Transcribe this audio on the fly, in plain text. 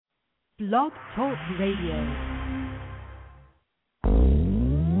Blog Talk Radio.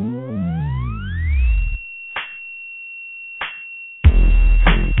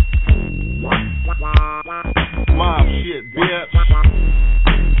 Mob shit, bitch.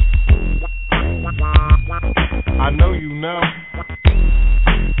 I know you know.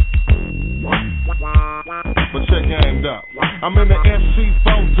 But check game up. I'm in the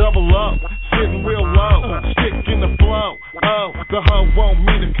SC4 double up, sitting real low, stick in the flow. Oh, the hoe want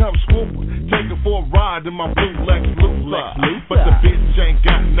me to come swoop, take her for a ride in my blue Lex Luthor. But the bitch ain't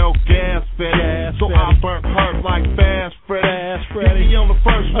got no gas fed, so I burnt her like Fast Freddy. Get me on the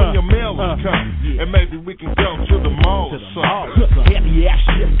first when your mail is coming, and maybe we can go to the mall or something. Heavy ass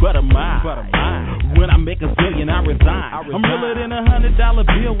shit, butter mine. When I make a zillion, I resign. I'm realer than $100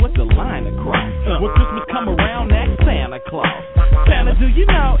 bill with the line across. When Christmas come around, that's Santa Claus. Santa, do you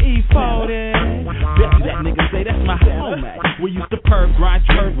know E40? That nigga say that's my homie. We used to perv grind,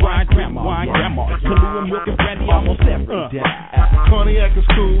 grandma. Kahlua and milk and brandy almost every day. Cognac is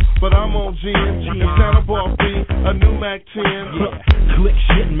cool, but I'm on gin. And Santa bought me a new Mac 10. Yeah. Click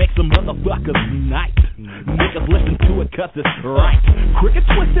shit and make some motherfuckers nice. Niggas listen to it cause it's right. Cricket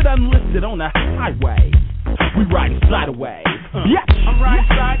twisted, unlisted on the highway. We riding sideways. Yeah. I'm riding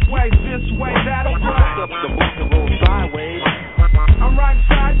sideways, this way, that way. Up the boots and roll sideways. I'm riding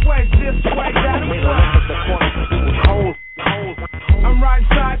sideways, this way, that way. The corner was cold. I'm riding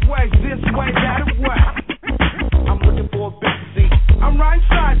sideways, this way, that way. I'm looking for a big seat. I'm riding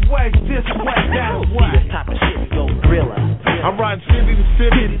sideways, this way, that way. This type of shit go thriller. I'm riding city to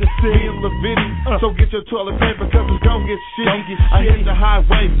city, me and LaVitty. So get your toilet paper, cause it's gon' get shit. I hit the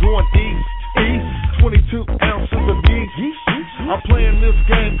highway going east. 22 ounces of yeast. I'm playing this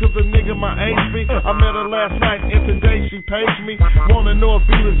game cause a nigga my age be. I met her last night and today she paged me. Wanna know if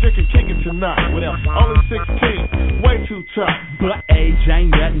you legit can kick it tonight. What else? Only 16, way too tough. But age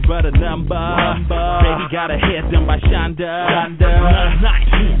ain't nothing but a number. Baby got her head done by Shonda. 9,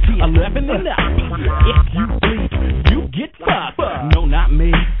 10, 11 and up. If you bleed, you get fucked. No, not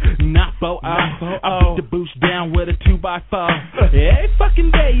me, not Bo. I put the boost down with a 2x4. Every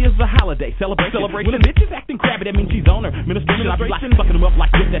fucking day is a holiday celebration. When a bitch is acting crabby, that means she's on her ministration. I be like fucking them up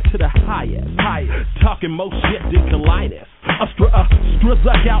like this, that to the highest. Talking more shit than colitis. A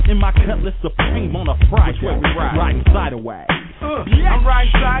struzzle out in my Cutlass Supreme on a Friday. Which way we ride? Riding sideways. I'm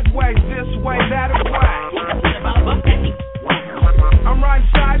riding sideways, this way, that way. I'm riding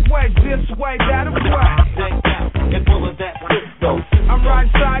sideways, this way, that way. And full of that I'm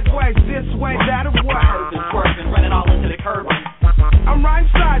riding sideways, this way, that way. Running all into the curb. I'm riding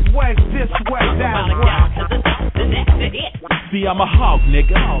sideways, this way, that way. See, I'm a hog,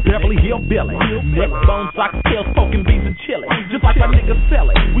 nigga. Beverly Hill Billy. Neck bone, soccer tails, poking beans and chili. Just like my niggas sell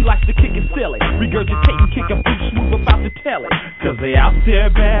it. We like to kick it silly. Regurgitate and kick a boot smooth about to tell it. Cause they out there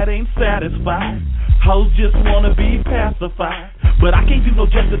bad, ain't satisfied. Hoes just wanna be pacified. But I can't do no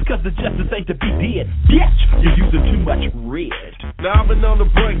justice cause the justice ain't to be dead. Bitch, you're using too much red. Now I've been on the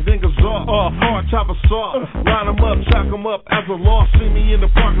break, niggas off. Hard chopper soft. Line them up, chalk them up as a law. See me in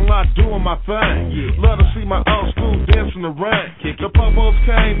the parking lot doing my thing. Love to see my old school dancing the rain. The popos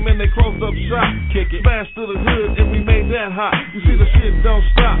came and they closed up shop. Smashed through the hood and we made that hot. You see the shit don't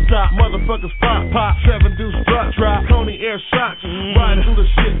stop. Motherfuckers pop. 7 deuce drop. Coney air shots. Riding through the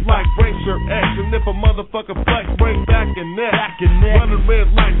shit like Racer X. And if a motherfucker flex, bring back and neck. Running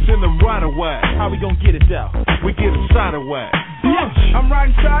red lights in the right of way. How we gon' get it though? We get it sideways. I'm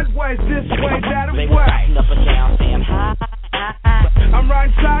riding sideways, this way, that way. Up and down, saying hi. I'm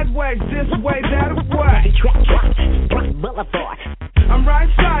riding sideways, this way, that way. Boulevard. I'm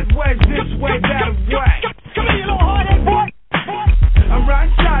riding sideways, this way, that way. Come here, you little hard-head boy. I'm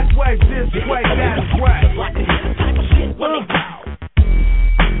riding sideways, this way, that way. Like to hear the type of shit when they go.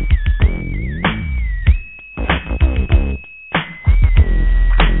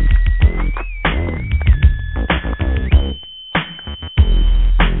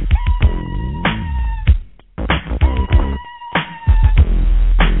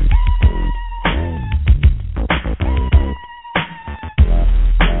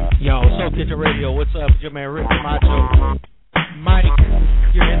 Kitchen Radio. What's up? It's your man Rick Macho. Mike,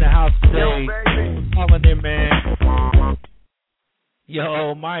 you're in the house today. Calling in, man.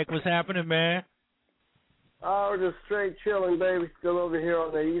 Yo, Mike, what's happening, man? Oh, just straight chilling, baby. Still over here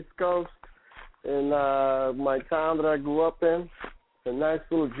on the East Coast in my town that I grew up in. It's a nice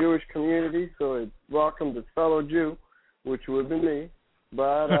little Jewish community, so it welcomed a fellow Jew, which would be me.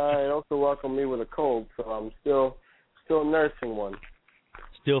 But it also welcomed me with a cold, so I'm still nursing one.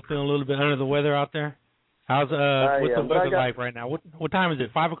 Still feeling a little bit under the weather out there? What's the weather like right now? What time is it?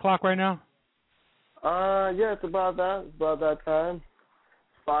 5 o'clock right now? Yeah, it's about that. It's about that time.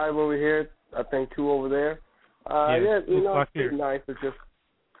 5 over here. I think 2 over there. It's pretty nice. It's just,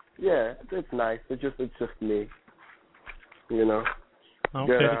 it's nice. It's just me. You know.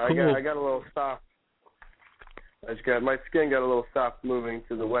 Okay, cool. I got a little soft. My skin got a little soft moving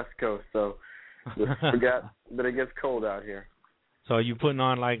to the West Coast, so just forgot that it gets cold out here. So are you putting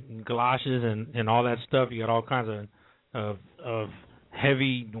on like galoshes and all that stuff? You got all kinds of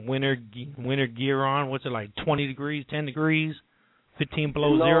heavy winter gear on. What's it like? 20 degrees, 10 degrees, 15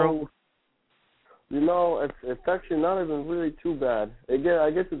 below zero. It's actually not even really too bad. Again, I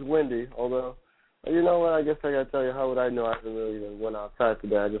guess it's windy. Although, you know what? I guess I gotta tell you, how would I know? I haven't really even went outside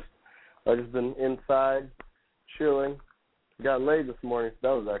today. I just been inside, chilling. Got laid this morning, so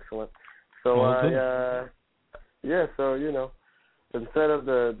that was excellent. So So instead of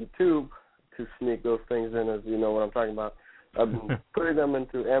the tube to sneak those things in, as you know what I'm talking about, I've been putting them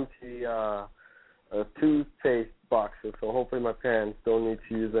into empty toothpaste boxes. So hopefully my parents don't need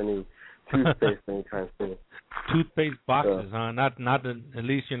to use any toothpaste anytime soon. Toothpaste boxes, huh? Not at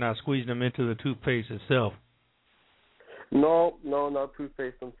least you're not squeezing them into the toothpaste itself. No,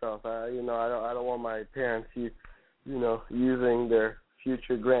 toothpaste themselves. I don't want my parents, using their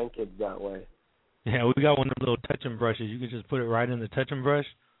future grandkids that way. Yeah, we got one of those little touching brushes. You can just put it right in the touching brush.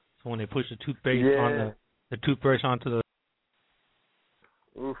 So when they push the toothpaste on the toothbrush onto the...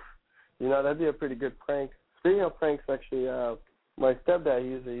 Oof. That'd be a pretty good prank. Speaking of pranks, actually, my stepdad,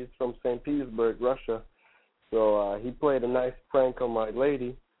 he's from St. Petersburg, Russia. So he played a nice prank on my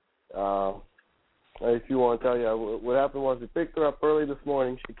lady. If you want to tell you, what happened was we picked her up early this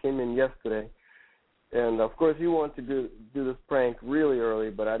morning. She came in yesterday. And, of course, he wanted to do this prank really early,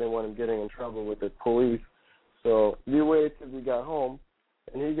 but I didn't want him getting in trouble with the police. So we waited till we got home,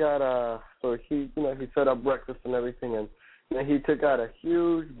 and he got he set up breakfast and everything, and then he took out a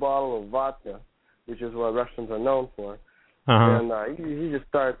huge bottle of vodka, which is what Russians are known for. And he just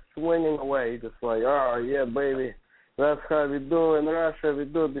started swinging away, just like, oh, yeah, baby, that's how we do in Russia. We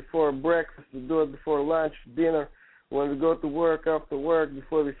do it before breakfast, we do it before lunch, dinner, when we go to work, after work,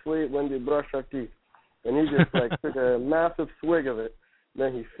 before we sleep, when we brush our teeth. And he just took a massive swig of it.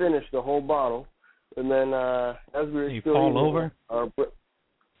 Then he finished the whole bottle. And then as we were Did he still fall over?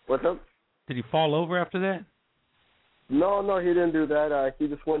 What's up? Did he fall over after that? No, he didn't do that. He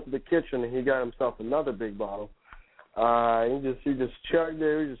just went to the kitchen and he got himself another big bottle. He just chugged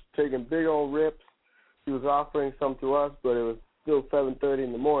there. He was just taking big old rips. He was offering some to us, but it was still 7:30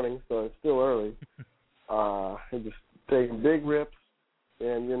 in the morning, so it's still early. He just taking big rips,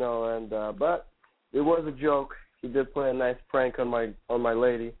 and but. It was a joke. He did play a nice prank on my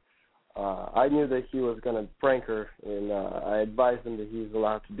lady. I knew that he was going to prank her, and I advised him that he's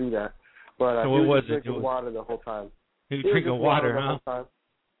allowed to do that. But so he was it? drinking water the whole time. He was drinking water, huh? The whole time.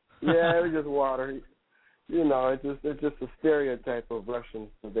 Yeah, it was just water. It's just a stereotype of Russians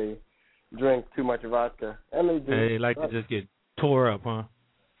that they drink too much vodka, and they do. They like to just get tore up, huh?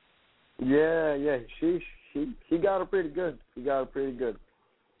 Yeah. He got her pretty good.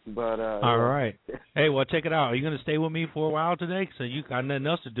 But all right. Hey, well, check it out. Are you going to stay with me for a while today? So you got nothing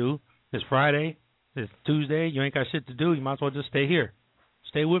else to do. It's Friday. It's Tuesday. You ain't got shit to do. You might as well just stay here.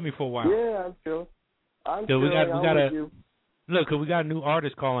 Stay with me for a while. Yeah, I'm chill. We got a new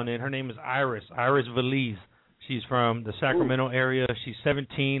artist calling in. Her name is Iris Velez. She's from the Sacramento area. She's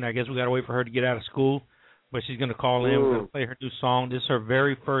 17. I guess we got to wait for her to get out of school. But she's going to call in. We're going to play her new song. This is her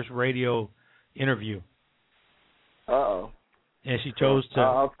very first radio interview. Uh-oh. And she chose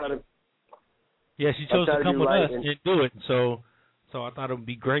to. She chose to come with us and do it. So I thought it would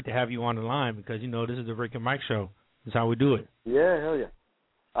be great to have you on the line because this is the Rick and Mike show. This is how we do it. Yeah, hell yeah.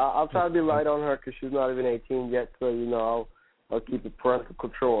 I'll try to be light on her because she's not even 18 yet. So I'll keep it parental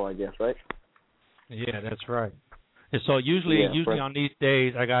control, I guess, right? Yeah, that's right. And so usually on these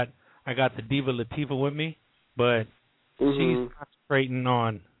days I got the diva Latifah with me, but she's concentrating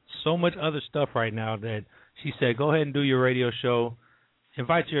on so much other stuff right now that. She said, go ahead and do your radio show.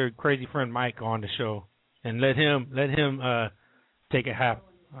 Invite your crazy friend Mike on the show and let him take a half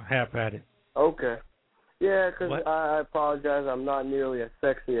at it. Okay. Yeah, because I apologize. I'm not nearly as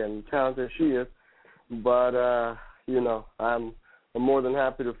sexy and talented as she is. But, I'm more than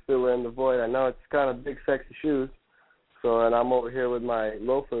happy to fill in the void. I know it's kind of big, sexy shoes. And I'm over here with my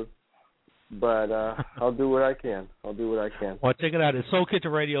loafers. But I'll do what I can. Well, check it out. It's Soul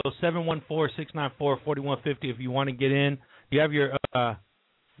Kitchen Radio, 714-694-4150 if you want to get in. Do you have your,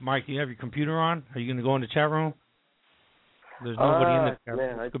 Mike, do you have your computer on? Are you going to go in the chat room? There's nobody in the chat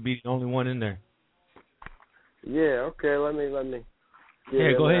room. I could be the only one in there. Yeah, okay, let me.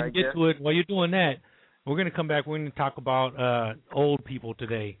 Yeah, go ahead and get to it. While you're doing that, we're going to come back. We're going to talk about old people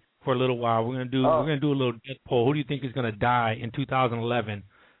today for a little while. We're going to do a little death poll. Who do you think is going to die in 2011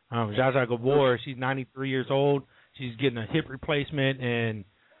 Zsa Gabor, she's 93 years old. She's getting a hip replacement, and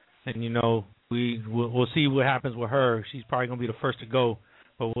you know, we'll see what happens with her. She's probably going to be the first to go,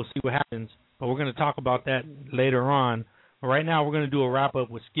 but we'll see what happens. But we're going to talk about that later on. But right now, we're going to do a wrap-up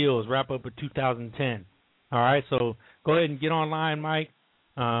with Skills, wrap-up with 2010. All right, so go ahead and get online, Mike.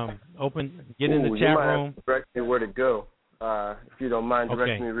 Get in the chat room. Direct me where to go, if you don't mind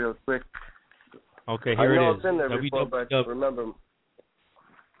directing me real quick. Okay, here it is. I've been there before, but remember.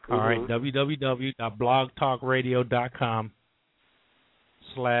 All right,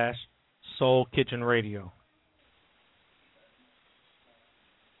 www.blogtalkradio.com/Soul Kitchen Radio.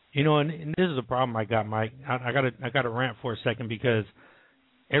 You know, and this is a problem I got, Mike. I got to rant for a second, because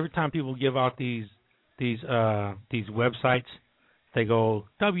every time people give out these websites, they go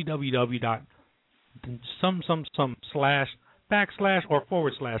www.some//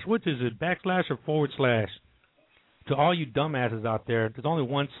 Which is it, / or // To all you dumbasses out there, there's only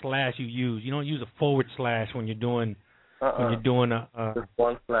one / you use. You don't use a / when you're doing just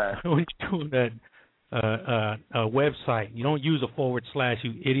one slash. When you're doing that a website. You don't use a /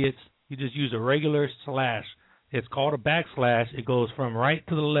 you idiots. You just use a regular /. It's called a /. It goes from right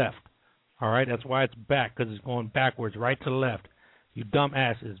to the left. All right, that's why it's back, because it's going backwards, right to the left. You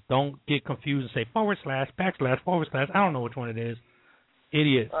dumbasses, don't get confused and say / / I don't know which one it is.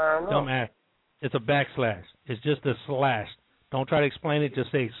 Idiots, dumbass. It's a /. It's just a /. Don't try to explain it.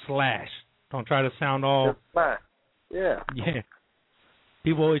 Just say /. Don't try to sound all. Yeah. Yeah.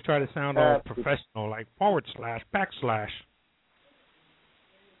 People always try to sound all professional, like / /.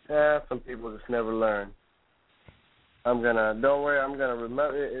 Yeah, some people just never learn. Don't worry, I'm gonna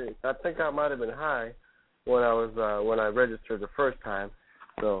remember. I think I might have been high when I registered the first time.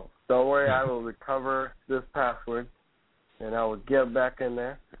 So don't worry, I will recover this password, and I will get back in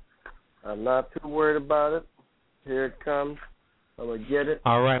there. I'm not too worried about it. Here it comes. I'm going to get it.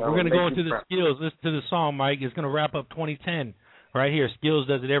 All right, we're going to go into the Skills. Listen to the song, Mike. It's going to wrap up 2010 right here. Skills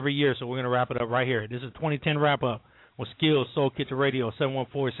does it every year, so we're going to wrap it up right here. This is 2010 wrap-up with Skills, Soul Kitchen Radio,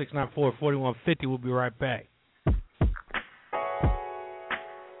 714-694-4150. We'll be right back.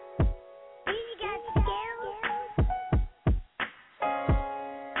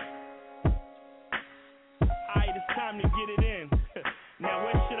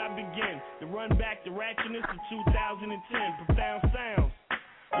 Run back the ratchetness of 2010, profound sounds.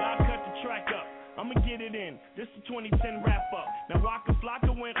 Y'all cut the track up, I'ma get it in. This is 2010 wrap up. Now Waka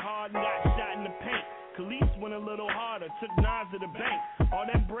Flocka went hard and got shot in the paint. Khalees went a little harder, took Nas to the bank. All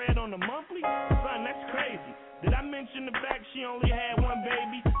that bread on the monthly? Son, that's crazy. Did I mention the fact she only had one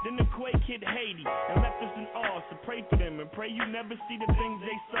baby? Then the quake hit Haiti and left us in awe. So pray for them and pray you never see the things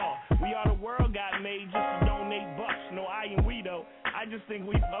they saw. We Are the World got made just to donate bucks. No, I and we though. I just think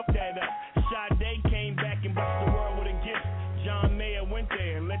we fucked that up. Shady came back and blessed the world with a gift. John Mayer went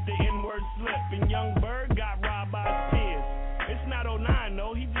there and let the N-word slip. And Young Bird got robbed by his peers. It's not 09,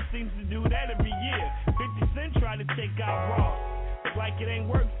 no, he just seems to do that every year. 50 Cent tried to take out Ross. But like it ain't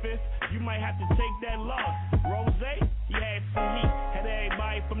work, Fifth, you might have to take that loss. Rose, he had some heat. Had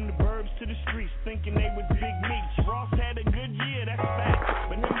everybody from the burbs to the streets thinking they was big meats. Ross had a good year, that's fact.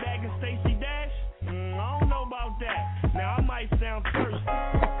 But him bagging Stacey Dash, I don't know about that. Now I might sound thirsty.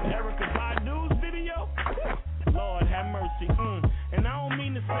 Erykah Badu's video? Lord have mercy. And I don't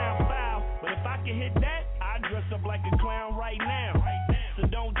mean to sound foul, but if I can hit that, I'd dress up like a clown right now. So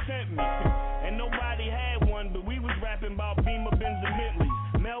don't tempt me. And nobody had one, but we was rapping about Beamer, Benz, and Bentleys.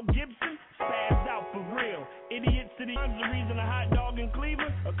 Mel Gibson spazzed out for real. Idiot City, the reason a hot dog in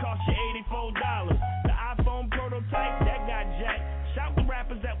Cleveland will cost you $84. The iPhone prototype, that got jacked. Shout the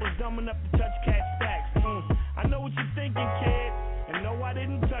rappers that was dumb enough to touch cat stacks. I know what you're thinking, kid. And no, I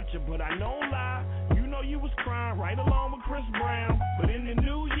didn't touch it, but I don't lie. You know you was crying right along with Chris Brown. But in the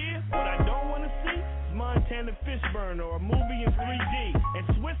new year, what I don't want to see is Montana Fishburne or a movie in 3D. And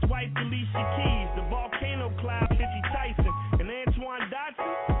Swiss wife Alicia Keys, the volcano cloud 50 Tyson, and Antoine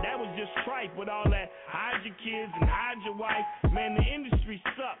Dotson. That was just tripe with all that hide your kids and hide your wife. Man, the industry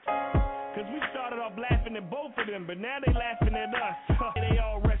sucks. Cause we started off laughing at both of them, but now they laughing at us. They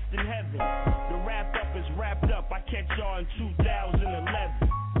all rest in heaven. The wrap up is wrapped up. I catch y'all in 2011.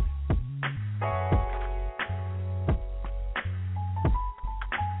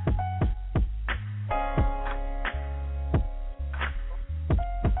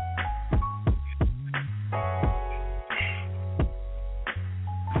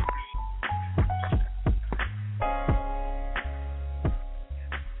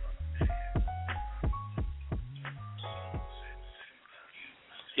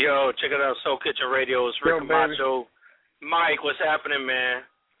 Yo, check it out, Soul Kitchen Radio. It's Rick Camacho. Mike, what's happening, man?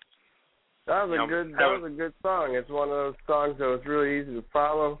 That was a good song. It's one of those songs that was really easy to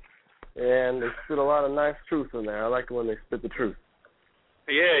follow, and they spit a lot of nice truth in there. I like it when they spit the truth.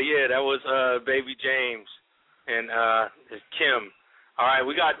 Yeah, that was Baby James and Kim. All right,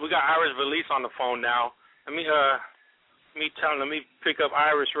 we got Iris Velez on the phone now. Let me pick up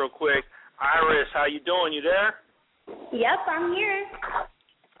Iris real quick. Iris, how you doing? You there? Yep, I'm here.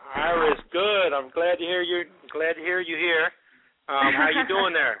 Iris, good. I'm glad to hear you. Here. How you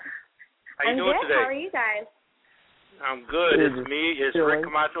doing there? How you doing good. today? How are you guys? I'm good. It's me. It's Rick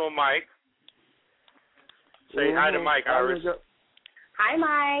Camacho and Mike. Say hi to Mike, Iris. Hi,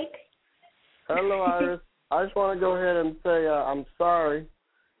 Mike. Hello, Iris. I just want to go ahead and say I'm sorry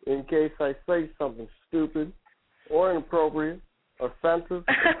in case I say something stupid or inappropriate, offensive,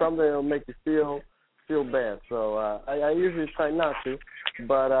 or something that'll make you feel bad. So I usually try not to,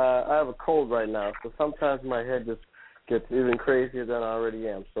 but I have a cold right now, so sometimes my head just gets even crazier than I already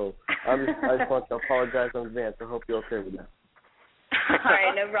am. So I just want to apologize in advance. I hope you're okay with that. All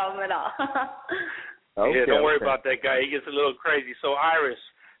right, no problem at all. Okay, yeah, don't worry about that guy. He gets a little crazy. So Iris,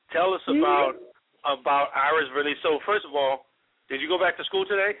 tell us about Iris Velez. So first of all, did you go back to school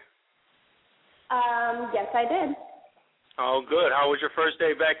today? Yes, I did. Oh, good. How was your first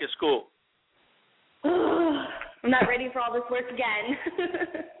day back at school? I'm not ready for all this work again.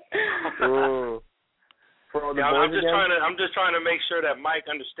 I'm just trying to make sure that Mike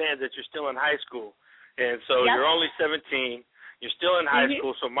understands that you're still in high school, and so you're only 17. You're still in high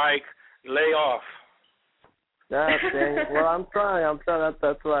school, so Mike, lay off. Well, I'm trying.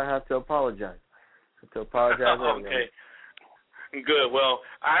 That's why I have to apologize. Okay. Good. Well,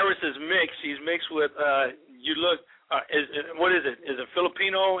 Iris is mixed. She's mixed with. You look. What is it? Is it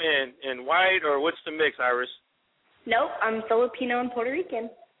Filipino and white, or what's the mix, Iris? Nope, I'm Filipino and Puerto Rican.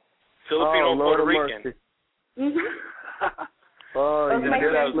 Filipino and Puerto Rican. You did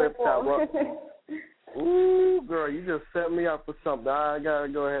that flip top. Ooh, girl, you just set me up for something. I gotta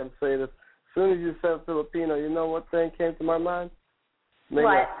go ahead and say this. As soon as you said Filipino, you know what thing came to my mind? Make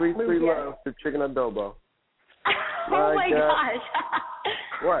a sweet love to chicken adobo. Oh my gosh.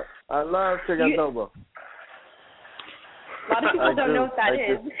 What? I love chicken adobo. A lot of people don't know what that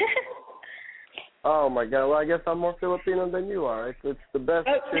is. Oh my God! Well, I guess I'm more Filipino than you are. It's the best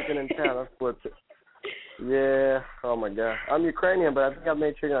chicken in town. Yeah. Oh my God! I'm Ukrainian, but I think I've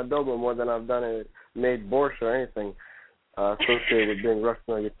made chicken adobo more than I've made borscht or anything associated with being Russian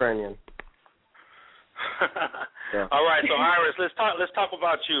or Ukrainian. Yeah. All right, so Iris, let's talk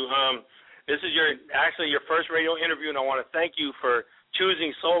about you. This is your first radio interview, and I want to thank you for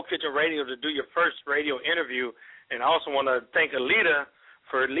choosing Soul Kitchen Radio to do your first radio interview, and I also want to thank Alita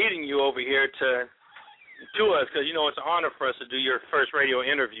for leading you over here to us, because it's an honor for us to do your first radio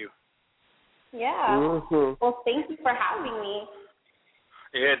interview. Yeah. Well, thank you for having me.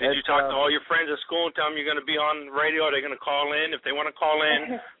 Yeah, did you talk to all your friends at school and tell them you're going to be on radio? Are they going to call in? If they want to call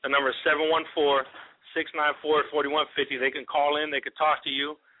in, the number is 714-694-4150. They can call in. They can talk to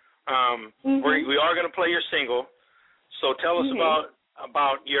you. We are going to play your single. So tell us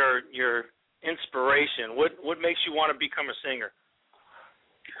about your inspiration. What makes you want to become a singer?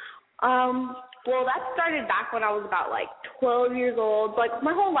 Well, that started back when I was about 12 years old.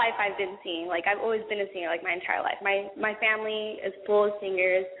 My whole life I've been singing. I've always been a singer, my entire life. My family is full of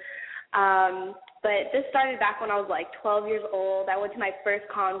singers. But this started back when I was 12 years old. I went to my first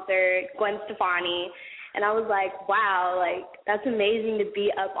concert, Gwen Stefani, and I was like, wow, that's amazing to be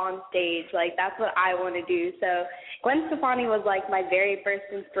up on stage. That's what I want to do. So Gwen Stefani was my very first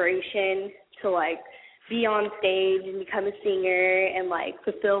inspiration to be on stage and become a singer and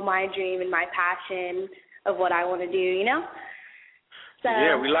fulfill my dream and my passion of what I want to do, So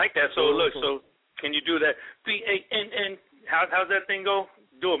yeah, we like that. So look, can you do that? And how's that thing go?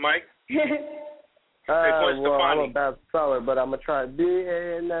 Do it, Mike. Well, I'm a bad speller, but I'm gonna try.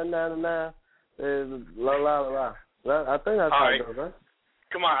 B-A-N-N-N-N. La la la. I think that's how it goes, right?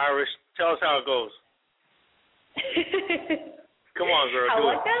 Come on, Irish. Tell us how it goes. Come on, girl. How do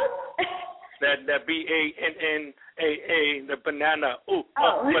it it. goes? That B-A-N-N-A-A, the banana,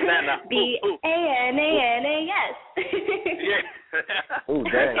 banana, B-A-N-A-N-A, yes. Yeah. Ooh,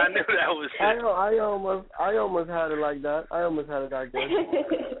 dang. I knew that was it. I almost had it like that. I almost had it like that.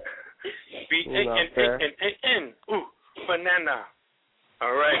 B-A-N-A-N-A-N, banana.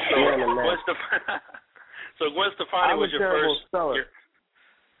 All right, so Gwen Stefani was your first. Speller.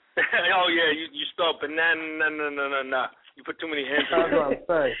 Oh, yeah, you spelled banana. You put too many N's in there. That's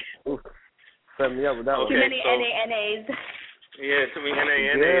what I'm saying. Set me up with that one. Too many N-A-N-A's. Yeah, too many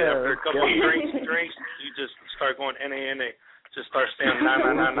N-A-N-A. After a couple of drinks, you just start going N-A-N-A. Just start saying na.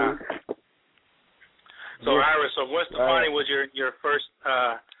 So, Iris, so Gwen Stefani was your first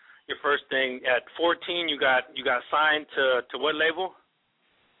your first thing. At 14, you got signed to what label?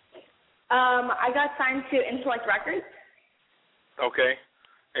 I got signed to Intellect Records. Okay,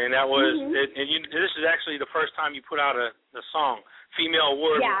 and that was this is actually the first time you put out a song, Female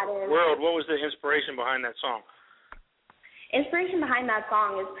World. Yeah, it is. World. What was the inspiration behind that song? Inspiration behind that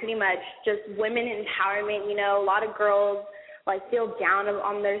song is pretty much just women empowerment. You know, a lot of girls feel down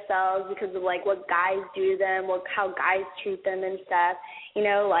on themselves because of what guys do to them, how guys treat them and stuff. You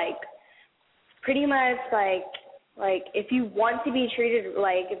know, pretty much if you want to be treated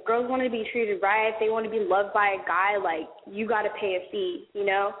if girls want to be treated right, if they want to be loved by a guy, you got to pay a fee. You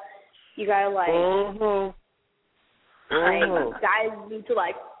know, you got to guys need to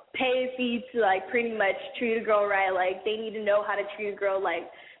pay a fee to pretty much treat a girl right. They need to know how to treat a girl.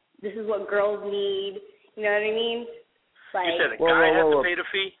 This is what girls need. You know what I mean? You said a guy has to pay the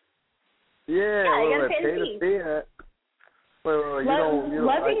fee? Yeah, you gotta pay the fee. I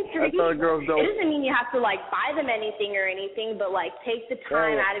thought girls don't. It doesn't mean you have to buy them anything or anything, but take the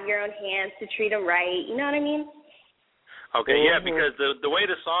time out of your own hands to treat them right. You know what I mean? Okay, yeah, because the way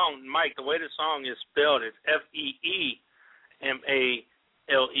the song, Mike, the way the song is spelled is FEEMALE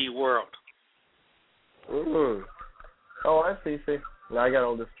World. Oh, I see. Now I got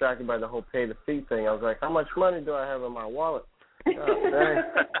all distracted by the whole pay the fee thing. I was like, how much money do I have in my wallet? God dang.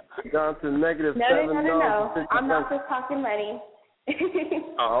 Down to negative $7. No. I'm not just talking money.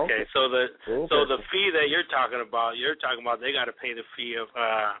 Okay, so the fee that you're talking about they got to pay the fee of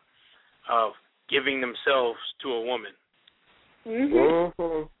giving themselves to a woman. Their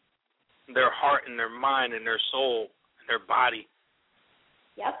heart and their mind and their soul and their body.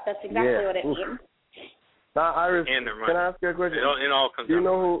 Yep, that's exactly what it means. Now, Iris, can I ask you a question? It all comes do you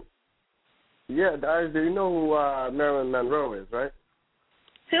know who? Yeah, Iris, do you know who Marilyn Monroe is, right?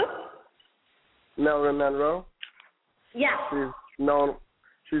 Who? Marilyn Monroe. Yeah.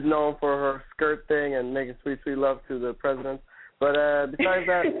 She's known for her skirt thing and making sweet love to the president. But besides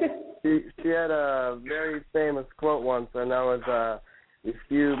that, she had a very famous quote once, and that was,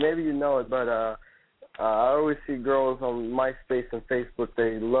 maybe you know it, but I always see girls on MySpace and Facebook,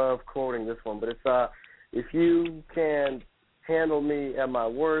 they love quoting this one, but it's if you can handle me at my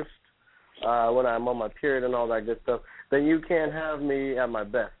worst, when I'm on my period and all that good stuff, then you can't have me at my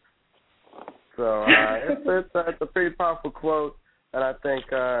best. So it's a pretty powerful quote, and I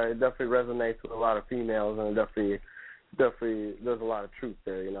think it definitely resonates with a lot of females, and it definitely there's a lot of truth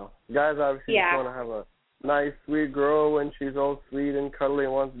there, you know. Guys obviously just want to have a nice, sweet girl when she's all sweet and cuddly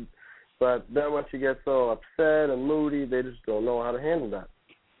and wants, but then when she gets so upset and moody, they just don't know how to handle that.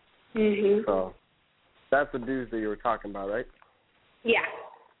 So that's the dudes that you were talking about, right? Yeah,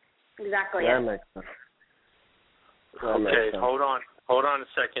 exactly. That makes sense. Okay, hold on a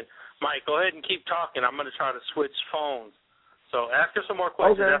second. Mike, go ahead and keep talking. I'm going to try to switch phones. So ask her some more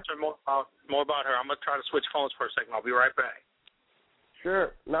questions. Okay. Ask her more about her. I'm going to try to switch phones for a second. I'll be right back.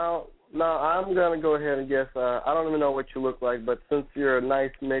 Sure. Now I'm going to go ahead and guess. I don't even know what you look like, but since you're a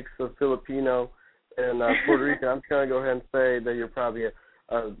nice mix of Filipino and Puerto Rican, I'm just going to go ahead and say that you're probably a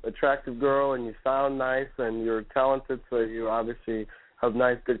attractive girl, and you sound nice, and you're talented, so you obviously have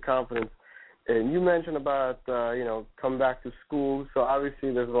nice, good confidence. And you mentioned about come back to school, so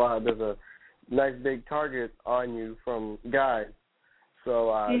obviously there's a nice big target on you from guys.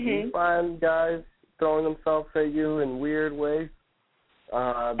 So do you find guys throwing themselves at you in weird ways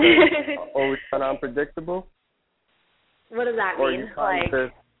that always kind of unpredictable? What does that mean?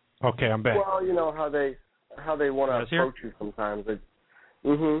 Okay, I'm back. Well, you know how they want to approach you sometimes.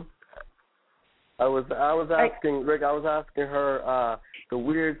 I was asking Rick. I was asking her the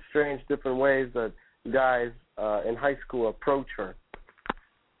weird, strange, different ways that guys in high school approach her.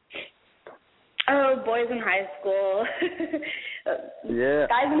 Oh, boys in high school. Yeah.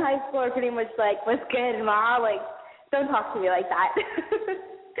 Guys in high school are pretty much like, "What's good, Ma?" Don't talk to me like that.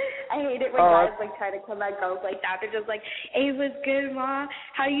 I hate it when guys try to come at girls like that. They're just like, "Hey, what's good, Ma?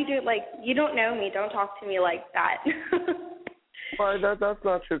 How you doing?" You don't know me. Don't talk to me like that. Well, that's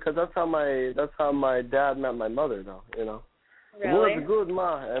not true, because that's how my dad met my mother, though. You know. Really? What's good,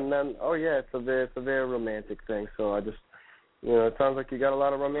 Ma? And then, it's a very romantic thing. So I just, it sounds like you got a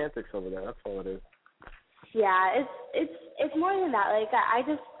lot of romantics over there. That's all it is. Yeah, it's more than that. I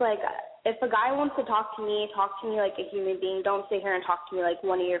just if a guy wants to talk to me like a human being. Don't sit here and talk to me like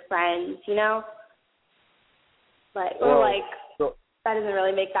one of your friends, you know? That doesn't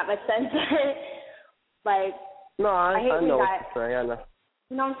really make that much sense. No, I know what you're saying. I know.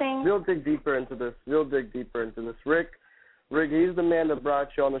 You know what I'm saying? We'll dig deeper into this. Rick, he's the man that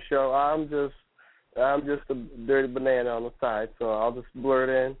brought you on the show. I'm just a dirty banana on the side, so I'll just blurt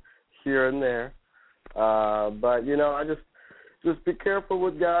in here and there. But just be careful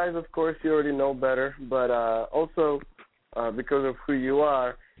with guys. Of course, you already know better, but also because of who you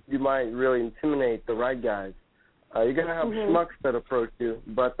are, you might really intimidate the right guys. You're gonna have schmucks that approach you,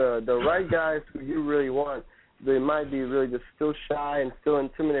 but the right guys who you really want, they might be really just still shy and still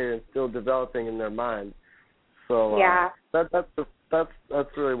intimidated and still developing in their mind. So that's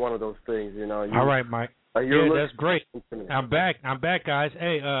really one of those things, you know. All right, Mike. Yeah, that's great. I'm back, guys.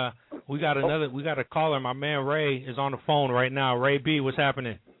 Hey, we got a caller. My man Ray is on the phone right now. Ray B, what's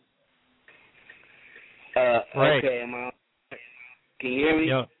happening? Ray. Okay, am I? Can you hear me?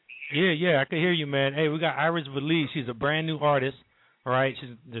 Yeah, I can hear you, man. Hey, we got Iris Velez. She's a brand new artist. All right,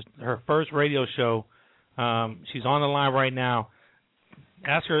 she's her first radio show. She's on the line right now.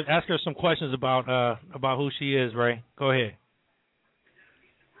 Ask her some questions about who she is, Ray. Go ahead.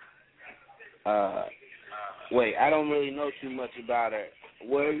 Wait, I don't really know too much about her.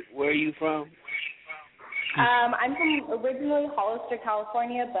 Where are you from? I'm from originally Hollister,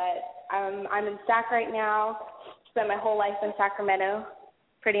 California, but I'm in Sac right now. Spent my whole life in Sacramento,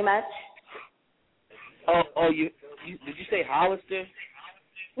 pretty much. Oh, you did you say Hollister?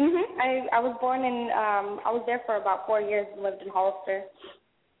 I was born in I was there for about 4 years and lived in Hollister.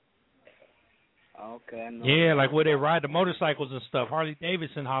 Okay, I know. Yeah, like where they ride the motorcycles and stuff. Harley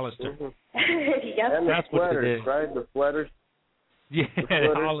Davidson, Hollister. Yep. And that's the what sweaters, it is. right? The sweaters. Yeah, the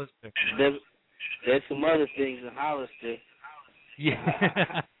sweaters. Hollister. There's some other things in Hollister.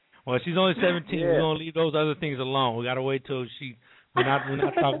 Yeah. Well, she's only 17. Yeah. We're gonna leave those other things alone. We gotta wait till we're not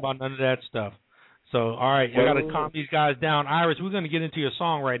talking about none of that stuff. So, all right, I gotta calm these guys down. Iris, we're gonna get into your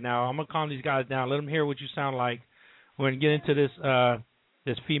song right now. I'm gonna calm these guys down. Let them hear what you sound like. We're gonna get into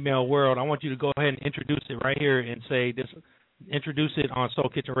this female world. I want you to go ahead and introduce it right here and say this. Introduce it on Soul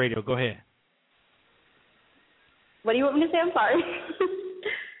Kitchen Radio. Go ahead. What do you want me to say? I'm sorry.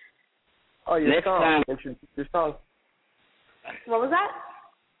 Your song. Introduce your song. What was that?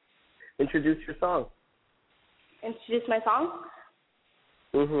 Introduce your song. Introduce my song?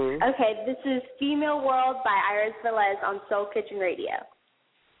 Mm-hmm. Okay, this is Female World by Iris Velez on Soul Kitchen Radio.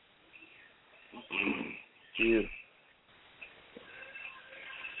 Yeah.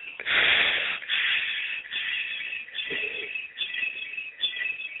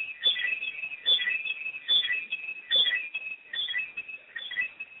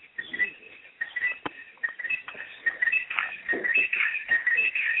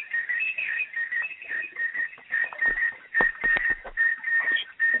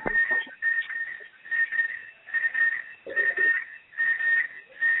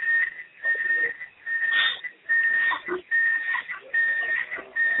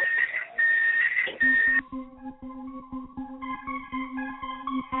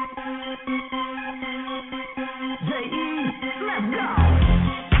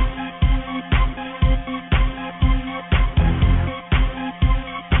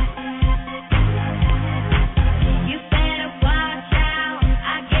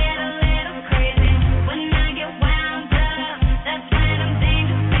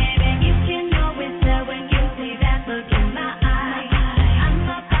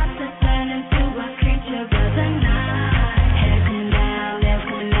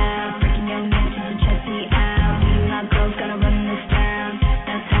 Gonna run this town.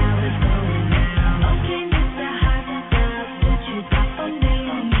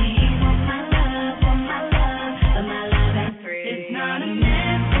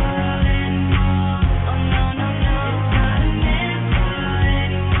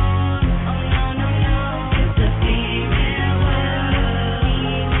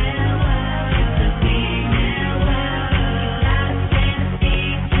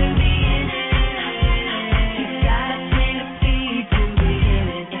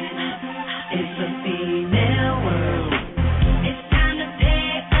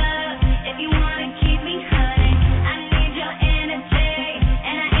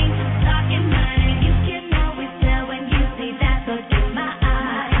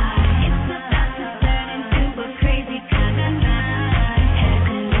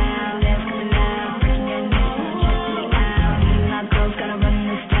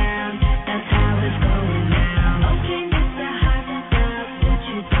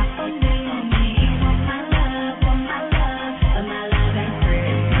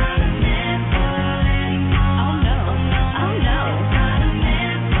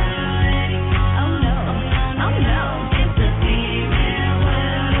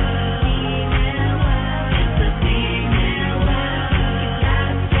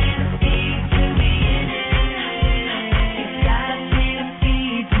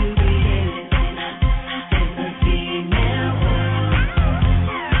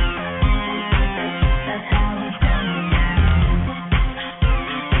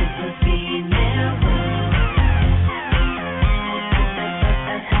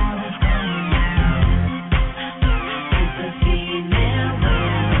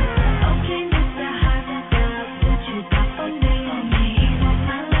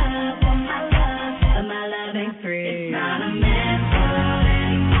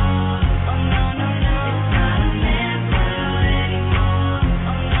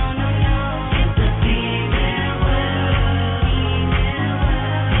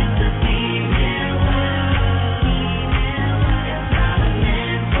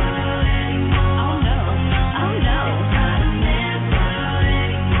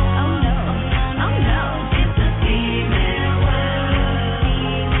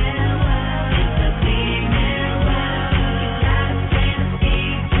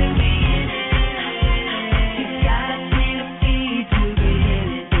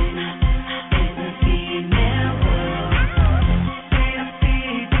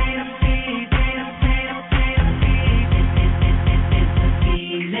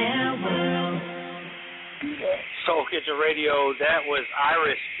 Kitchen Radio. That was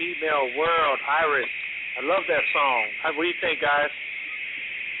Iris, Female World. Iris, I love that song. What do you think, guys?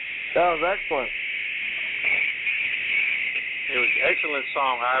 That was excellent. It was an excellent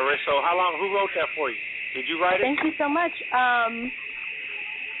song, Iris. So who wrote that for you? Did you write it? Thank you so much.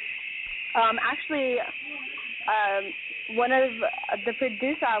 Actually, one of the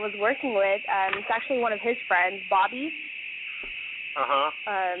producer I was working with, it's actually one of his friends, Bobby.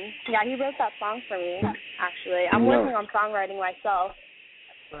 Yeah, he wrote that song for me, actually. I'm working on songwriting myself.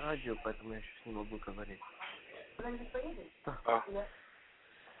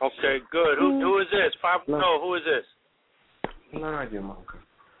 Okay, good. Who is this? Who is this?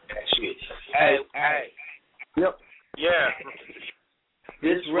 Hey. Yep. Yeah.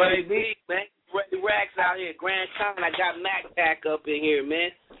 This Ray B, man. Ray Racks out here, Grand Con. I got Mac back up in here,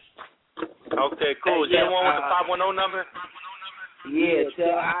 man. Okay, cool. Is that the one with the 510 number? Yeah,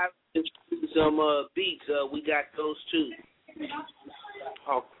 tell I some beats. We got those too.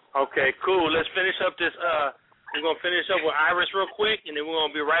 Oh, okay, cool. Let's finish up this. We're gonna finish up with Iris real quick, and then we're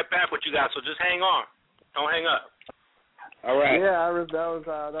gonna be right back with you guys. So just hang on. Don't hang up. All right. Yeah, Iris, that was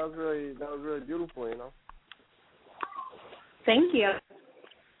really beautiful. You know. Thank you.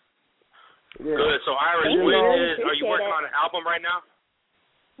 Yeah. Good. So Iris, are you working on an album right now?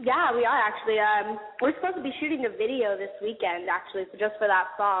 Yeah, we are actually. We're supposed to be shooting a video this weekend, actually, so just for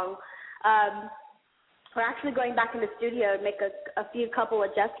that song. We're actually going back in the studio to make a couple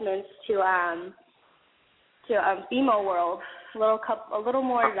adjustments to Female World, a little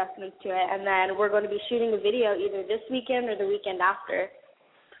more adjustments to it, and then we're going to be shooting a video either this weekend or the weekend after.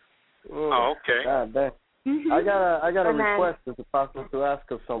 Oh, okay. God damn. Mm-hmm. I got a request. Is it possible to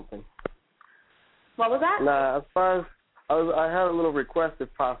ask of something? What was that? Nah, as far as I had a little request,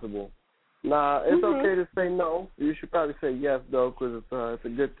 if possible. Nah, it's okay to say no. You should probably say yes, though, because it's a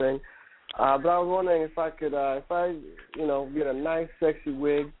good thing. But I was wondering if I could, get a nice, sexy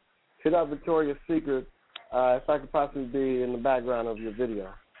wig, hit out Victoria's Secret, if I could possibly be in the background of your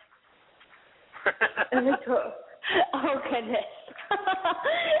video. Oh, goodness.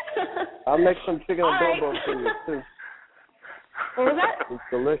 I'll make some chicken adobo for you, too. What was that? It's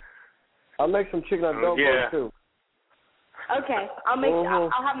delicious. I'll make some chicken adobo, too. Okay. I'll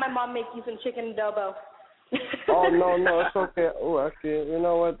have my mom make you some chicken adobo. Oh, no, it's okay. Oh, actually, you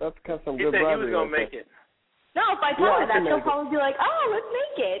know what? That's kind of some good bribery. He was going to make it. No, if I tell her that, she'll probably be like, oh, let's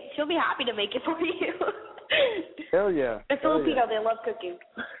make it. She'll be happy to make it for you. Hell yeah. The Filipino, they love cooking.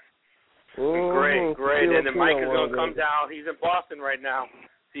 Great. And then Mike is going to come down. He's in Boston right now.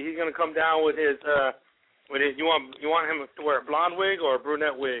 See, he's going to come down with his, you want him to wear a blonde wig or a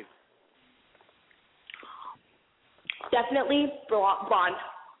brunette wig? Definitely blonde.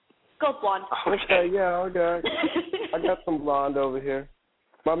 Go blonde. Okay, yeah, okay. I got some blonde over here.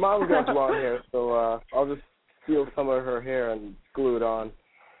 My mom's got blonde hair, so I'll just steal some of her hair and glue it on.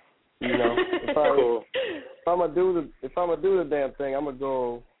 You know, if I'm gonna do the damn thing, I'm gonna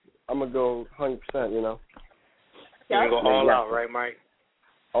go 100%. You know. You're gonna go all out, right, Mike?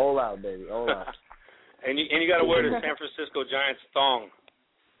 All out, baby, all out. and you got to wear the San Francisco Giants thong.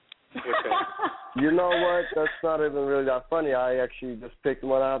 You know what? That's not even really that funny. I actually just picked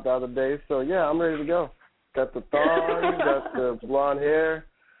one out the other day, so yeah, I'm ready to go. Got the thong, got the blonde hair,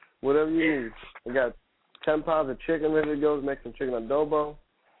 whatever you need. I got 10 pounds of chicken ready to go to make some chicken adobo.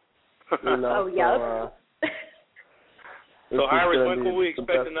 You know, so Iris, when can we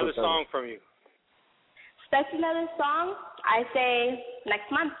expect another song from you? Expect another song? I say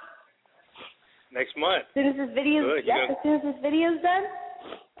next month. Next month. As soon as this video's done,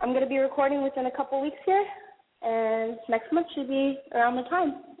 I'm going to be recording within a couple weeks here, and next month should be around the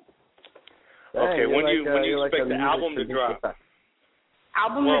time. Okay, when do you expect the album to drop?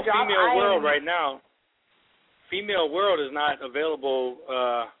 Female World right now. Female World is not available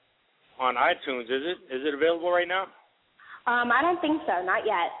on iTunes, is it? Is it available right now? I don't think so, not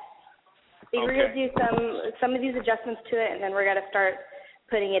yet. We're going to do some of these adjustments to it, and then we're going to start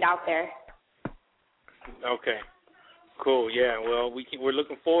putting it out there. Okay. Cool, yeah. Well, we're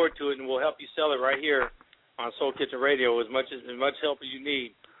looking forward to it, and we'll help you sell it right here on Soul Kitchen Radio as much help as you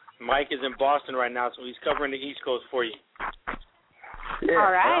need. Mike is in Boston right now, so he's covering the East Coast for you. Yeah,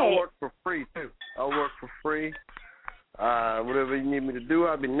 all right. I'll work for free, too. I'll work for free. Whatever you need me to do,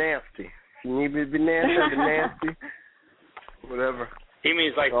 I'll be nasty. If you need me to be nasty, I'll be nasty. Whatever. He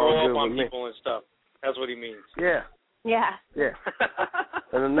means like throw up on people and stuff. That's what he means. Yeah. Yeah. Yeah.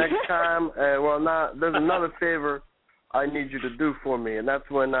 And the next time, there's another favor I need you to do for me, and that's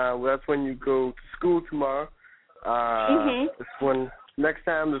when you go to school tomorrow. It's when next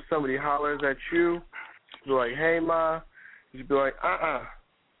time that somebody hollers at you, be like, "Hey, Ma," you be like,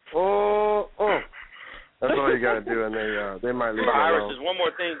 Oh. That's all you gotta do, and they might leave you Iris, alone. there's one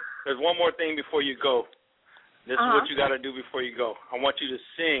more thing. There's one more thing before you go. This is what you gotta do before you go. I want you to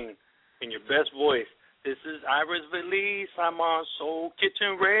sing in your best voice. This is Iris Velez. I'm on Soul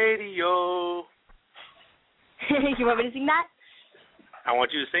Kitchen Radio. You want me to sing that? I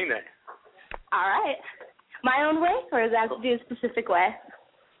want you to sing that. All right. My own way, or does that have to do a specific way?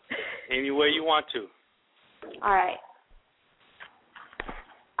 Any way you want to. All right.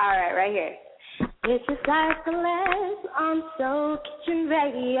 Right here. This is Velez on Soul Kitchen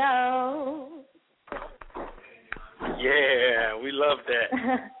Radio. Yeah, we love that.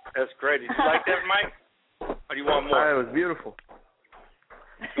 That's great. Did you like that, Mike? Or do you want more? It was beautiful.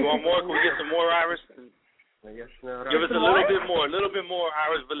 You want more? Can we get some more, Iris? I guess not. Give us a little bit more,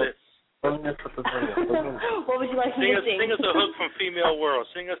 Iris Velez. What would you like me to sing? Sing us a hook from Female World.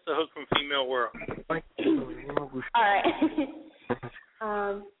 Sing us the hook from Female World. All right.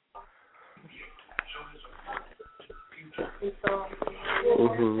 Oh,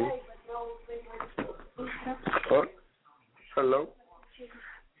 hello?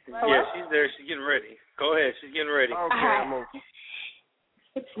 Yeah, she's there. She's getting ready. Go ahead. She's getting ready. Okay, I'm okay.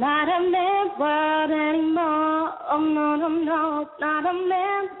 It's not a man's world anymore. Oh, no, no, no. It's not a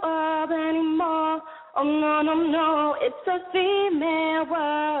man's world anymore. Oh, no, no, no. It's a female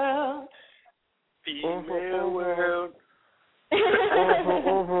world. Female world.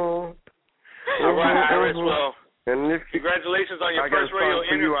 All right, Iris. Well, congratulations on your first radio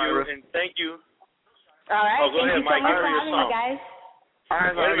interview, and thank you. All right. Oh, go ahead, Mike. Thank you so much for having me, guys.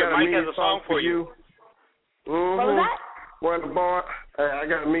 Mike has a song for you. What was that? Well, boy, I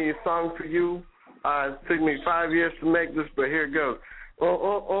got a million song for you. It took me 5 years to make this, but here it goes.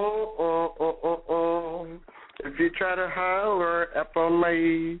 If you try to holler up on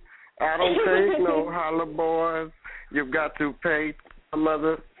me, I don't take no holler, boys. You've got to pay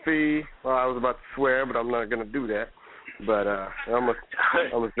another fee. Well, I was about to swear, but I'm not going to do that. But I'm going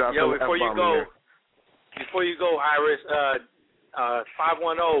to drop Yo, an before you F-bomb go, here. before you go, Iris,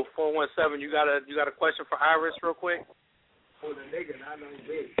 510-417, you got a question for Iris real quick?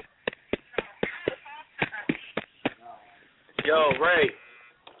 Yo, Ray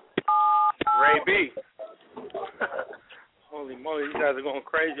B. Holy moly, you guys are going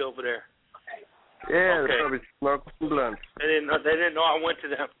crazy over there. Yeah, okay. They're probably smoking some blunts. They didn't know I went to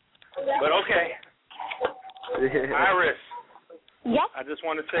them. But okay. Yeah. Iris. Yep. I just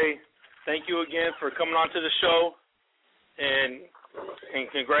want to say thank you again for coming on to the show, and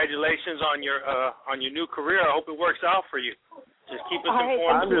congratulations on your new career. I hope it works out for you. Just keep us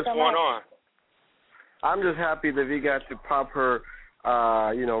informed of what's going on. I'm just happy that we got to pop her,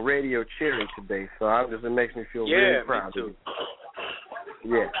 radio cherry today. So it makes me feel really proud. Me too.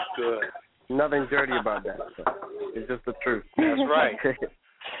 Yeah. Good. Nothing dirty about that. So it's just the truth. That's right.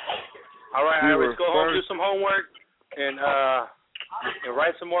 All right, Iris, go home, do some homework, and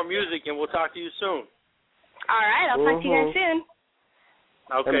write some more music, and we'll talk to you soon. All right, I'll talk to you guys soon.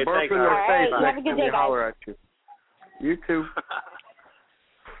 Okay, thanks. All right, have a good day, guys. Holler at you. You too.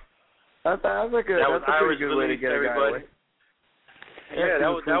 That's a pretty good way to get everybody. Yeah, that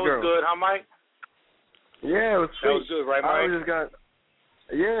was good, huh, Mike? Yeah, it was sweet. That was good, right, Mike?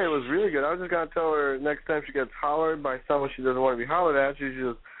 Yeah, it was really good. I was just gonna tell her next time she gets hollered by someone she doesn't want to be hollered at, she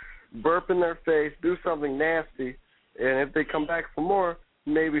should just burp in their face, do something nasty, and if they come back for more,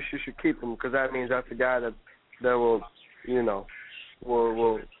 maybe she should keep them, because that means that's a guy that will,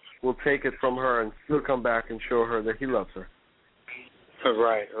 will take it from her and still come back and show her that he loves her.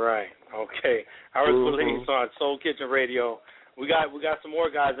 Right. Okay. Iris Velez on Soul Kitchen Radio. We got some more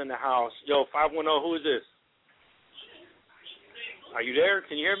guys in the house. Yo, 510, who is this? Are you there?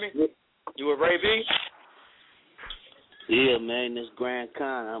 Can you hear me? You with Ray B? Yeah, man, this Grand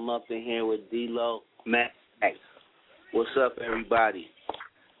Con. I'm up in here with D-Lo, Matt. What's up, everybody?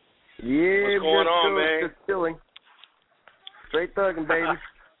 Yeah, what's going on, man? Just chilling. Straight thugging, baby.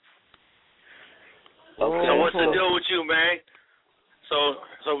 Okay. So what's the deal with you, man? So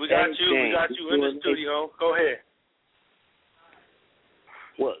we got you in the studio. Go ahead.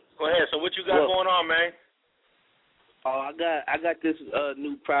 What? Go ahead. So what you got going on, man? Oh, I got this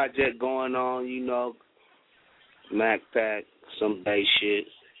new project going on, Mac Pack, some bass shit.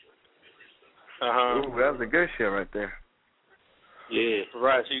 Ooh, that's a good shit right there. Yeah.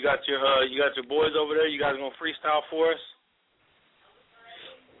 Right. So you got your boys over there. You guys gonna freestyle for us?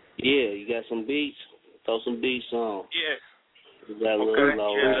 Yeah. You got some beats? Throw some beats on. Yeah. You got a little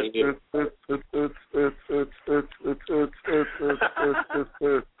low right here.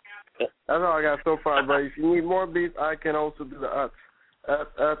 That's all I got so far, but if you need more beats, I can also do the ups. I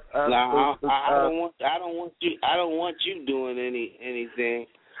don't want you doing anything.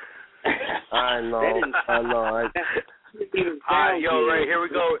 I know. All right, yo, Ray, here we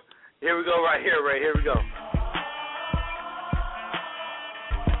go. Here we go right here, Ray. Here we go.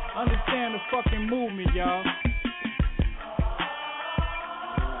 Understand the fucking movement, y'all.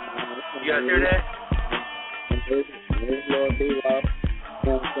 You guys hear that? This little D-Lo, you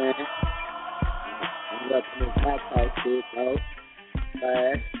know what I'm saying? I'm up in this black house shit, though.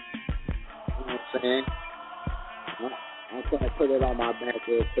 Fast. You know what I'm saying? I'm going to put it on my back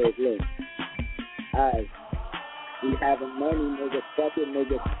real quick. Look. Alright. We having money, nigga. Fuck it,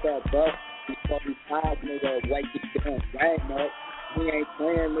 nigga. Step up. We 45, nigga. Wake your damn brain up. We ain't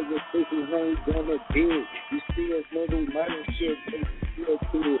playing, nigga. This is when we doing it big. You see us, nigga. We murder shit, nigga. Still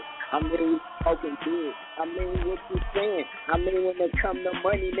kid. I mean, we smoking big. I mean, what you saying? I mean, when it come to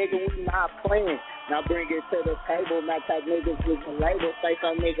money, nigga, we not playing. Now bring it to the table. Not like niggas with the label. Say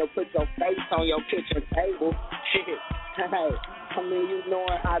some nigga put your face on your kitchen table. Shit. Hey, I mean, you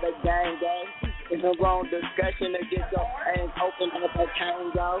knowing how the game goes. It's a wrong discussion to get your hands open up a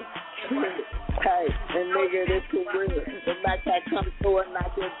tango. Hey, and nigga, this is real. The backpack comes through and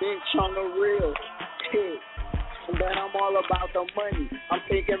knock your bitch on the real. Shit. But I'm all about the money. I'm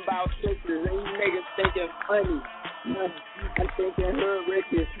thinking about sisters, and you niggas thinking money. I'm thinking hood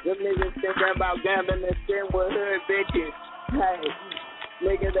riches. Them niggas thinking about gambling and shit with hood bitches. Hey,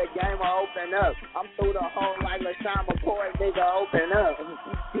 nigga, the game will open up. I'm through the whole like LaShawn McCoy, nigga, open up.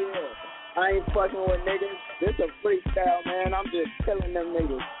 Yeah, I ain't fucking with niggas. This a freestyle, man. I'm just killing them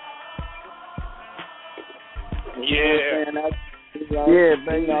niggas. Yeah. Yeah,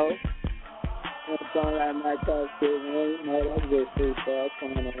 baby. You know, something like my touch shit, man. You know, that's just freestyle.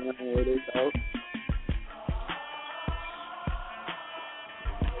 Coming around with it, though.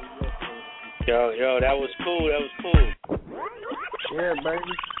 Yo, that was cool. Yeah,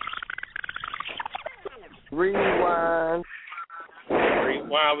 baby. Rewind.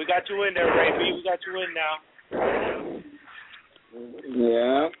 We got you in there, Ray B. We got you in now.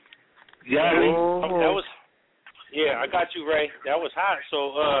 Yeah. That was. Yeah, I got you, Ray. That was hot. So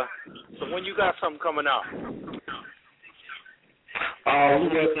when you got something coming out? We're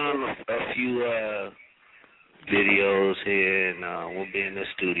working on a few videos here, and we'll be in the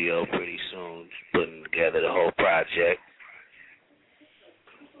studio pretty soon, putting together the whole project.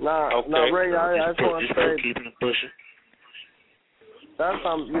 Nah, Ray, I just want to say, keeping it pushing. That's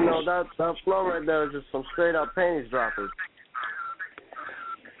that flow right there is just some straight up panties droppers.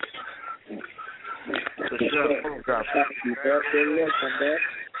 For sure.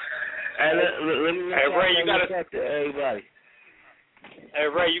 Hey, Ray, you gotta everybody. Hey,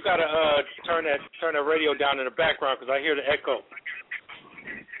 Ray, you gotta turn that radio down in the background because I hear the echo.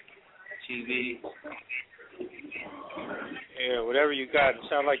 TV. Yeah, whatever you got. It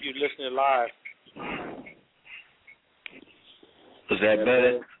sounds like you're listening live. Is that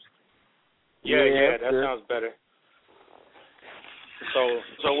better? Yeah, that sounds better.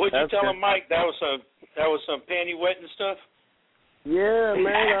 So what you telling Mike? That was some panty wetting stuff. Yeah,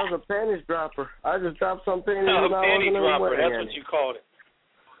 man, that was a panties dropper. I just dropped some panties. A panty dropper. That's what you called it.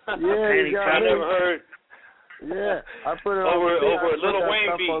 Yeah, you got I never heard. Yeah, I put it over on a Little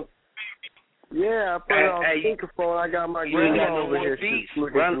Wayne beat. Yeah, I put it on speakerphone. I got my grandma over here.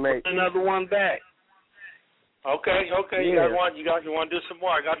 Run another one back. Okay. Yeah. You got one. You want to do some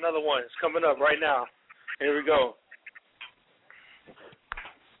more? I got another one. It's coming up right now. Here we go.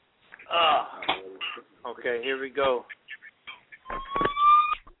 Okay, here we go.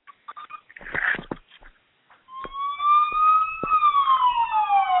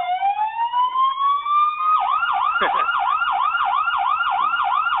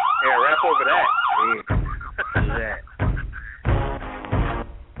 Yeah, rap over that. Do that.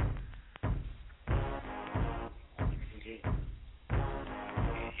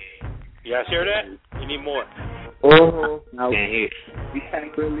 You guys hear that? You need more. Now, Can't hear. you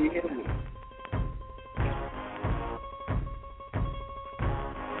can't really hear me.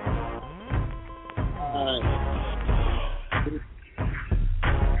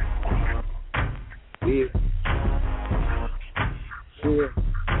 Yeah.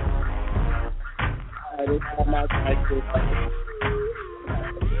 This is my practice.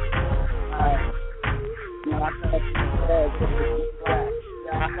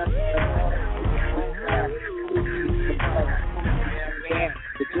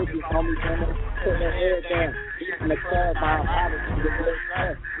 The jiggies on me, put their head down. In the club, my attitude is lit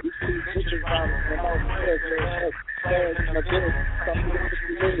up. You see bitches on the most players in the business. So you know what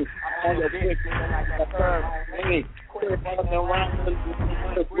you mean. I'm on your bitch, like a third. Hey, quit fucking around with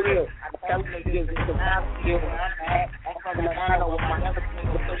the wheel. I'm telling you, it's a matter deal. I'm from Atlanta with my other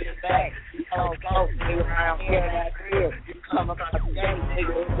nigga put it back. You so close, nigga, around here, that's real. You Talk about the game,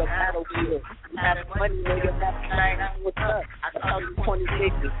 nigga, it's a battlefield. You having money, nigga, that's the thing, that's what's up. I can tell you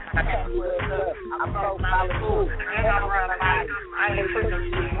 26, I tell you what's up. I'm profiling cool, and I'm running life. I ain't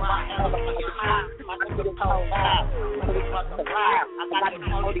tripping you, my motherfucking high. My nigga is whole live. Motherfucking live. I got the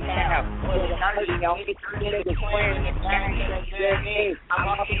money now. Well, the money, y'all get two niggas playing in the game. I'm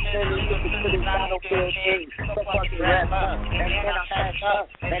off the city, you can put it out on the game. So fucking rap up, and then I pass up,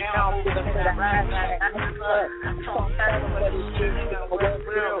 and now I'm gonna put a rap back. I'm up. Talk fast for this shit, nigga, what's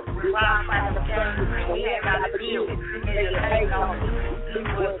real? We ride by the game, we ain't got to deal. Niggas hate on me. See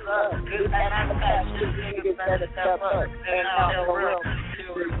what's up. This that pass shit, niggas better step up. And now for real,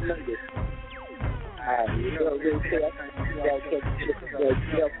 kill these niggas. Alright, you know, real quick, I think you guys catch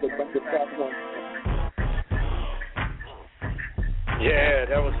the top one. Yeah,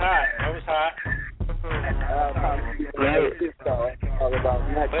 that was hot. That was hot. Go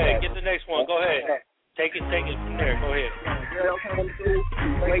ahead, get the next one. Go ahead. Take it from there. Go ahead.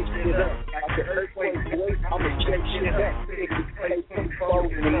 Wake shit up. Like the earthquake, I'ma shake shit up. Play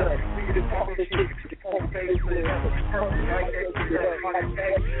fold in the nut. See the phone, the shit, the phone face with it. Right there, get up. My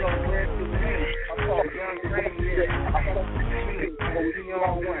bag, you know, where's the name? I call young rain, yeah. I call the name. We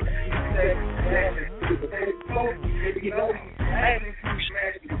on one. You said, man, the face float, you know, man,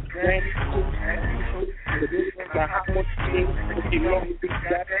 the business got how much things, if you know me,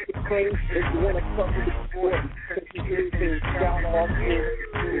 that ain't clean, if you want to come to the sport, if you hear things down off here,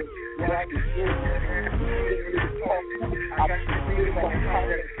 right, it's good. I got to see it on how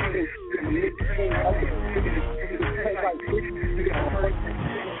that thing, if you hit the thing, I can see it, like this, you know,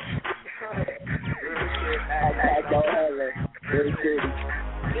 I don't have it, very good.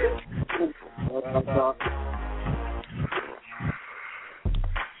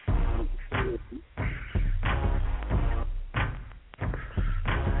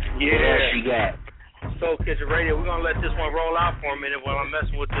 Yeah, she got Soul Kitchen Radio. We're gonna let this one roll out for a minute while I'm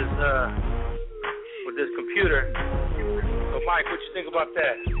messing with this computer. So, Mike, what you think about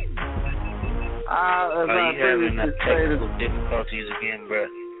that? You having technical difficulties again, bro?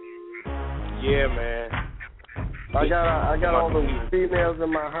 Yeah, man. I got all the females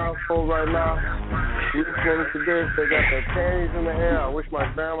in my household right now. Listening to this, they got their panties in the air. I wish my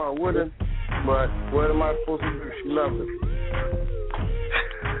grandma wouldn't, but what am I supposed to do? She loves it.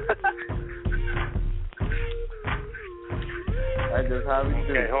 That's just how we do.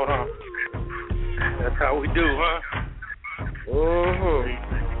 Okay, hold on. That's how we do, huh? Uh-huh.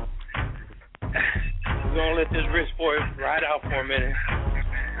 We're gonna let this rich boy ride out for a minute.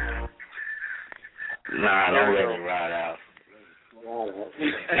 Nah, don't let it ride out.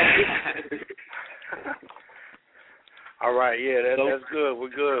 All right, yeah, that's good. We're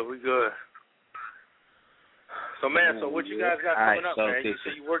good. So, man, so what you guys got coming up, man? You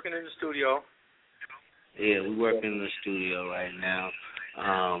say you working in the studio. Yeah, we working in the studio right now.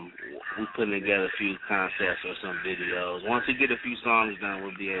 We putting together a few concepts or some videos. Once we get a few songs done,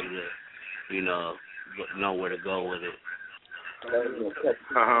 we'll be able to, you know where to go with it.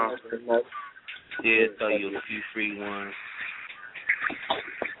 Yeah, throw you a few free ones.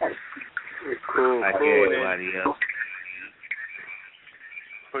 Cool. Like everybody else.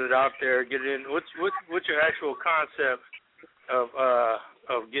 Put it out there, get it in. What's your actual concept of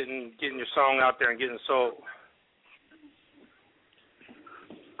getting your song out there and getting sold?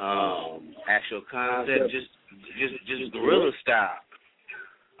 Actual concept, just guerrilla style,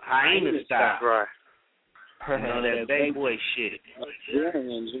 hyena style. Right. You know, that big boy shit. Yeah,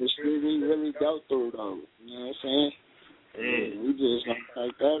 and just really go through though. You know what I'm saying? Yeah. We just gonna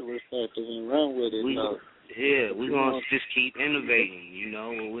take that perspective and run with it. Yeah, we're going to just keep innovating, you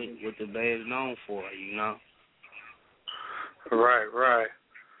know, what the Bay is known for, you know. Right.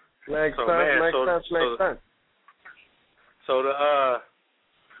 Makes sense. So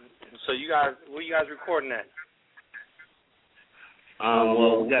you guys, where you guys recording at?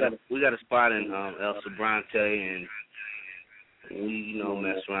 Well, we got a spot in El Sobrante, and we,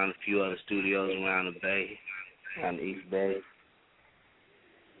 mess around a few other studios around the Bay, around the East Bay.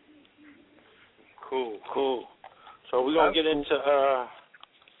 Cool. So we're gonna get into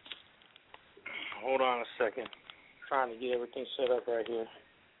hold on a second. I'm trying to get everything set up right here.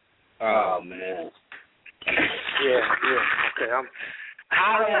 Oh man. Yeah. Okay,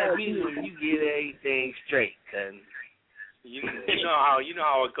 How have you when you get everything straight, cuz? You know how it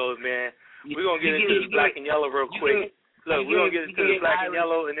goes, man. We're gonna get into this black and yellow real quick. Look, we're gonna get into the black and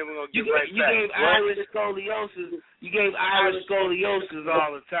yellow, and then we're gonna get right back. You gave Irish scoliosis. You gave Irish scoliosis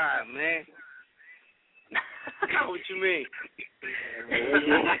all the time, man. What you mean?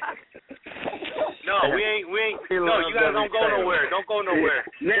 No, we ain't. No, you guys don't go nowhere. Don't go nowhere.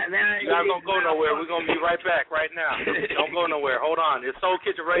 You guys don't go nowhere. We're gonna be right back right now. Don't go nowhere. Hold on. It's Soul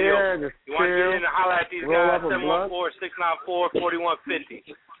Kitchen Radio. You want to get in and holler at these guys? 714-694-4150.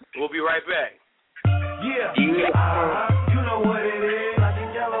 We'll be right back. Yeah. You know what it is. Black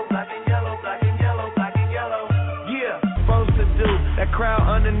and yellow, black and yellow, black and yellow, black and yellow. Yeah. Supposed to do that crowd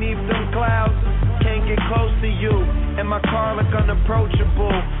underneath them clouds. Can't get close to you. And my car look unapproachable.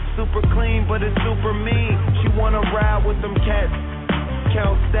 Super clean, but it's super mean. She wanna ride with them cats.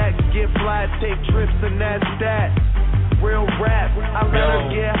 Count stacks, get fly, take trips, and that's that. Real rap, I let her,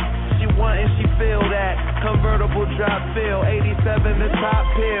 yeah. She want and she feel that. Convertible drop feel, 87 the top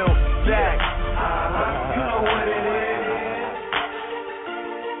pill. Back. You know what it is.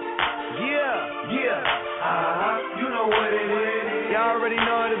 Yeah. You know what it is. Y'all already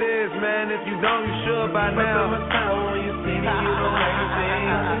know what it is, man. If you don't, you should by now. When you see me, you know everything.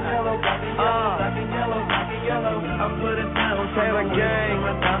 Black and yellow, black and yellow. I put it down, Taylor Gang.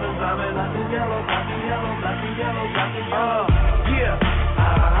 My diamonds, I'm in black and yellow, black and yellow, black and yellow, black and yellow. Yeah.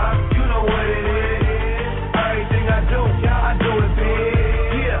 You know what it is. Everything I do it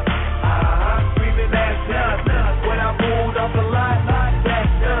big. Yeah. Screaming that's done. When I moved off the lot,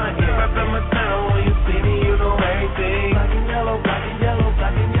 that's done. Reppin' my town, when you see me, you know everything. Black and yellow, black and yellow,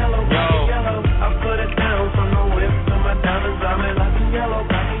 black and yellow, black and yellow. I put it down from the whip to my diamonds, I'm in black and yellow,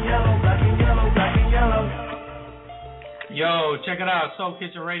 black and yellow, black and yellow, black and yellow. Yo, check it out, Soul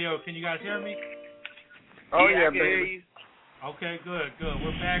Kitchen Radio. Can you guys hear me? Oh yeah, I can hear you. Okay, good.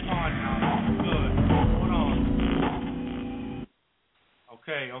 We're back on now. Good. Hold on.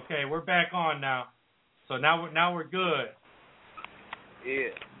 Okay, we're back on now. So now we're good. Yeah.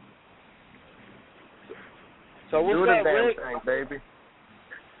 So what's Do the up, damn Rick? thing, baby.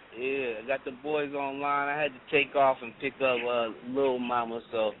 Yeah, I got the boys online. I had to take off and pick up Little Mama,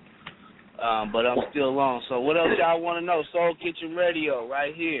 so but I'm still on. So what else y'all want to know? Soul Kitchen Radio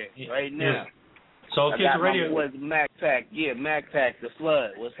right here, right now. Soul Kitchen Radio. I got my boys Mac Pack. Yeah, Mac Pack, The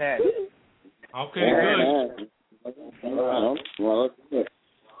Flood. What's happening? Okay, good.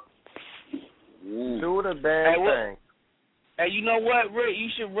 Do the damn thing. Hey, you know what, Rick? You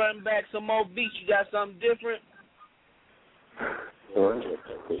should run back some more beats. You got something different?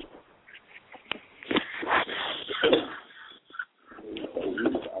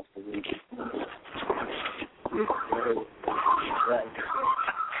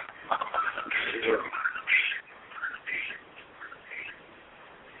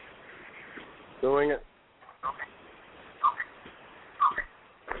 Doing it.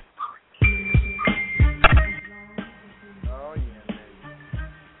 Oh yeah,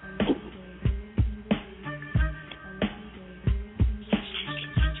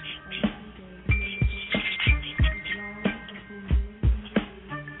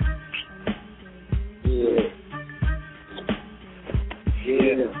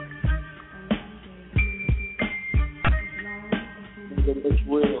 It's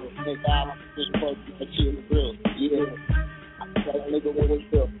real. Nigga, I'm just supposed to be real. Yeah. Nigga, what is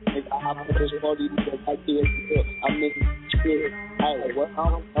real? Nigga, I'm just supposed to be real. I can't real. I'm making shit. Hey, what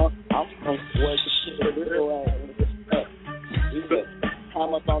I'm where the shit is real at. How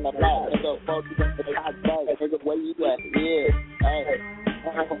much on the block? Nigga, supposed to be on the top bag. Nigga, where you at? Yeah. Hey.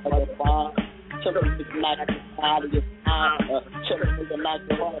 I'm on the bar. Check the nigga knock the side of your eye. Check the nigga knock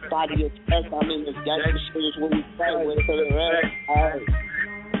the whole side of your chest. I mean, this gangster shit is what we play with to the rest. Hey.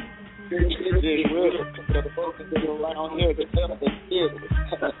 This shit is real. The folks that are around here to tell the shit.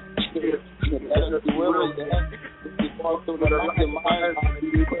 Let us be real with that. If you fall through the light of mine,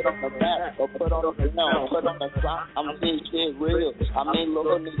 you put on the back or put on the ground, put on the front. I'm seeing shit real. I mean,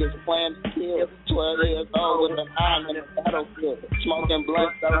 little niggas playing to kill. 12 years old with an iron in the battlefield. Smoking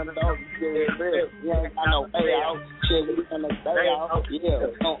blunt, selling dope. Shit real. You ain't got no way out. Shit, we gonna stay out. Yeah,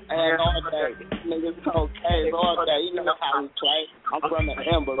 don't add all that. Niggas don't cave all that. You know how we play. I'm from the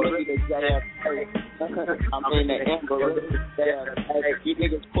Ember, really the JFK. I'm in the Ember, really the JFK. You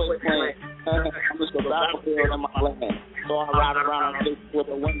niggas quit playing. I'm just a battlefield on my land. So I ride around with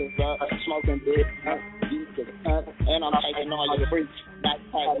the windows up, smoking big, and I'm taking all your freaks.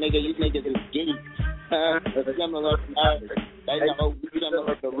 Backpack, nigga, you niggas is geeks. Similar to us. They know we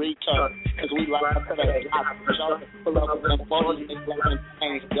similar to retard. Cause we like to the top. Pull up with them 40 niggas like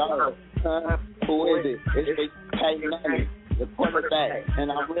things go. Who is it? It's Big K-Money. The quarterback. And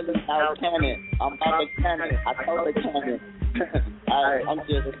I'm really out cannon. I'm about to cannon. I told the cannon. Alright, I'm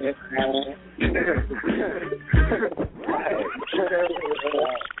just a man.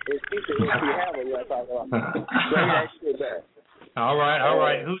 All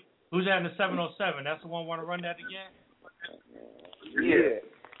right. Who's that in the 707? That's the one. Want to run that again? Yeah.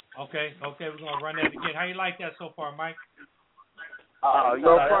 Okay, we're gonna run that again. How you like that so far, Mike? So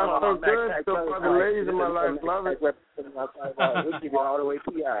far, so good. So far, the ladies in my life love it. We'll keep it all the way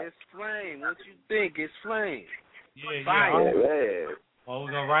PI. It's flame. What you think? It's flame. Yeah. Yeah. Well,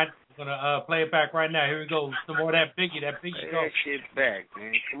 we're gonna play it back right now. Here we go. Some more of that Biggie. That Biggie. Play that shit back,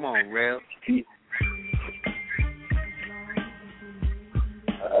 man. Come on, Rel.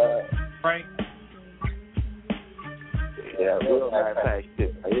 Right. Yeah, real backpack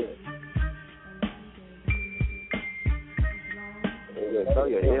shit. Yeah, throw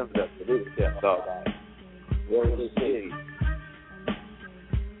your hands up to this shit, dog. Very good shit.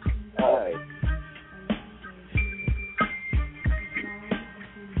 All right.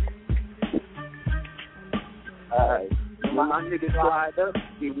 When my niggas slide up,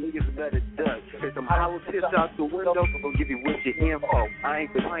 these niggas better duck. Cause them politics out the window, I'm gonna give you with your info. I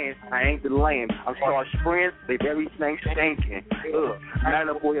ain't the playing, I ain't the lame. I'm Star Sprint, they very stinking. Not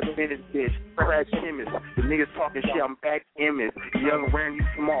a boy up in this bitch, crash chemist. The niggas talking shit, I'm back image. Young Randy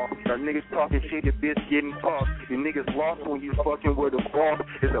Small, the niggas talking shit, the bitch getting tossed. The niggas lost when you fucking with the boss.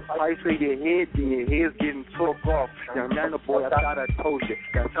 It's a price for your head, then your head's getting took off. Young man, boy, I thought I told you.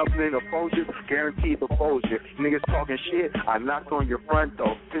 Got something in the Folgers, guaranteed the Folger. Niggas talking shit, I knocked on your front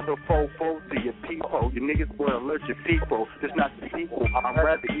door. It's a faux to your people. You niggas will alert your people. It's not the sequel, I'm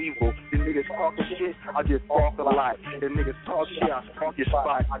rather evil. You niggas talking shit, I just talk a lot. The niggas talk shit, I spark your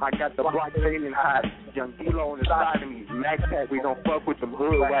spot. I got the block fading hot. Young D-Lo on the side of me. Max Pack, we don't fuck with them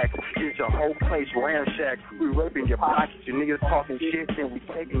hood wax. Get your whole place ramshack. We raping your pockets. You niggas talking shit, then we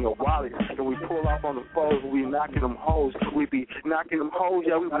taking your wallet. And we pull off on the foes, we knocking them hoes. We be knocking them hoes,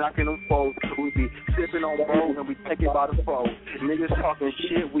 yeah, we knocking them foes. We be sipping on bowls and we take it by the foes. Niggas talking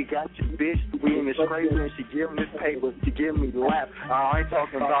shit, we got your bitch. We in the scraper and she giving this paper. She giving me laugh. I ain't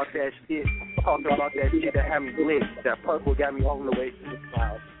talking about that shit. Talking about that shit that had me lit. That purple got me on the way to the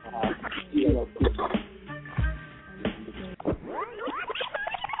clouds. All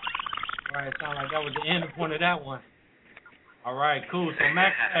right, sound like that was the end point of that one. All right, cool. So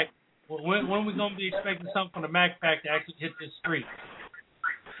Mac Pack, when we gonna be expecting something from the Mac Pack to actually hit this street?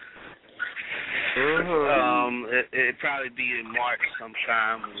 It'd probably be in March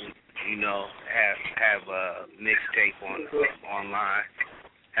sometime. You know, have a mixtape online.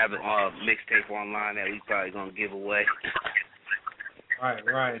 Have a mixtape online that we probably gonna give away.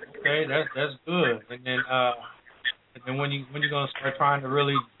 Right. Okay, that's good. And then when you gonna start trying to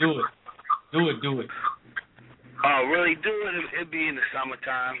really do it? Do it. Really do it? It'd be in the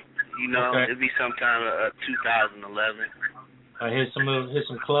summertime. You know, okay. It'd be sometime 2011. Hit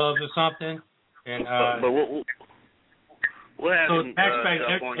some clubs or something. And but what so happened? Max Pack,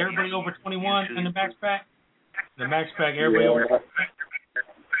 everybody over 21 in the Max Pack. The Max Pack, everybody over.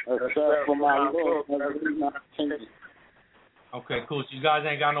 Okay, cool. So you guys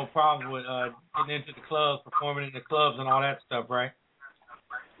ain't got no problem with getting into the clubs, performing in the clubs, and all that stuff, right?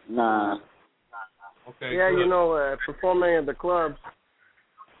 Nah. Okay. Yeah, good. Performing at the clubs,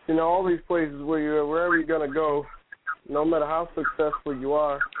 all these places wherever you're gonna go, no matter how successful you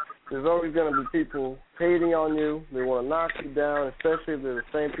are, there's always gonna be people hating on you. They want to knock you down, especially if they're the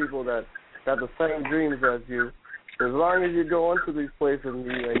same people that got the same dreams as you. As long as you go into these places and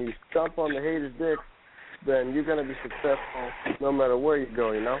you stomp on the haters' dicks, then you're gonna be successful no matter where you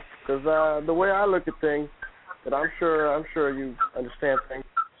go. Because the way I look at things, and I'm sure you understand things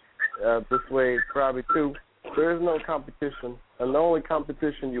this way probably too. There is no competition, and the only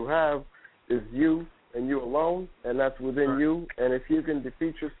competition you have is you and you alone, and that's within you. And if you can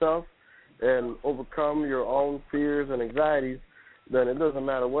defeat yourself and overcome your own fears and anxieties, then it doesn't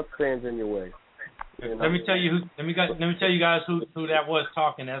matter what stands in your way. Let me tell you guys who that was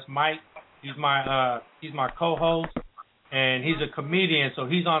talking. That's Mike. He's my co-host, and he's a comedian. So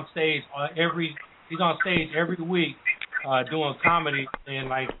he's on stage every week doing comedy in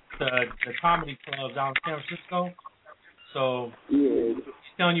like the comedy clubs out in San Francisco. So he's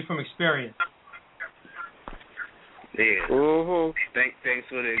telling you from experience. Yeah. Mm-hmm. Thanks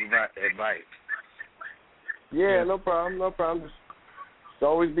for the advice. Yeah, no problem. Just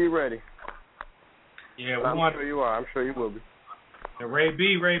always be ready. Yeah, I'm sure you are. I'm sure you will be. And Ray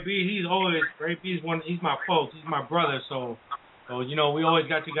B, he's my folks. He's my brother. So we always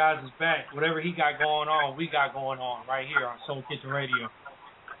got you guys' back. Whatever he got going on, we got going on right here on Soul Kitchen Radio.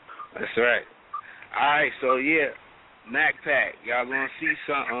 That's right. All right, so yeah, Mac Pack, y'all gonna see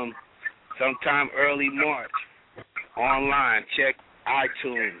something sometime early March online. Check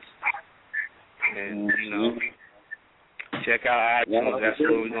iTunes, and check out iTunes. That's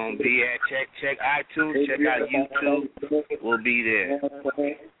where we're gonna be at. Check iTunes. Check out YouTube. We'll be there.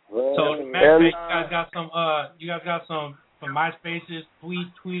 So MySpace, you guys got some MySpaces,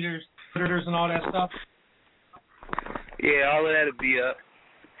 tweeters, and all that stuff. Yeah, all of that'll be up.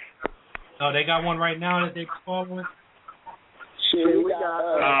 Oh, they got one right now that they following. Shit, we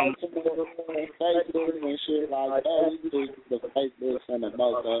got Facebook and shit like that. The Facebooks and the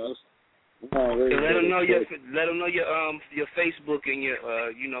most of us. Really let them know your Facebook and your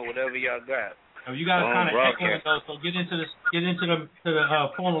whatever y'all got. Oh, you got to kind of echo it though, so get into the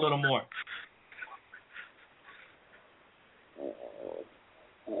phone a little more.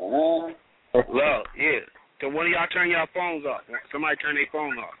 Well, yeah. So one of y'all turn y'all phones off. Somebody turn their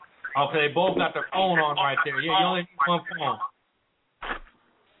phone off. Okay, they both got their phone on right there. Yeah, you only need one phone.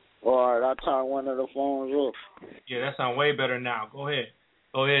 All right, I turn one of the phones off. Yeah, that sounds way better now. Go ahead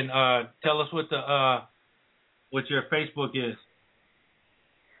and tell us what your Facebook is.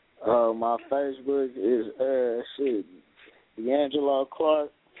 My Facebook is D'Angelo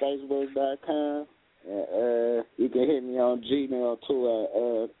Clark, Facebook.com. And you can hit me on Gmail too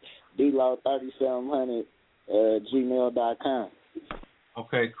at dlaw3700 gmail.com.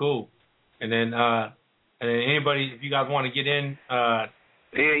 Okay, cool. And then anybody, if you guys want to get in, yeah,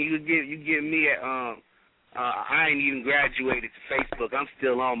 you get me at I ain't even graduated to Facebook. I'm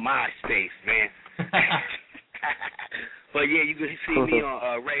still on MySpace, man. But yeah, you can see me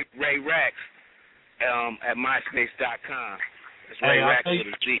on Ray Rax at myspace.com. It's Ray Rax with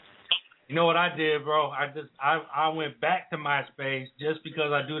a G. You know what I did, bro? I went back to MySpace just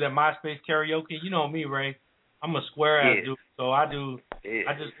because I do that MySpace karaoke. You know me, Ray. I'm a square ass dude, so I do. Yeah.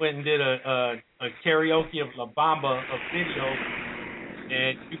 I just went and did a karaoke of La Bamba video,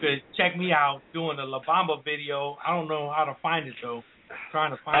 and you could check me out doing the La Bamba video. I don't know how to find it though. I'm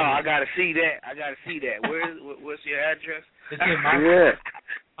trying to find it. I gotta see that. What's your address? It's in MySpace.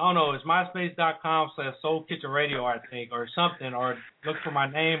 I don't know. It's myspace.com/Soul Kitchen Radio, I think, or something, or look for my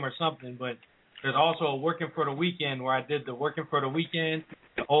name or something. But there's also a Working for the Weekend where I did the Working for the Weekend,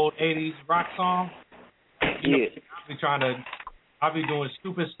 the old 80s rock song. You know, I'll be doing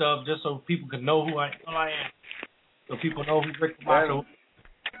stupid stuff just so people can know who I am. So people know who Rick Camacho.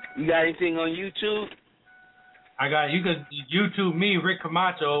 You got anything on YouTube? You could YouTube me, Rick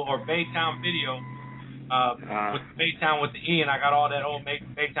Camacho, or Baytown Video. With Baytown with the E, and I got all that old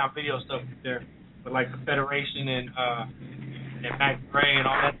Baytown video stuff there, with like the Federation and Mac Gray and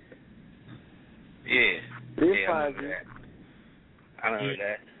all that. Yeah, I know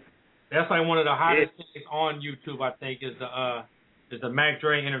that. That's like one of the hottest things on YouTube. I think is the Mac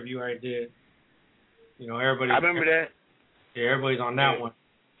Dre interview I did. You know, everybody. I remember that. Yeah, everybody's on that one.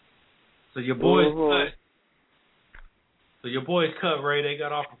 So your boys cut. Ray. They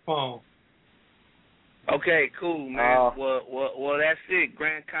got off the phone. Okay, cool, man. Well, that's it.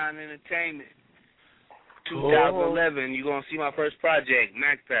 Grand Con Entertainment, 2011. You're gonna see my first project,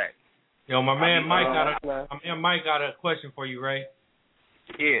 Mac Pack. Yo, my man Mike got a question for you, Ray.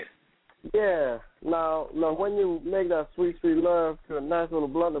 Yeah. Yeah. Now, when you make that sweet, sweet love to a nice little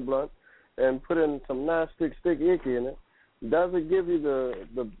blunt and put in some nice sticky icky in it, does it give you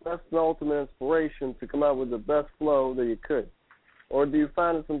the best and ultimate inspiration to come out with the best flow that you could? Or do you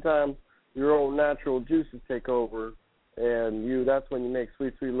find that sometimes your own natural juices take over and that's when you make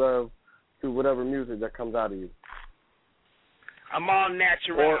sweet, sweet love to whatever music that comes out of you? I'm all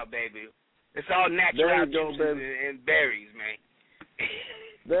natural, baby. It's all natural juices and berries, man.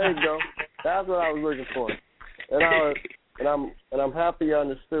 There you go. That's what I was looking for. And I'm happy you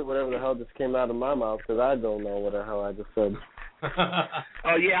understood whatever the hell just came out of my mouth, because I don't know what the hell I just said.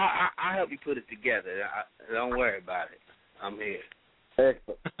 Oh yeah, I'll help you put it together. Don't worry about it. I'm here.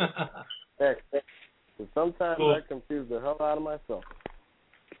 Excellent. And sometimes I confuse the hell out of myself.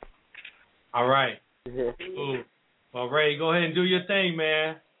 All right. Cool. Well, Ray, go ahead and do your thing,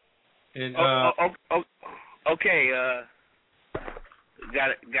 man. And okay.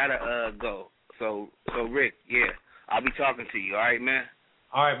 Gotta go. So Rick, I'll be talking to you. All right, man.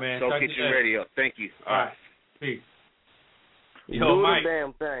 All right, man. Soul Kitchen Radio. Thank you. All right. Peace. Yo, do Mike. the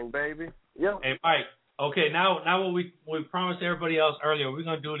damn thing, baby. Yo. Hey, Mike. Okay, now what we promised everybody else earlier, we're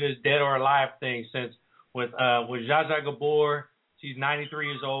gonna do this dead or alive thing since with Zsa Zsa Gabor. She's 93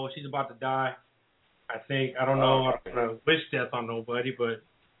 years old. She's about to die. I think. I don't know. I don't want to wish death on nobody, but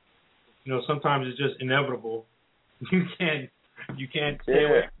you know, sometimes it's just inevitable. You can't stay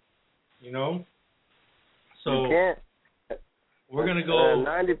away. You know. So you can't. We're gonna go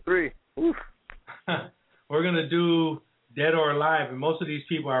 93. Oof. We're gonna do dead or alive, and most of these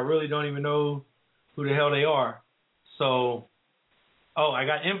people I really don't even know who the hell they are. So, I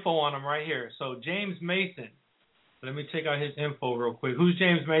got info on them right here. So James Mason. Let me check out his info real quick. Who's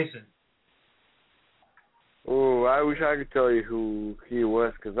James Mason? Ooh, I wish I could tell you who he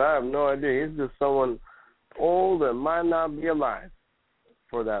was, because I have no idea. He's just someone old that might not be alive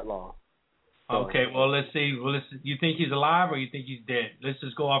for that long. Okay, well, let's see. You think he's alive or you think he's dead? Let's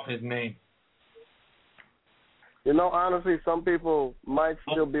just go off his name. You know, honestly, some people might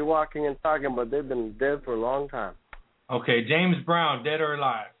still be walking and talking, but they've been dead for a long time. Okay, James Brown, dead or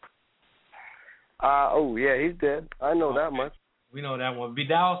alive? Oh, yeah, he's dead. I know that much. We know that one.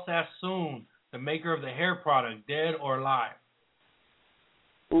 Vidal Sassoon, the maker of the hair product, dead or alive?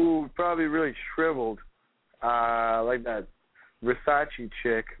 Ooh, probably really shriveled, like that Versace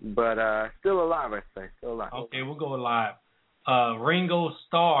chick, but still alive, I say. Still alive. Okay, we'll go alive. Ringo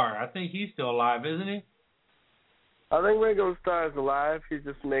Starr, I think he's still alive, isn't he? I think Ringo Starr is alive. He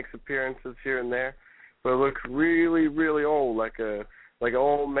just makes appearances here and there, but looks really, really old, like an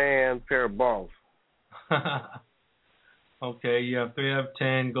old man pair of balls. Okay, you have 3 out of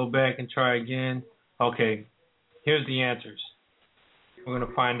 10. Go back and try again. Okay, here's the answers. We're going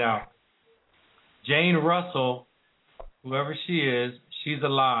to find out. Jane Russell, whoever she is, she's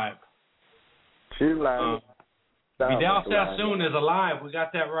alive. She's alive. Vidal Sassoon is alive. We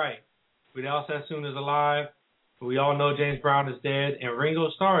got that right. Vidal Sassoon is alive. We all know James Brown is dead. And Ringo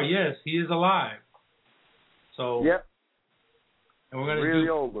Starr, yes, he is alive. So, yep. And we're going to really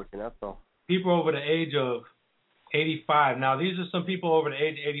do old looking, that's all. People over the age of 85. Now, these are some people over the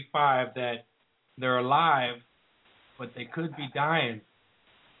age of 85 that they're alive, but they could be dying.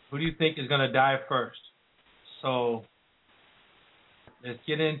 Who do you think is going to die first? So, let's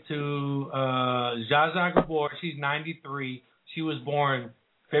get into Zsa Zsa Gabor. She's 93. She was born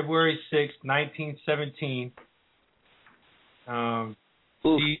February 6, 1917.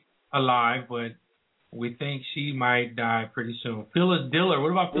 She's alive, but we think she might die pretty soon. Phyllis Diller.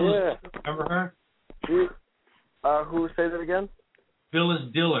 What about Phyllis? Yeah. Remember her? Who, say that again? Phyllis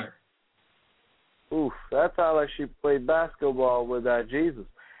Diller. Oof, that sounds like she played basketball with Jesus.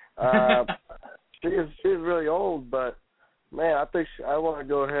 She's really old, but man, I think I want to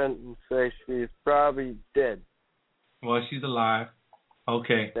go ahead and say she's probably dead. Well, she's alive.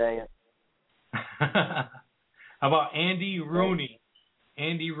 Okay. Dang it. How about Andy Rooney?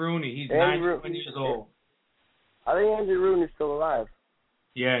 Andy Rooney. He's 91 years old. I think Andy Rooney's still alive.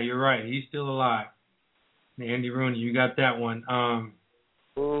 Yeah, you're right. He's still alive. Andy Rooney, you got that one.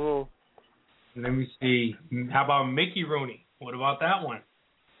 Let me see. How about Mickey Rooney? What about that one?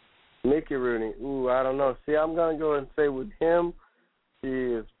 Mickey Rooney. Ooh, I don't know. See, I'm gonna go and say with him, he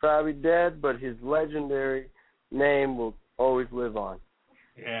is probably dead, but his legendary name will always live on.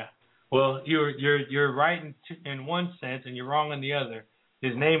 Yeah. Well, you're right in one sense, and you're wrong in the other.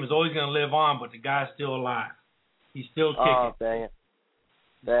 His name is always going to live on, but the guy's still alive. He's still kicking. Oh, dang it.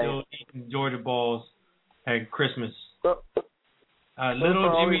 Still eating Georgia balls at Christmas.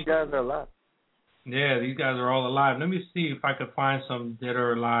 Little Jimmy. These guys are alive. Yeah, these guys are all alive. Let me see if I could find some dead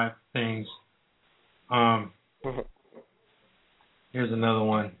or alive things. Here's another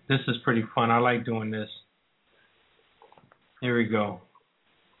one. This is pretty fun. I like doing this. Here we go.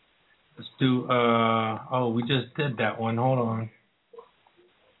 Let's do, we just did that one. Hold on.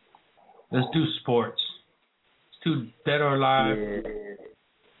 Let's do sports. Let's do dead or alive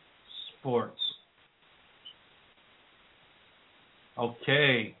sports.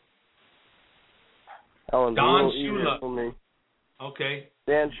 Okay. Don Shula. Okay.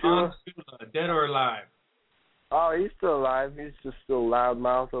 Dan Shula. Dead or alive? Oh, he's still alive. He's just still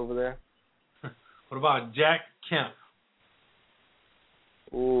loudmouth over there. What about Jack Kemp?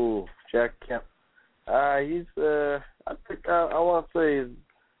 Ooh, Jack Kemp. He's I think I want to say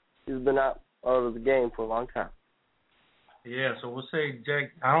he's been out of the game for a long time. Yeah, so we'll say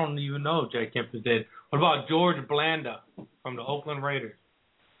Jack. I don't even know if Jack Kemp is dead. What about George Blanda from the Oakland Raiders?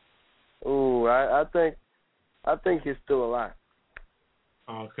 Ooh, I think he's still alive.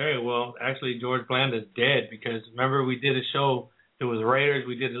 Okay, well, actually, George Blanda is dead because remember we did a show. It was Raiders.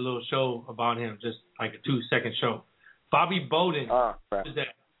 We did a little show about him, just like a 2-second show. Bobby Bowden. Who's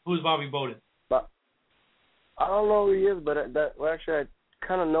that? Who's Bobby Bowden? But I don't know who he is, but actually I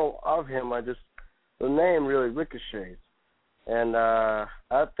kind of know of him. The name really ricochets, and I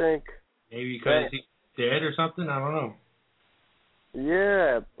think maybe because he's dead or something. I don't know.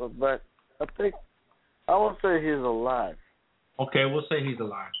 Yeah, but I think I won't say he's alive. Okay, we'll say he's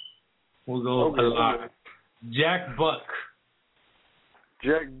alive. We'll go alive. Okay. Jack Buck.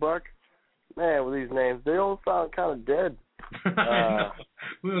 Jack Buck? Man, with these names, they all sound kind of dead.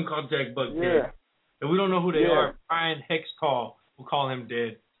 We don't call Jack Buck dead. And we don't know who they are. Brian Hextall, we'll call him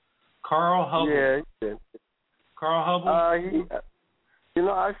dead. Carl Hubble. Yeah, he's dead. Carl Hubble?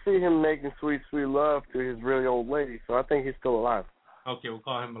 I see him making sweet, sweet love to his really old lady, so I think he's still alive. Okay, we'll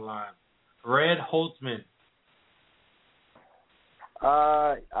call him alive. Red Holtzman.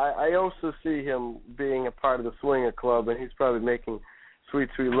 I also see him being a part of the swinger club, and he's probably making sweet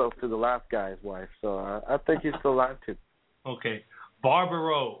love to the last guy's wife. So I think he's still alive too. Okay,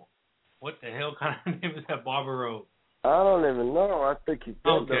 Barbaro. What the hell kind of name is that, Barbaro? I don't even know. I think he's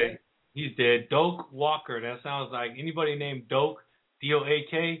dead. Okay, he's dead. Doak Walker. That sounds like anybody named Doak,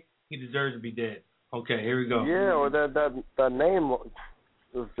 D-O-A-K. He deserves to be dead. Okay, here we go. Yeah, or that name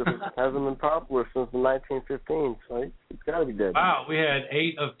hasn't been popular since the 1915s, so he's got to be dead. Wow, we had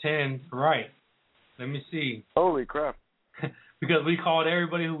 8 of 10 right. Let me see. Holy crap. Because we called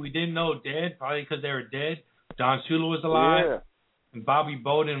everybody who we didn't know dead, probably because they were dead. Don Shula was alive. Yeah. And Bobby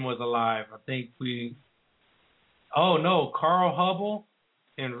Bowden was alive. I think Oh, no, Carl Hubble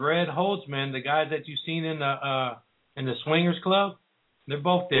and Red Holtzman, the guys that you've seen in the Swingers Club, they're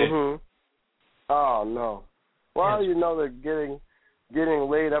both dead. Mm-hmm. Oh, no. Well, yes. you know they're getting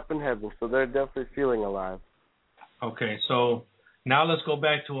laid up in heaven, so they're definitely feeling alive. Okay, so now let's go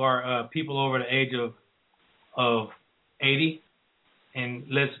back to our people over the age of 80, and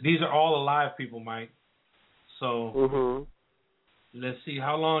these are all alive people, Mike. So let's see,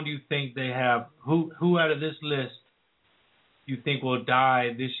 how long do you think they have? Who out of this list you think will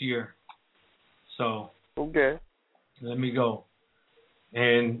die this year? So okay, let me go,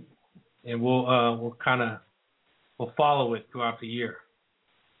 and we'll follow it throughout the year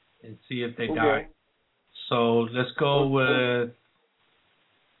and see if they die. So let's go with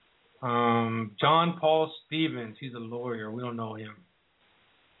John Paul Stevens. He's a lawyer. We don't know him.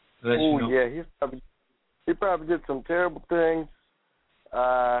 Yeah, he probably did some terrible things.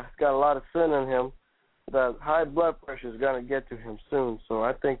 He's got a lot of sin in him. That high blood pressure is going to get to him soon. So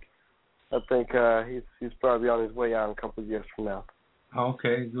I think he's probably on his way out in a couple of years from now.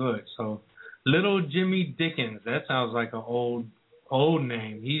 Okay, good. So Little Jimmy Dickens. That sounds like an old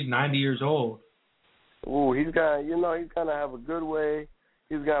name. He's 90 years old. Ooh, he's gonna have a good way.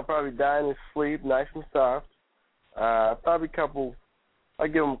 He's gonna probably die in his sleep, nice and soft. Probably I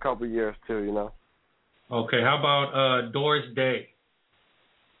give him a couple years too, you know. Okay, how about Doris Day?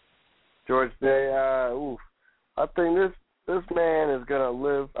 George Day, I think this man is gonna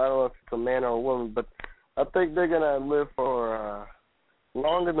live. I don't know if it's a man or a woman, but I think they're gonna live for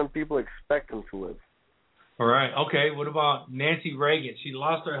longer than people expect them to live. All right. Okay. What about Nancy Reagan? She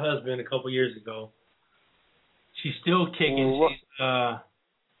lost her husband a couple years ago. She's still kicking. She's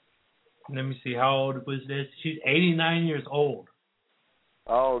let me see, how old was this? She's 89 years old.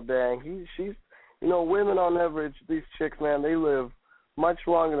 Oh dang, she's women on average, these chicks, man, they live much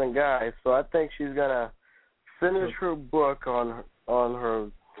longer than guys. So I think she's gonna finish her book on her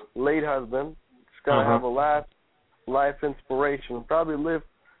late husband. She's gonna have a last life inspiration. Probably live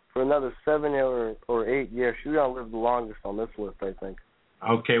for another 7 or 8 years. She's gonna live the longest on this list, I think.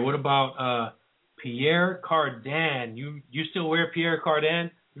 Okay, what about Pierre Cardin? You still wear Pierre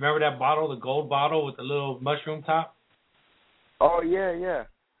Cardin? Remember that bottle, the gold bottle with the little mushroom top? Oh yeah.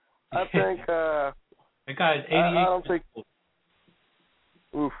 I think that guy's 88. I don't think.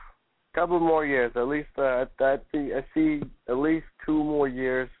 Oof, couple more years at least. I see at least 2 more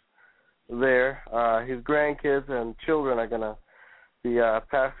years there. His grandkids and children are gonna be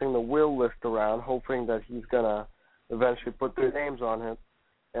passing the will list around, hoping that he's gonna eventually put their names on him,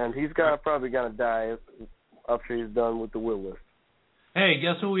 and he's probably gonna die after he's done with the will list. Hey,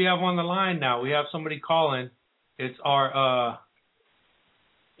 guess who we have on the line now? We have somebody calling. It's our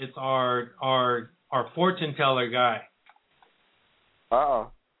fortune teller guy.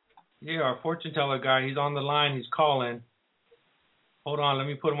 Yeah, our fortune teller guy. He's on the line. He's calling. Hold on. Let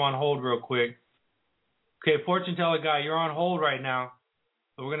me put him on hold real quick. Okay, fortune teller guy, you're on hold right now.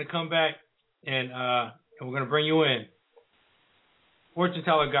 So we're going to come back and we're going to bring you in. Fortune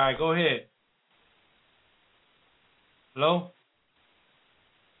teller guy, go ahead. Hello?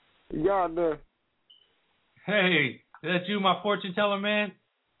 Yeah, Hey, is that you, my fortune teller, man?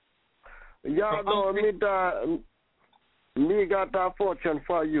 Yeah, no, me got that fortune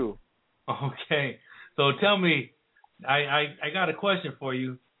for you. Okay, so tell me, I got a question for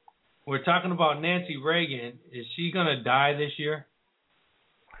you. We're talking about Nancy Reagan. Is she gonna die this year?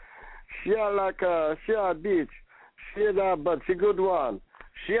 She a bitch. She but she good one.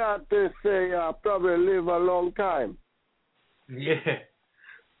 She had to say probably live a long time. Yeah.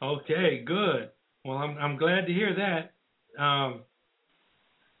 Okay, good. Well, I'm glad to hear that.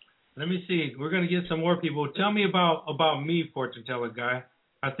 Let me see. We're gonna get some more people. Tell me about me, fortune teller guy.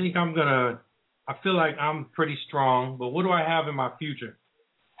 I feel like I'm pretty strong, but what do I have in my future?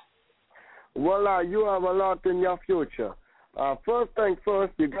 Well, you have a lot in your future. First thing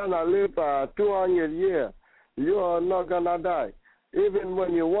first, you're gonna live 200 years. You are not gonna die. Even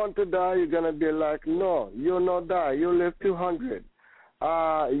when you want to die, you're gonna be like, no, you'll not die. You live 200.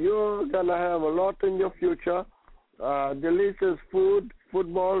 you're gonna have a lot in your future. Delicious food,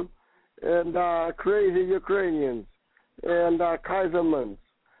 football, and crazy Ukrainians, and Kaisermans,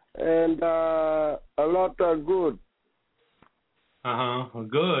 and a lot of good.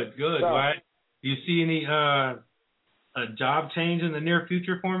 Good. Yeah. Why? Do you see any a job change in the near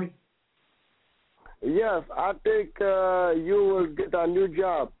future for me? Yes, I think you will get a new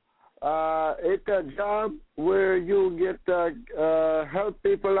job. It's a job where you get help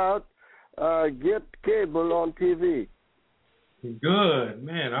people out, get cable on TV. Good,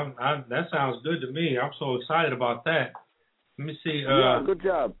 man. That sounds good to me. I'm so excited about that. Let me see. Yeah, good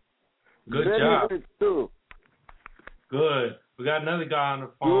job. Good job. Too. Good. We got another guy on the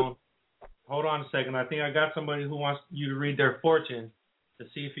phone. Hold on a second. I think I got somebody who wants you to read their fortune to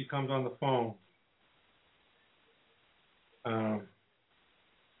see if he comes on the phone.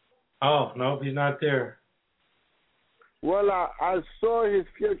 Oh, no, he's not there. Well, I saw his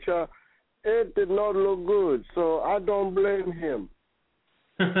future. It did not look good, so I don't blame him.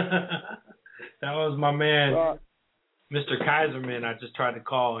 That was my man, Mr. Kaiserman. I just tried to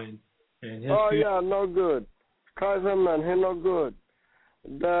call in. And his yeah, no good. Kaiserman, he no good.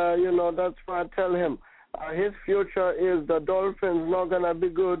 That's why I tell him his future is the Dolphins not gonna be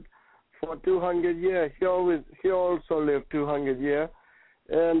good for 200 years. He also lived 200 years,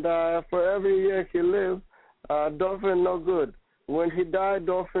 and for every year he lived, Dolphins no good. When he died,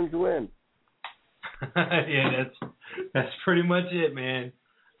 Dolphins win. Yeah, that's pretty much it, man.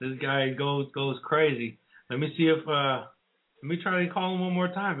 This guy goes crazy. Let me see if let me try to call him one more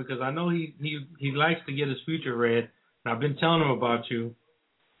time because I know he likes to get his future read. And I've been telling him about you,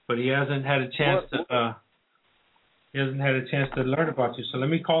 but he hasn't had a chance to learn about you. So let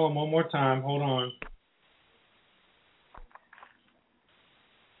me call him one more time. Hold on.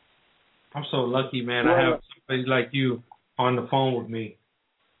 I'm so lucky, man. I have somebody like you on the phone with me.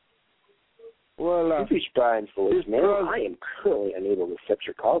 Well, this is Brian Velez, man. I am currently unable to accept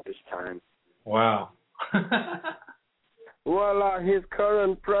your call at this time. Wow. Well, his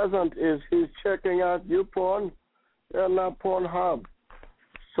current present is he's checking out YouPorn and Pornhub.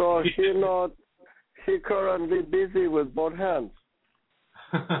 So he currently busy with both hands.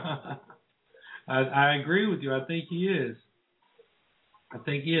 I agree with you. I think he is. That's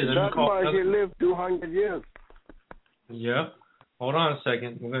why he lived 200 years. Yep. Hold on a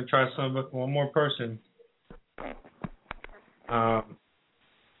second. We're going to try one more person.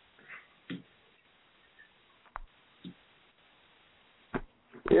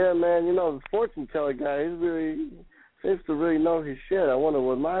 Yeah, man, the fortune teller guy, he seems to really know his shit. I wonder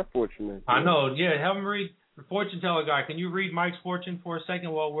what my fortune is. I know. Yeah, have him read the fortune teller guy. Can you read Mike's fortune for a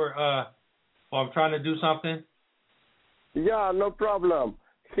second while I'm trying to do something? Yeah, no problem.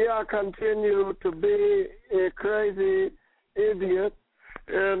 Here continue to be a crazy idiot,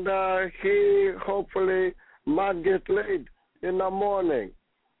 and he hopefully might get laid in the morning.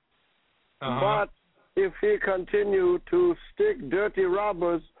 But if he continue to stick dirty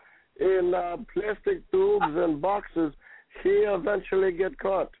rubbers in plastic tubes and boxes, he eventually get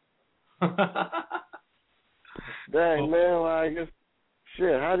caught. Dang, man, well, I guess,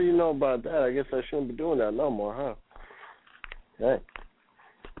 shit, how do you know about that? I guess I shouldn't be doing that no more, huh? Dang.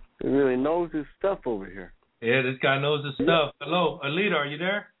 He really knows his stuff over here. Yeah, this guy knows his stuff. Hello, Alita, are you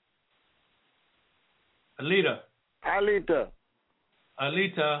there? Alita.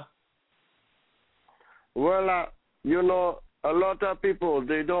 Well, a lot of people,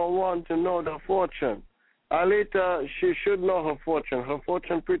 they don't want to know the fortune. Alita, she should know her fortune. Her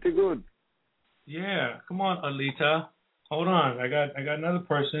fortune pretty good. Yeah, come on, Alita. Hold on, I got another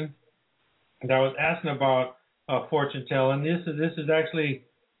person that was asking about fortune telling. This is actually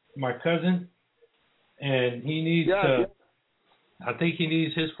my cousin, and he needs to. I think he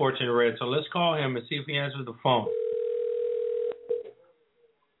needs his fortune read. So let's call him and see if he answers the phone.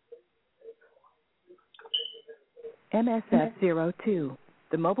 MSF02,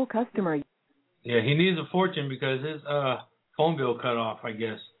 the mobile customer. Yeah, he needs a fortune because his phone bill cut off, I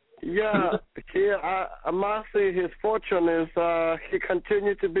guess. Yeah, I must say his fortune is he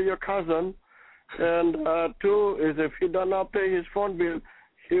continued to be your cousin, and two is if he does not pay his phone bill,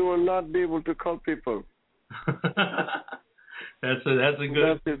 he will not be able to call people. That's a good.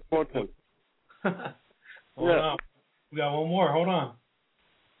 That's his fortune. Hold on. We got one more. Hold on.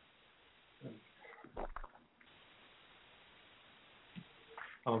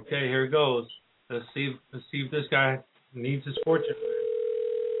 Okay, here it goes. Let's see if this guy needs his fortune.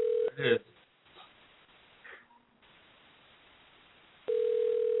 There it is.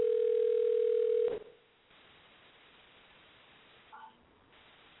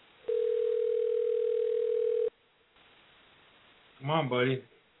 Come on, on, buddy?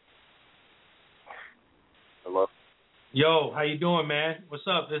 Hello. Yo, how you doing, man? What's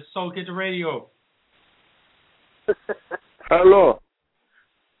up? This is Soul Kitchen Radio. Hello.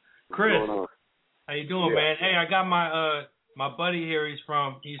 Chris. How you doing, man? Hey, I got my buddy here. He's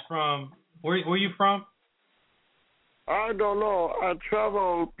from where you from? I don't know. I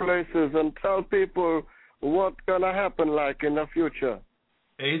travel places and tell people what's gonna happen like in the future.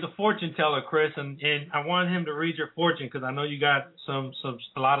 Hey, he's a fortune teller, Chris, and I wanted him to read your fortune because I know you got a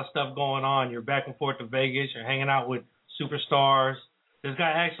lot of stuff going on. You're back and forth to Vegas. You're hanging out with superstars. This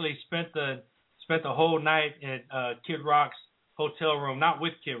guy actually spent the whole night at Kid Rock's hotel room, not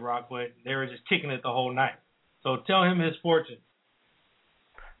with Kid Rock, but they were just kicking it the whole night. So tell him his fortune.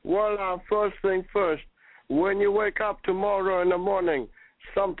 Well, first thing first, when you wake up tomorrow in the morning,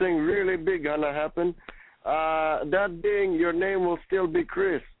 something really big gonna happen. That being, your name will still be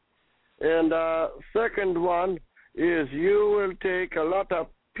Chris. And second one is you will take a lot of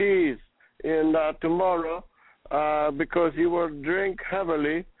peas in tomorrow because you will drink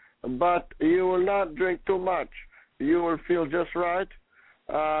heavily, but you will not drink too much. You will feel just right,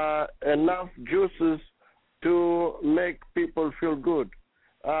 enough juices to make people feel good.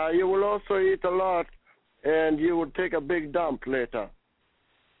 You will also eat a lot, and you will take a big dump later.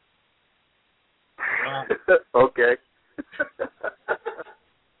 Okay.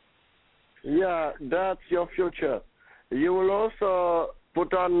 Yeah, that's your future. You will also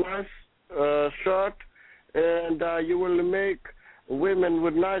put on nice shirt, and you will make women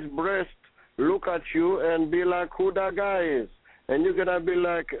with nice breasts look at you and be like, who that guy is? And you're going to be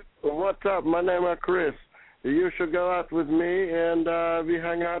like, what's up? My name is Chris. You should go out with me, and we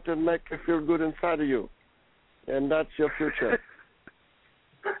hang out and make you feel good inside of you. And that's your future.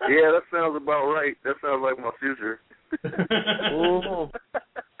 Yeah, that sounds about right. That sounds like my future. Mm-hmm.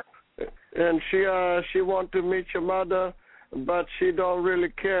 And she want to meet your mother, but she don't really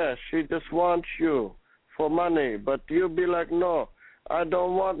care. She just wants you for money. But you be like, no, I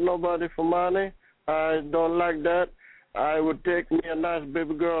don't want nobody for money. I don't like that. I would take me a nice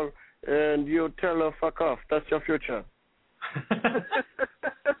baby girl, and you tell her fuck off. That's your future.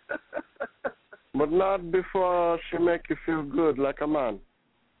 But not before she make you feel good like a man.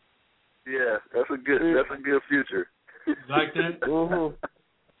 Yeah, that's a good future. Like that? Mm-hmm.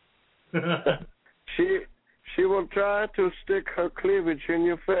 She will try to stick her cleavage in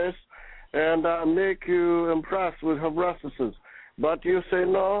your face and make you impressed with her breasts. But you say,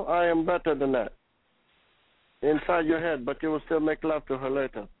 no, I am better than that. Inside your head, but you will still make love to her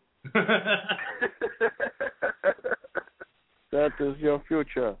later. That is your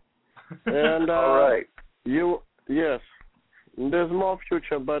future. And all right. Yes, there's more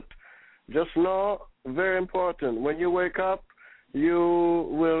future, but just know, very important, when you wake up, you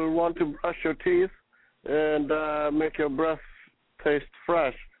will want to brush your teeth and make your breath taste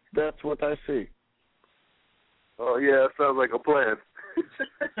fresh. That's what I see. Oh, yeah, that sounds like a plan.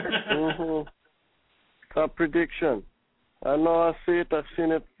 Mm-hmm. Top prediction. I know I see it. I've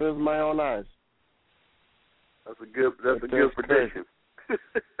seen it with my own eyes. That's a good prediction.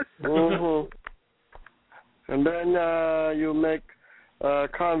 Mm-hmm. And then you make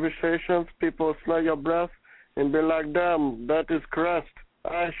conversations. People smell your breath and be like, damn, that is crust.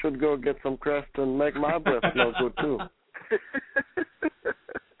 I should go get some crust and make my breath smell good, too.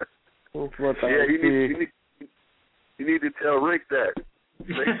 That's what I see. You need to tell Rick that.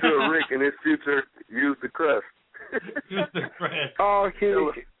 Make sure Rick in his future use the crust. Use the crust. Oh,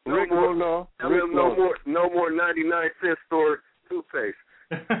 Rick will know. No more 99-cent store toothpaste.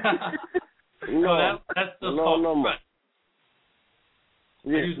 No, that's still called no more. crust. I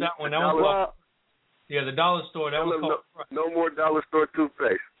used that one. That was called, yeah, the dollar store. That was called crust. No more dollar store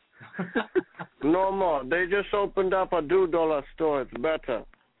toothpaste. No more. They just opened up a $2 store. It's better.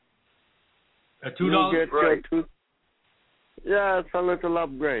 A $2? Right. Yeah, it's a little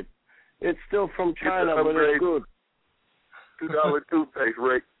upgrade. It's still from China, but it's good. $2 toothpaste,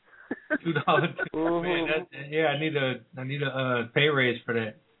 Rick. $2 toothpaste. Mm-hmm. Yeah, I need a pay raise for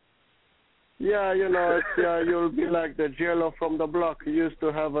that. Yeah, you know, it's, you'll be like the Jello from the block. You used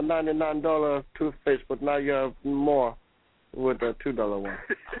to have a $99 toothpaste, but now you have more with a $2 one.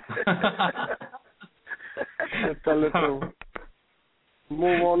 Just a little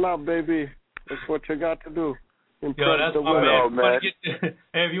move on up, baby. That's what you got to do. Impress that's the women. Man.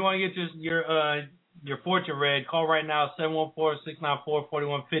 Hey, if you want to get your fortune read, call right now,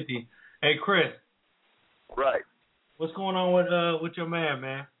 714-694-4150. Hey, Chris. Right. What's going on with your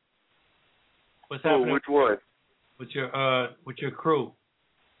man? What's happening? Which one? With your crew.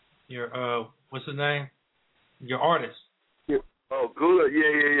 Your what's his name? Your artist. Oh, Gouda,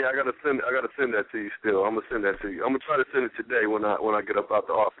 yeah. I gotta send that to you. Still, I'm gonna send that to you. I'm gonna try to send it today when I get up out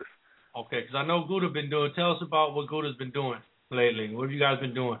the office. Okay, because I know Gouda been doing. Tell us about what Gouda's been doing lately. What have you guys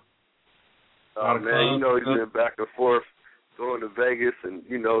been doing? Oh man, he's been back and forth, going to Vegas and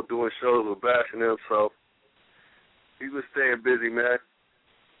doing shows with Bash and them. So he was staying busy, man.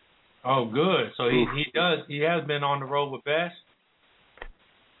 Oh, good. So he has been on the road with Bash.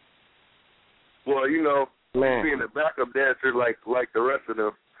 Well, being a backup dancer like the rest of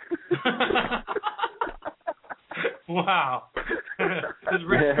them. Wow. Does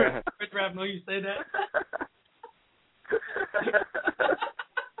Rich Rap know you say that?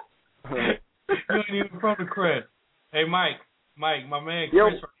 You ain't even from the crib. Hey, Mike, my man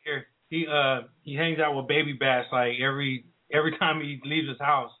Chris right here. He hangs out with Baby Bash like every time he leaves his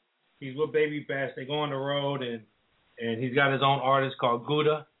house. He's with Baby Bash. They go on the road and he's got his own artist called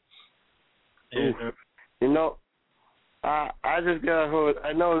Gouda. And, I just got hold.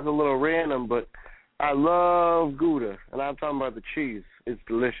 I know it's a little random, but I love Gouda, and I'm talking about the cheese. It's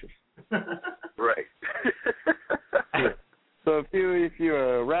delicious. Right. Yeah. So if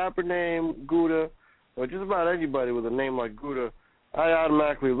you're a rapper named Gouda, or just about anybody with a name like Gouda, I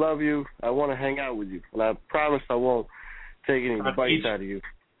automatically love you. I want to hang out with you, and I promise I won't take any bites out of you.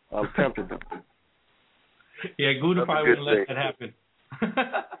 I'm tempted though. Yeah, Gouda probably wouldn't let that happen.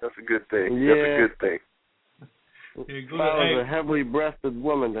 That's a good thing. Yeah. That's a good thing. Yeah, if I was a heavily breasted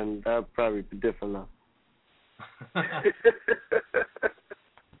woman, then that would probably be different now.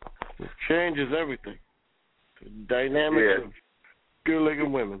 It changes everything. The dynamics of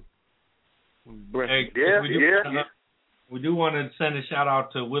good-looking women. Hey, we do want to send a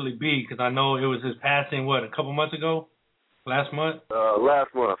shout-out to Willie B, because I know it was his passing, a couple months ago? Last month?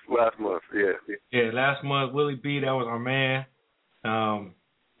 Last month, yeah. Yeah, last month, Willie B, that was our man.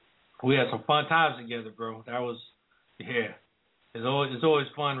 We had some fun times together, bro. That was, it's always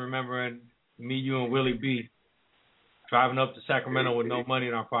fun remembering me, you, and Willie B driving up to Sacramento with no money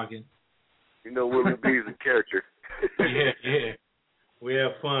in our pocket. Willie B is a character. Yeah. We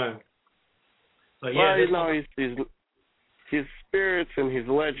have fun. So, his spirits and his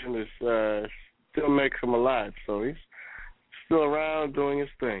legend is still makes him alive. So he's still around doing his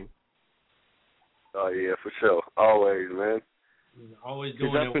thing. Oh yeah, for sure. Always, man. Always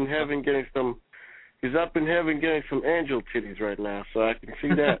doing He's up in heaven getting some angel titties right now, so I can see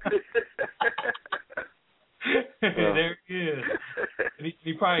that. There he is. And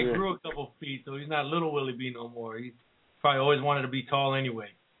he probably grew a couple feet, so he's not little Willie B no more. He probably always wanted to be tall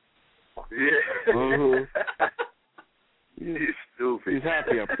anyway. Yeah. Mm-hmm. He's stupid. He's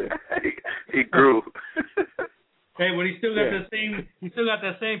happy up there. He grew. Hey, but he still got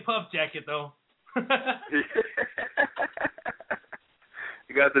that same puff jacket though.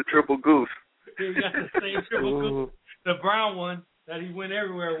 You got the triple goose. He got the same triple goose, the brown one that he went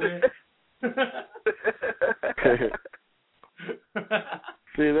everywhere with.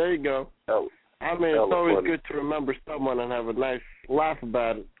 See, there you go. I mean, it's always funny. good to remember someone and have a nice laugh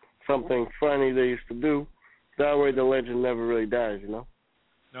about it. Something funny they used to do. That way the legend never really dies, Now,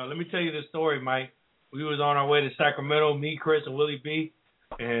 let me tell you this story, Mike. We was on our way to Sacramento, me, Chris, and Willie B,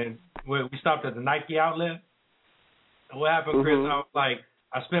 and we stopped at the Nike outlet. And what happened, Chris? I was like,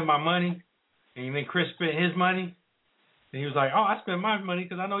 I spent my money, and then Chris spent his money. And he was like, oh, I spent my money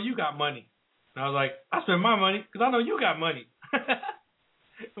because I know you got money. And I was like, I spent my money because I know you got money.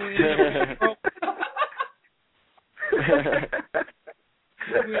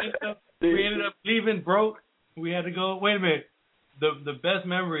 We ended up leaving broke. We had to go. Wait a minute. The best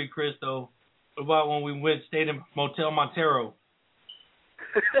memory, Chris, though, about when we stayed in Motel Montero.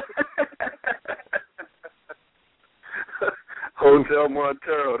 Hotel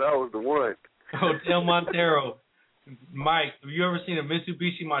Montero, that was the one. Hotel Montero. Mike, have you ever seen a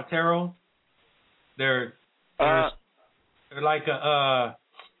Mitsubishi Montero? They're like a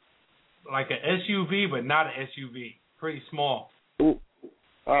SUV, but not an SUV. Pretty small. Ooh.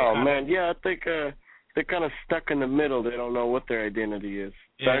 Oh man, yeah, I think they're kind of stuck in the middle. They don't know what their identity is.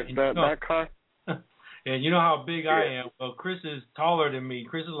 Yeah, that car. Yeah, you know how big I am. Well, Chris is taller than me.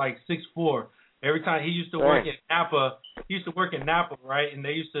 Chris is like 6'4". Every time he used to work in Napa, right? And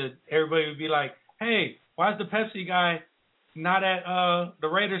everybody would be like, "Hey, why is the Pepsi guy not at the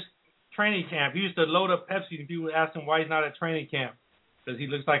Raiders training camp?" He used to load up Pepsi, and people would ask him why he's not at training camp because he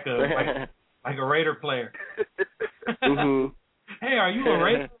looks like a Raider player. Mm-hmm. Hey, are you a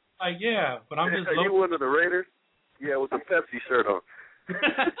Raider? Like, yeah, but I'm just. Are you one of the Raiders? Yeah, with the Pepsi shirt on.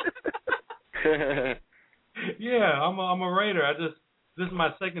 Yeah, I'm a Raider. This is my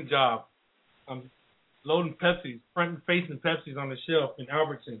second job. I'm loading Pepsis, front and facing Pepsis on the shelf in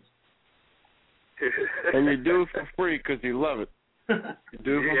Albertsons. And you do it for free because you love it.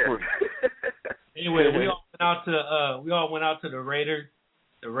 Anyway, we all went out to the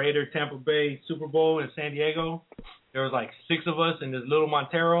Raider Tampa Bay Super Bowl in San Diego. There was like 6 of us in this little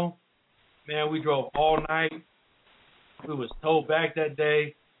Montero. Man, we drove all night. We was towed back that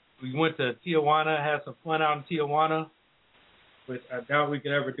day. We went to Tijuana, had some fun out in Tijuana, which I doubt we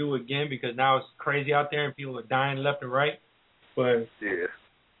could ever do again because now it's crazy out there and people are dying left and right. But yeah.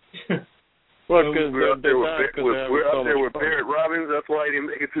 Well, because we're up there with Barrett Robbins. That's why he didn't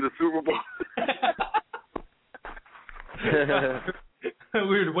make it to the Super Bowl. We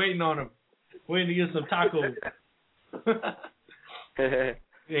were waiting on him, waiting to get some tacos.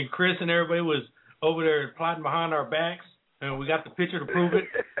 And Chris and everybody was over there plotting behind our backs, and we got the picture to prove it.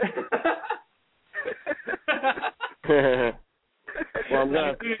 Well, I'm going to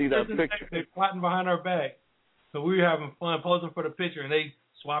have to see that picture. They're plotting behind our back. So we were having fun posing for the picture, and they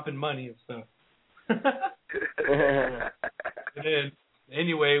swapping money and stuff. And then,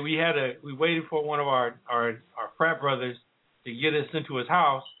 anyway, we waited for one of our frat brothers to get us into his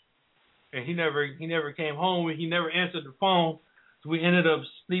house, and he never came home. He never answered the phone, so we ended up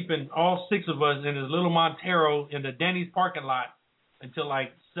sleeping, all 6 of us, in his little Montero in the Denny's parking lot until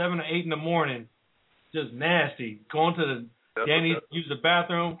like 7 or 8 in the morning. Just nasty. Going to the Denny's, use the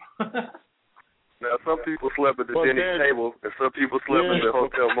bathroom. Now, some people slept at the Denny's table, and some people slept in the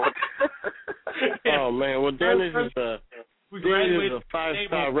hotel Montero. Oh man, well Denny's is a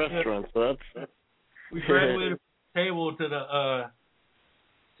 5-star restaurant, so that's. We graduated from the table to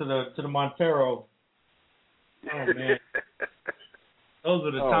the Montero. Oh man, those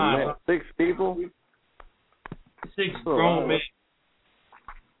were the times. Man. 6 people. 6 grown men.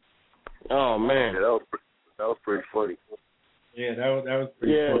 Oh man, yeah, that was pretty funny. Yeah, that was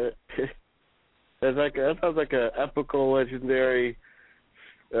pretty funny. That sounds like a epical, legendary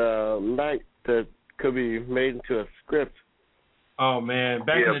night that could be made into a script. Oh man,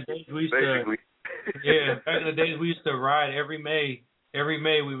 back in the days we used to ride every May. Every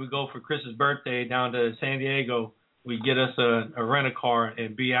May we would go for Chris's birthday down to San Diego. We'd get us a rent-a-car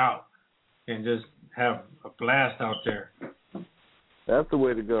and be out and just have a blast out there. That's the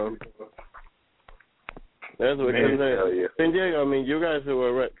way to go. That's what San Diego. I mean, you guys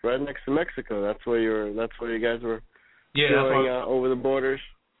were right next to Mexico. That's where you guys were. Going over the borders.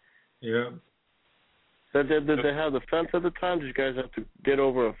 Yeah. So did they have the fence at the time? Did you guys have to get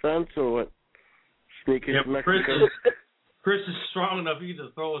over a fence or what? Sneak into Mexico. Chris is strong enough; he can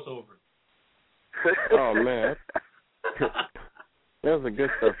just throw us over. Oh man, that was the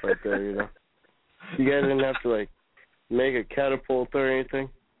good stuff right there. You know, you guys didn't have to like make a catapult or anything.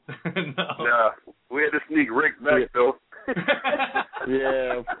 No. Nah, we had to sneak Rick back though.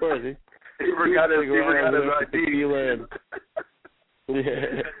 Yeah, of course. He forgot his ID.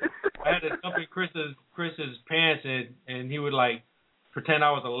 Yeah. I had to jump in Chris's pants and he would like pretend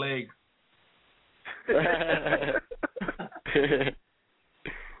I was a leg.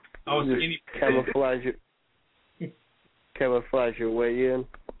 I was skinny. Camouflage your way in.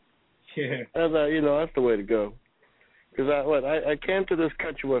 Yeah. That's the way to go. Because I came to this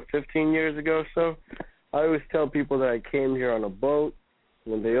country 15 years ago. So I always tell people that I came here on a boat,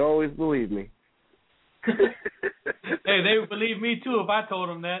 and they always believe me. Hey, they would believe me too if I told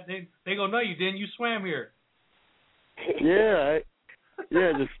them that. They go, no, you didn't. You swam here. Yeah,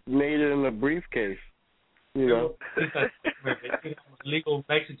 just made it in a briefcase. You know. I'm legal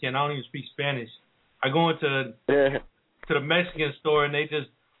Mexican. I don't even speak Spanish. I go into the Mexican store and they just.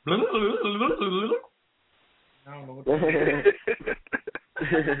 I don't know what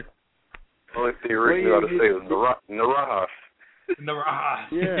only thing Rick knew how to say was Narajas. Narajas.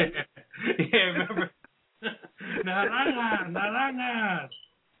 Yeah. Yeah, remember? Naranjas.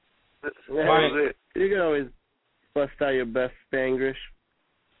 Right. You can always bust out your best Spanglish.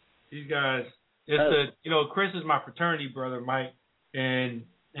 These guys, Chris is my fraternity brother, Mike, and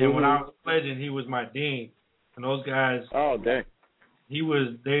when I was pledging, he was my dean, and those guys. Oh, dang. They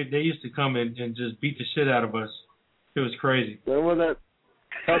used to come and just beat the shit out of us. It was crazy. Well, that's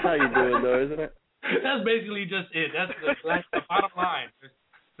how you do it, though, isn't it? That's basically just it. That's the bottom line.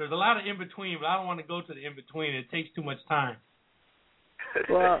 There's a lot of in between, but I don't want to go to the in between. It takes too much time.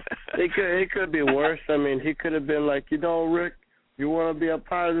 Well, it could be worse. I mean, he could have been like, Rick, you want to be a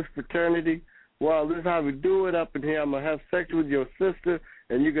part of this fraternity? Well, this is how we do it up in here. I'm gonna have sex with your sister,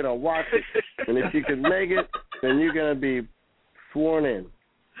 and you're gonna watch it. And if you can make it, then you're gonna be sworn in.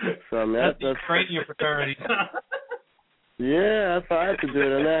 So I mean, that's crazy fraternity. Yeah, that's how I had to do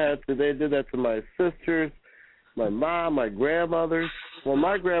it, and they did that to my sisters, my mom, my grandmothers. Well,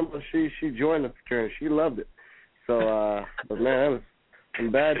 my grandmother, she joined the fraternity. She loved it. So, but man, that was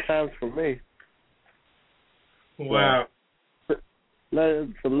some bad times for me. Wow.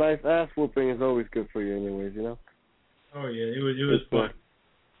 some nice ass whooping is always good for you, anyways. You know. Oh yeah, it was fun.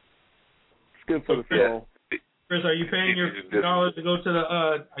 It's good for the soul. Chris, are you paying your $50 to go to the?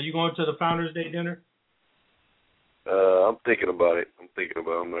 Are you going to the Founders Day dinner? I'm thinking about it. I'm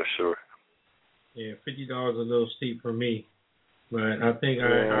not sure. Yeah, $50 a little steep for me, but I think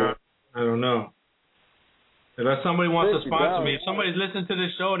I don't know. If somebody wants to sponsor me, if somebody's listening to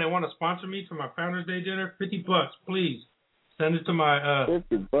this show and they want to sponsor me for my Founders Day dinner, $50, please send it to my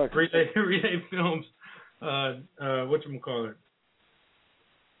Relay Films. Whatchamacallit?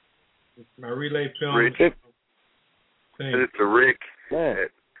 My Relay Films. Send it to Rick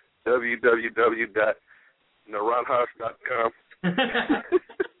at www.naranjas.com.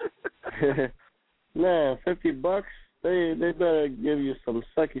 Man, $50. They better give you some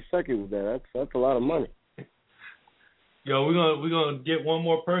sucky with that. That's a lot of money. Yo, we're gonna get one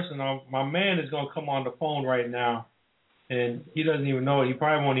more person on. My man is gonna come on the phone right now, and he doesn't even know it. He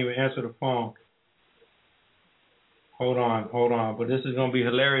probably won't even answer the phone. Hold on. But this is gonna be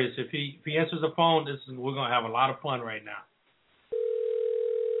hilarious. If he answers the phone, we're gonna have a lot of fun right now.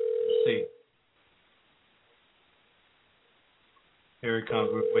 Let's see. Here he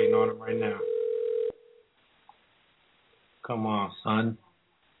comes. We're waiting on him right now. Come on, son.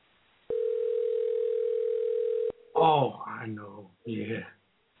 Oh, I know. Yeah.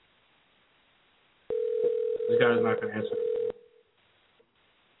 This guy's not going to answer.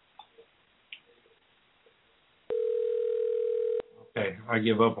 Okay, I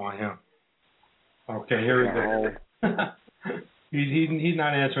give up on him. Okay, here we go. He's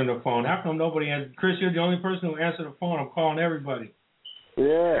not answering the phone. How come nobody answers? Chris, you're the only person who answered the phone. I'm calling everybody.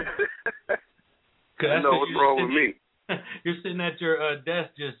 Yeah. I know what's wrong with me. You're sitting at your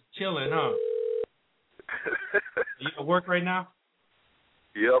desk just chilling, huh? You at work right now?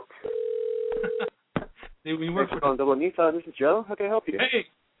 Yep. We work for Double Nissan. This is Joe. How can I help you? Hey,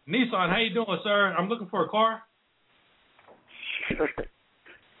 Nissan. How you doing, sir? I'm looking for a car. Is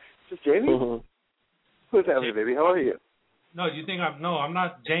this Jamie? Mm-hmm. Who's that, baby? How are you? No, you think I'm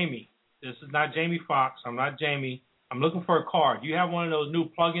not Jamie. This is not Jamie Foxx. I'm not Jamie. I'm looking for a car. Do you have one of those new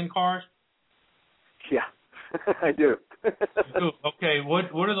plug-in cars? Yeah, I do. Okay,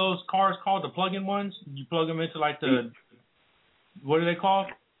 what are those cars called? The plug-in ones? You plug them into like the what are they called?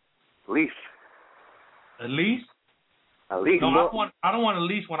 Lease. A lease? A lease. No, I don't want a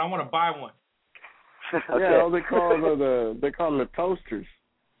lease one. I want to buy one. Okay. Yeah, they call them the toasters.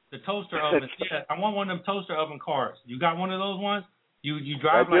 The toaster ovens. Yeah, I want one of them toaster oven cars. You got one of those ones? You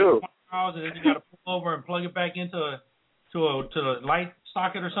drive I do. 20 miles and then you got to pull over and plug it back into the light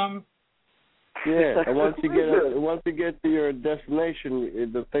socket or something. Yeah, and once you get to your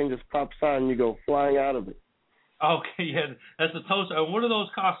destination, the thing just pops on and you go flying out of it. Okay, yeah, that's the toaster. And what do those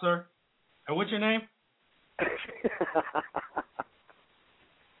cost, sir? And what's your name?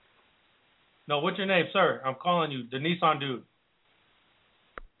 No, what's your name, sir? I'm calling you, the Nissan dude.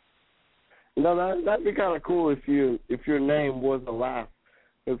 No, that'd be kind of cool if your name was a laugh.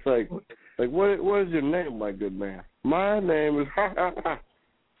 It's like what is your name, my good man? My name is ha ha ha.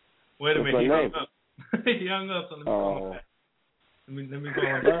 Wait a minute, he hung up. He hung up. So let me call him back. Let me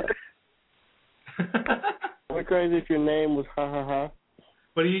call him back. What crazy if your name was ha ha ha?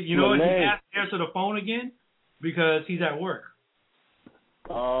 But you know what? He has to answer the phone again because he's at work.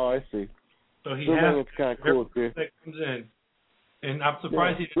 Oh, I see. So he has. It's kind of cool if that comes in, and I'm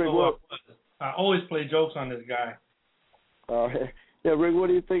surprised he didn't know what it was. I always play jokes on this guy. Yeah, Rick. What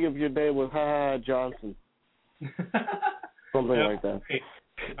do you think if your name was Ha Ha Johnson? Something like that.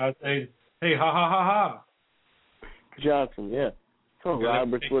 I'd say, hey, ha ha ha ha. Johnson, yeah. Oh,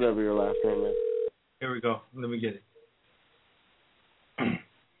 Roberts, whatever your last name is. Here we go. Let me get it.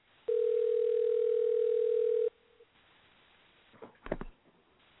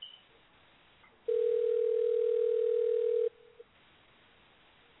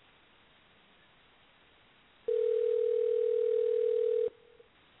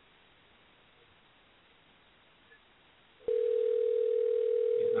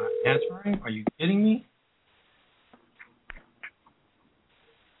 He's not answering? Are you kidding me?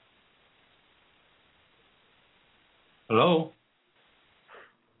 Hello?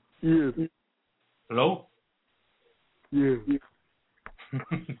 Yeah. Hello? Yeah.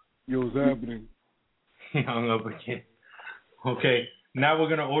 Yo, what's happening? He hung up again. Okay, now we're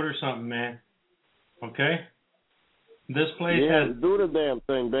going to order something, man. Okay? This place has... do the damn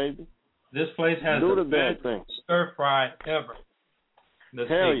thing, baby. This place has the best stir-fry ever.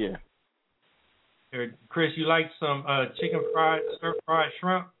 Hell yeah. Here, Chris, you like some chicken fried, stir-fried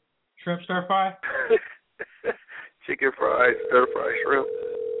shrimp? Shrimp stir-fry? Chicken fried, stir-fried shrimp.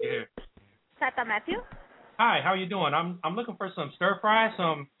 Yeah. Tata Matthew? Hi, how you doing? I'm looking for some stir fry,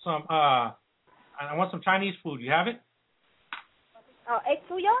 I want some Chinese food. You have it? Egg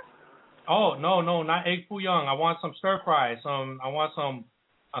foo young? Oh, no, not egg foo young. I want some stir fry. I want some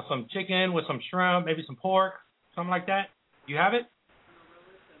chicken with some shrimp, maybe some pork, something like that. You have it?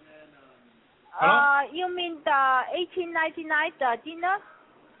 Hello? You mean the $18.99 the dinner?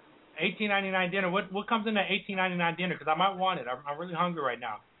 $18.99 dinner. What comes in that $18.99 dinner? Because I might want it. I'm really hungry right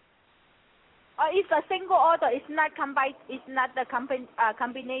now. It's a single order. It's not combined. It's not the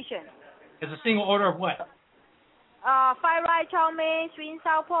combination. It's a single order of what? Fried rice, chow mein, sweet and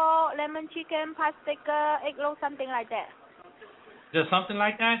sour pork, lemon chicken, pot sticker, egg roll, something like that. Just something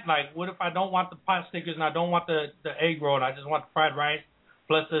like that? Like, what if I don't want the pot stickers and I don't want the egg roll and I just want the fried rice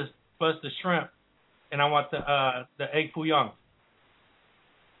plus the shrimp and I want the egg foo young?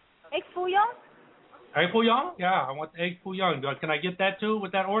 Egg foo young? Egg foo young? Yeah, I want the egg foo young. Can I get that too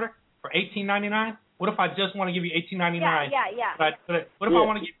with that order for $18.99? What if I just want to give you $18.99? Yeah. What if I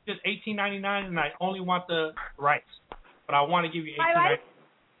want to give you just $18.99 and I only want the rice, but I want to give you $18.99?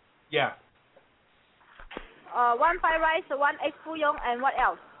 Yeah. One fried rice, one egg foo young, and what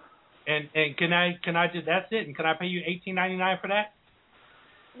else? And can I just, that's it? And can I pay you $18.99 for that?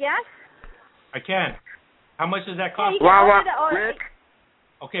 Yes. I can. How much does that cost? Rick.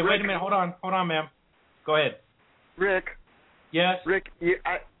 Okay, wait a minute. Hold on, ma'am. Go ahead. Rick. Yes. Rick,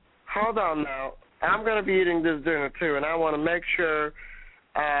 hold on now. I'm going to be eating this dinner, too, and I want to make sure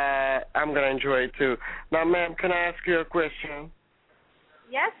I'm going to enjoy it, too. Now, ma'am, can I ask you a question?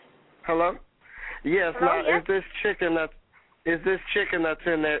 Yes. Hello? Yes. Hello, now, yes? is this chicken that's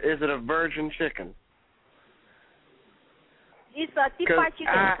in there, is it a virgin chicken? It's a deep fried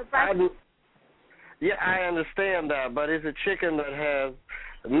chicken. I understand that, but is it chicken that has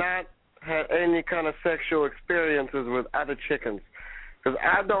not had any kind of sexual experiences with other chickens? Because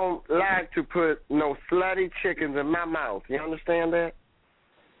I don't like to put no slutty chickens in my mouth. You understand that?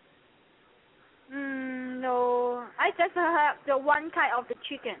 No. I just have the one kind of the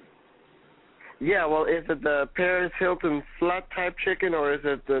chicken. Yeah, well, is it the Paris Hilton slut type chicken or is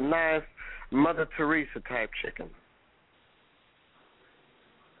it the nice Mother Teresa type chicken?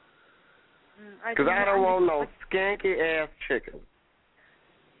 Because I don't want no skanky-ass chicken.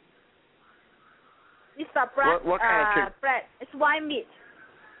 It's a bread. What kind of chicken? Bread. It's white meat.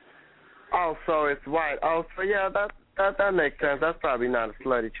 Oh, so it's white. Oh, so yeah, that makes sense. That's probably not a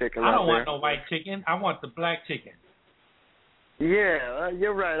slutty chicken. I don't want no white chicken. I want the black chicken. Yeah,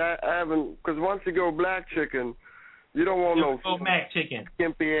 you're right. I haven't, because once you go black chicken, you don't want no black chicken.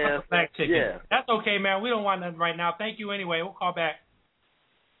 Skimpy ass black chicken. Yeah, that's okay, man. We don't want nothing right now. Thank you anyway. We'll call back.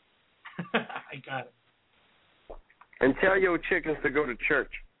 I got it. And tell your chickens to go to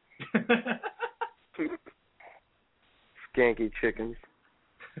church. Skanky chickens.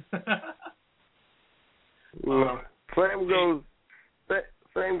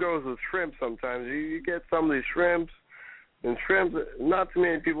 Same goes with shrimp sometimes. You get some of these shrimps, and shrimps, not too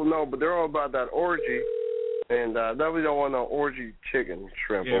many people know, but they're all about that orgy. And that we don't want no orgy chicken,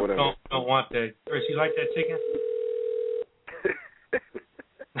 shrimp, or whatever. Don't want that. Chris, you like that chicken?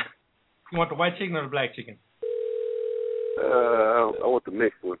 You want the white chicken or the black chicken? I want the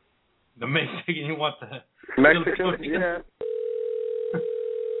mixed one. The mixed chicken. You want the Mexican? Yeah.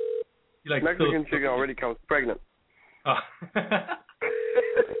 You like Mexican chicken already comes pregnant. Oh.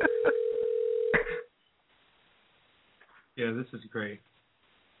 Yeah, this is great.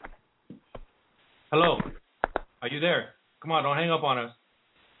 Hello. Are you there? Come on, don't hang up on us.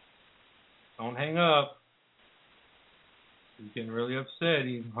 Don't hang up. He's getting really upset.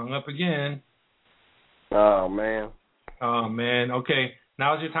 He hung up again. Oh, man. Oh, man. Okay,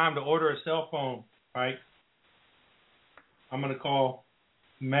 now's your time to order a cell phone, right? I'm going to call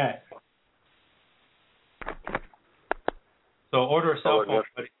Matt. So order a cell phone,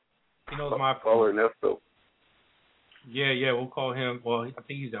 buddy. He knows my phone. Call Ernesto. Yeah, we'll call him. Well, I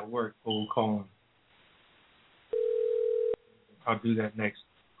think he's at work, but we'll call him. I'll do that next.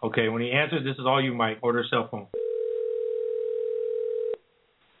 Okay, when he answers, this is all you, Mike. Order a cell phone.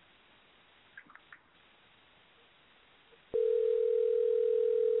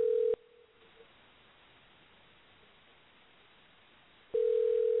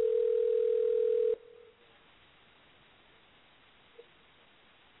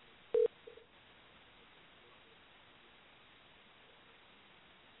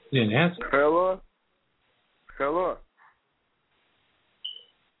 He didn't answer. Hello?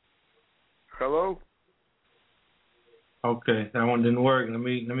 Okay, that one didn't work. Let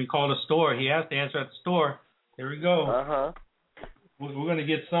me call the store. He has to answer at the store. Here we go. Uh-huh. We're gonna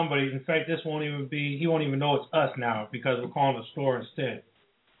get somebody. In fact, he won't even know it's us now because we're calling the store instead.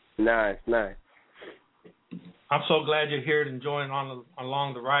 Nice. I'm so glad you're here and enjoying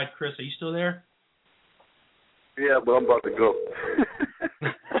along the ride, Chris. Are you still there? Yeah, but I'm about to go.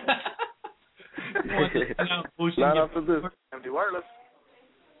 Not after this. Empty wireless.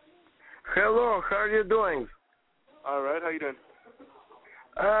 Hello, how are you doing? All right, how you doing?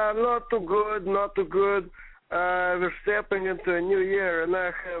 Not too good, not too good. We're stepping into a new year, and I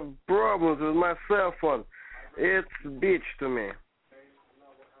have problems with my cell phone. It's a bitch to me.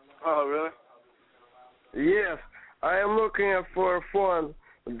 Oh, really? Yes, I am looking for a phone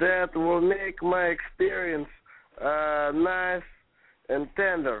that will make my experience nice and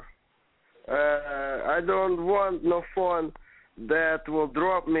tender. I don't want no phone that will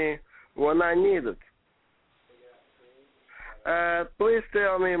drop me when I need it. Please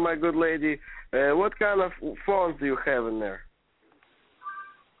tell me, my good lady, what kind of phones do you have in there?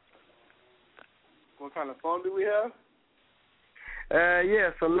 What kind of phone do we have?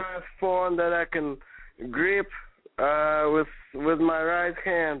 Yes, a nice phone that I can grip with my right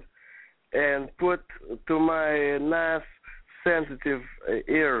hand and put to my nice sensitive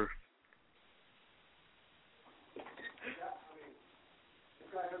ear.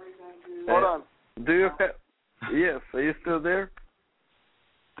 Hold on. Do you have? Yes, are you still there?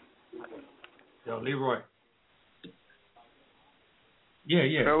 Yo, Leroy.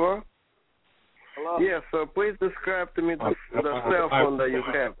 Yeah. Hello? Hello? Yes, so please describe to me the cell phone that you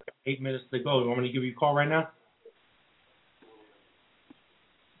have. 8 minutes to go. You want me to give you a call right now?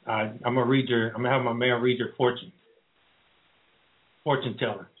 I'm gonna have my man read your fortune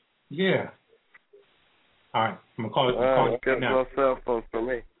teller. Yeah. All right. I'm gonna call you right now. No cell phone for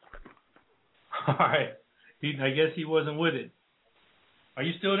me. All right. I guess he wasn't with it. Are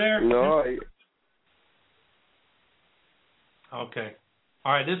you still there? No. Okay.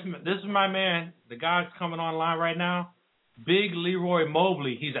 All right. This is my man. The guy's coming online right now. Big Leroy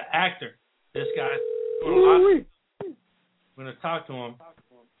Mobley. He's an actor. This guy's doing a lot. We're gonna talk to him.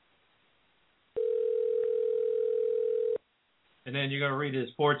 And then you're going to read his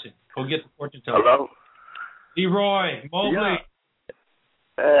fortune. Go get the fortune teller. Hello? Leroy Mobley. Yeah.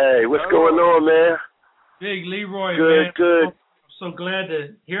 Hey, what's going on, man? Big Leroy, good, man. Good. I'm so glad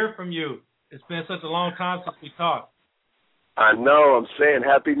to hear from you. It's been such a long time since we talked. I know. I'm saying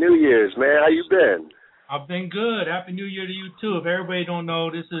Happy New Year's, man. How you been? I've been good. Happy New Year to you, too. If everybody don't know,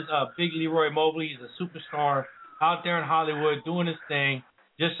 this is Big Leroy Mobley. He's a superstar out there in Hollywood doing his thing.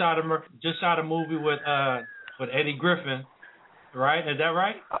 Just shot a movie with Eddie Griffin. Right? Is that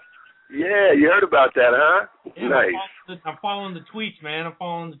right? Yeah, you heard about that, huh? Yeah, Nice. I'm following the tweets, man. I'm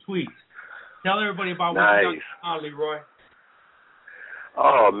following the tweets. Tell everybody about what nice. you done now, Leroy.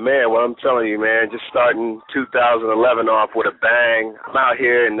 Oh, man, well, I'm telling you, man, just starting 2011 off with a bang. I'm out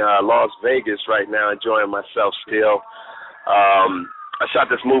here in Las Vegas right now enjoying myself still. I shot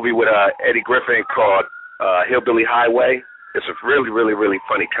this movie with Eddie Griffin called Hillbilly Highway. It's a really, really, really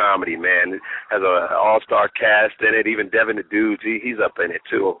funny comedy, man. It has an all-star cast in it. Even Devin the Dude, he's up in it,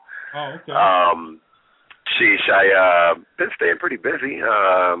 too. Oh, okay. Sheesh, I been staying pretty busy.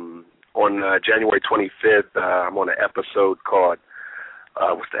 On January 25th, I'm on an episode called,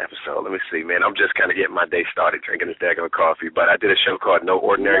 what's the episode? Let me see, man. I'm just kind of getting my day started drinking this daggone coffee. But I did a show called No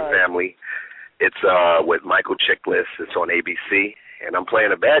Ordinary Family. It's with Michael Chiklis. It's on ABC. And I'm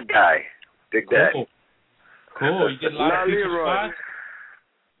playing a bad guy. Dig that. Cool. You get a lot of feature spots?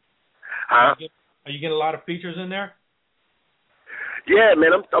 Huh? Are you getting a lot of features in there? Yeah,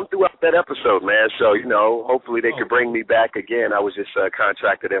 man, I'm throughout that episode, man. So, hopefully they could bring me back again. I was just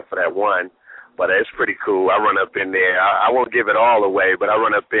contracted in for that one. But it's pretty cool. I run up in there. I won't give it all away, but I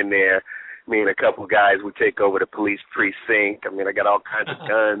run up in there. Me and a couple guys, we take over the police precinct. I mean, I got all kinds of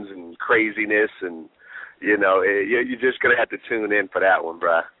guns and craziness. And, you're just going to have to tune in for that one,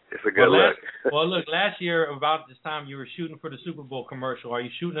 bruh. It's a good look. Look, last year about this time you were shooting for the Super Bowl commercial. Are you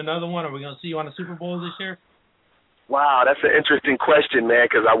shooting another one? Are we going to see you on the Super Bowl this year? Wow, that's an interesting question, man,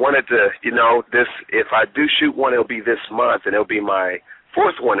 because I wanted to, if I do shoot one, it'll be this month, and it'll be my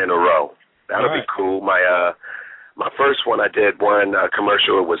fourth one in a row. That'll be cool. My first one I did one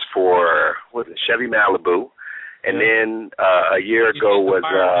commercial. It was for, Chevy Malibu. And then a year ago was,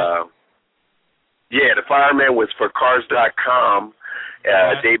 the fireman was for Cars.com.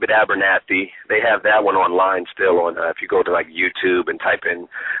 David Abernathy. They have that one online still on if you go to YouTube and type in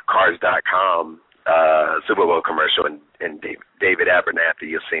Cars.com Super Bowl commercial and David Abernathy,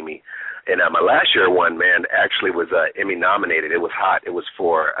 you'll see me. And my last year one, man, actually was Emmy nominated. It was hot. It was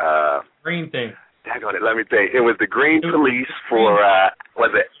for Green thing. Daggone it, let me think. It was the Green Police for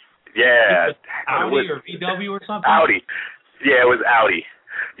was it? Yeah. Audi or VW or something? Audi. Yeah, it was Audi.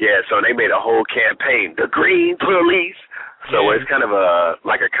 Yeah, so they made a whole campaign. The Green Police. So it's kind of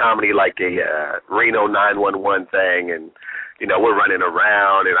like a comedy, like a Reno 911 thing, and we're running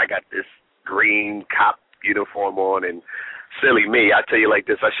around, and I got this green cop uniform on, and silly me, I tell you like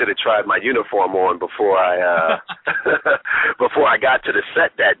this, I should have tried my uniform on before I before I got to the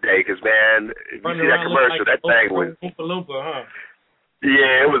set that day, because man, if you see that commercial, that thing was Oompa Loompa, huh?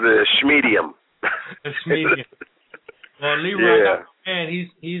 Yeah, it was a schmedium. A schmedium. Well, Leroy, man,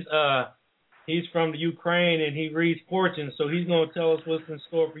 he's from the Ukraine and he reads fortunes, so he's gonna tell us what's in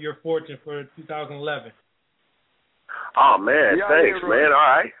store for your fortune for 2011. Oh man, thanks, Leroy. Man. All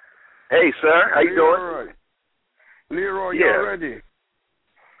right. Hey, sir, how you doing? Leroy, you're ready.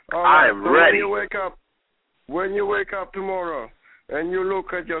 I am ready. When you wake up tomorrow and you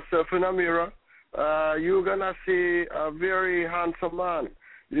look at yourself in a mirror, you're gonna see a very handsome man.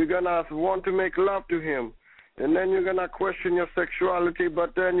 You're gonna want to make love to him, and then you're gonna question your sexuality.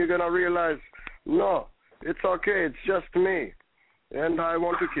 But then you're gonna realize, no, it's okay. It's just me, and I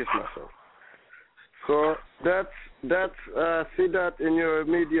want to kiss myself. So that's see that in your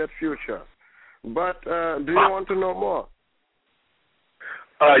immediate future. But do you want to know more?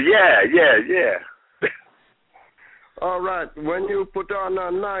 Yeah. All right. When you put on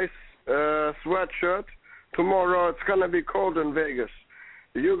a nice sweatshirt, tomorrow it's going to be cold in Vegas.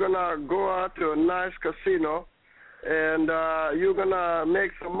 You're going to go out to a nice casino, and you're going to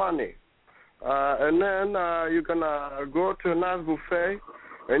make some money. And then you're going to go to a nice buffet,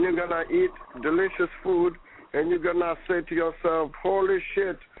 and you're going to eat delicious food, and you're going to say to yourself, holy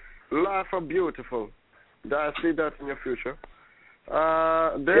shit, life are beautiful. I see that in your future.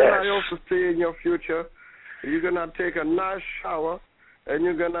 I also see in your future, you're going to take a nice shower, and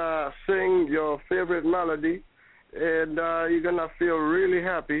you're going to sing your favorite melody, and you're going to feel really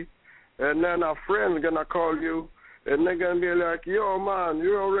happy. And then a friend's going to call you, and they're going to be like, yo, man,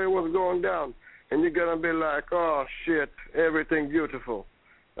 you already what's going down. And you're going to be like, oh, shit, everything beautiful.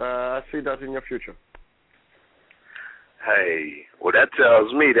 I see that in your future. Hey, well, that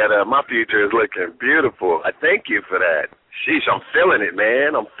tells me that my future is looking beautiful. I thank you for that. Sheesh, I'm feeling it,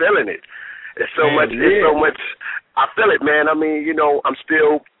 man. I'm feeling it. It's so much. I feel it, man. I mean, I'm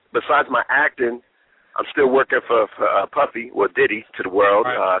still, besides my acting, I'm still working for Puffy, Diddy to the world.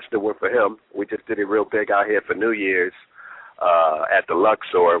 I still work for him. We just did it real big out here for New Year's at the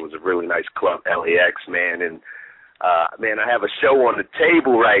Luxor. It was a really nice club, LAX, man. And, man, I have a show on the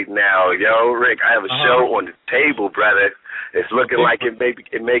table right now, yo, Rick. I have a show on the table, brother. It's looking like it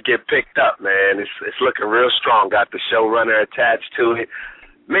may get picked up, man. It's looking real strong. Got the showrunner attached to it.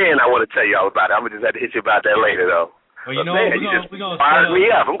 Man, I want to tell you all about it. I'm going to just have to hit you about that later, though. Well, you know, man, you just fired me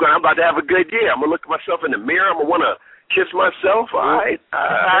up. I'm about to have a good year. I'm going to look at myself in the mirror. I'm going to want to kiss myself. All right.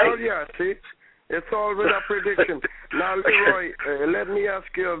 Oh, yeah, see? It's all with a prediction. Now, Leroy, let me ask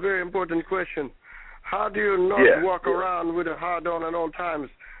you a very important question. How do you not walk around with a hard-on at all times?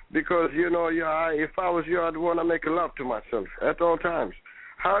 Because, if I was you, I'd want to make love to myself at all times.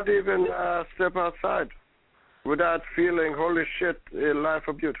 How do you even step outside without feeling, holy shit, life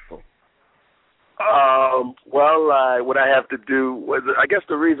is beautiful? What I have to do was, I guess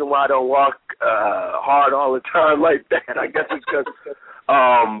the reason why I don't walk hard all the time like that, I guess it's because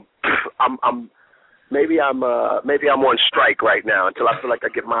maybe I'm on strike right now until I feel like I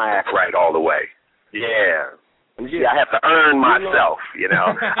get my act right all the way. Yeah. See, I have to earn myself,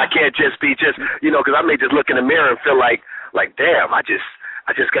 I can't just be because I may just look in the mirror and feel like damn, I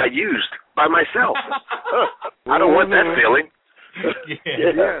just got used by myself. I don't want that feeling.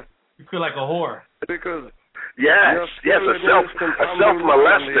 Yeah. You feel like a whore. Because yes, a self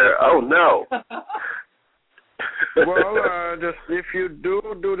molester. Oh no. Well, just if you do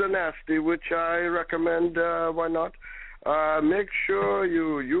the nasty, which I recommend, why not? Make sure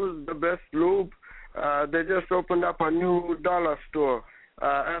you use the best lube. They just opened up a new dollar store.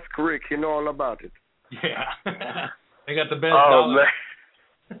 Ask Rick, he know all about it. Yeah, they got the best dollar.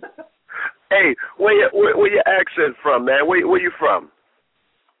 Man. Hey, where your accent from, man? Where you from?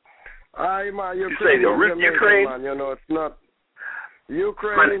 I'm Ukraine. You say the Ukraine? Man, it's not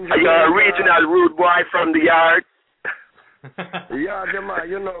Ukraine. Are you a regional rude boy from the yard? Yeah, man,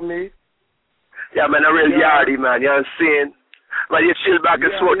 you know me. Yeah, man, a real yardy, man. You know what I'm saying? Like you chill back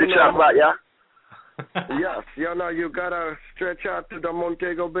and smoke the chocolate, yeah? Yes, you gotta stretch out to the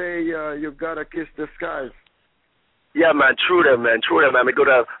Montego Bay. You gotta kiss the skies. Yeah, man, true that, man. We go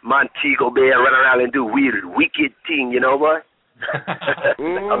to Montego Bay and run around and do weird, wicked thing, boy?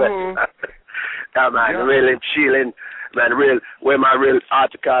 Mm-hmm. Yeah, man, really chilling, man. Wear my real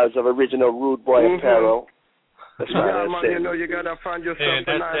articles of original rude boy apparel. That's yeah, man, you gotta find yourself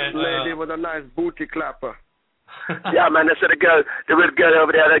a nice lady with a nice booty clapper. Yeah, man, I said the real girl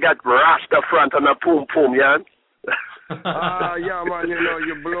over there, they got Rasta front on her poom, yeah? Yeah, man, you know,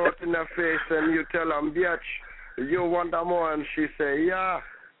 you blow it in her face and you tell them, bitch, you want more, and she say, yeah.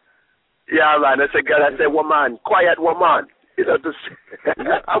 Yeah, man, that's a girl. I say, woman, quiet woman. You know, just,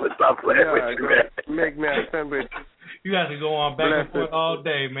 I would stop playing with you, man. Make me a sandwich. You guys can go on back and forth all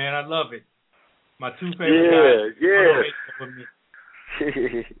day, man. I love it. My two favorite guys. Yeah.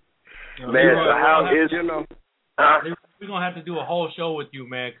 Man, so how is, you know, we're going to have to do a whole show with you,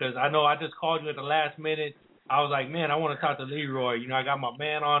 man, because I know I just called you at the last minute. I was like, man, I want to talk to Leroy. You know, I got my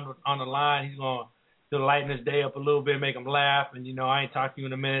man on the line. He's going to lighten his day up a little bit, make him laugh. And, you know, I ain't talked to you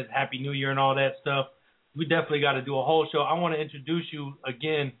in a minute. Happy New Year and all that stuff. We definitely got to do a whole show. I want to introduce you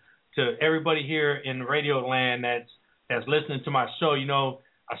again to everybody here in Radio Land that's listening to my show. You know,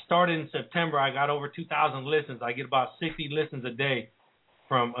 I started in September. I got over 2,000 listens. I get about 60 listens a day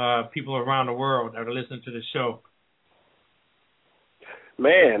from people around the world that are listening to the show.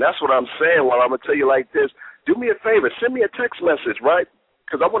 Man, that's what I'm saying. Well, I'm going to tell you like this. Do me a favor. Send me a text message, right?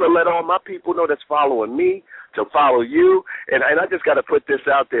 Because I want to let all my people know that's following me to follow you. And I just got to put this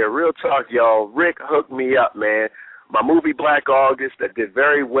out there. Real talk, y'all. Rick hooked me up, man. My movie Black August that did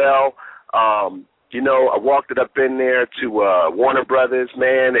very well. You know, I walked it up in there to Warner Brothers,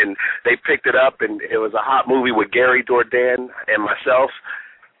 man, and they picked it up, and it was a hot movie with Gary Dourdan and myself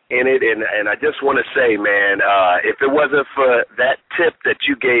in it. And I just want to say, man, if it wasn't for that tip that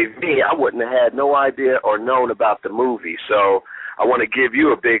you gave me, I wouldn't have had no idea or known about the movie. So I want to give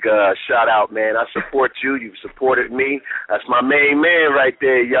you a big shout out, man. I support you. You've supported me. That's my main man right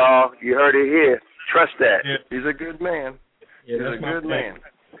there, y'all. You heard it here. Trust that. Yeah. He's a good man. Yeah, he's a good man.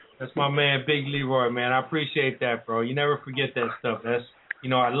 That's my man, Big Leroy, man. I appreciate that, bro. You never forget that stuff. That's, you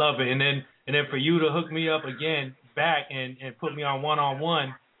know, I love it. And then for you to hook me up again back and put me on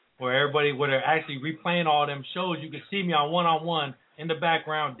one-on-one where they're actually replaying all them shows, you can see me on one-on-one in the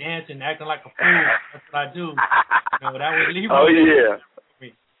background dancing, acting like a fool. That's what I do. You know, that was Leroy. Oh, yeah.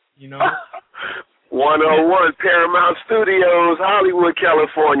 You know? 101 Paramount Studios, Hollywood,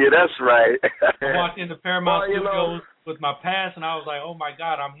 California. That's right. I walked into Paramount Studios with my pass, and I was like, oh, my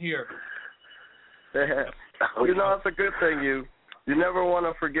God, I'm here. You know, it's a good thing. You never want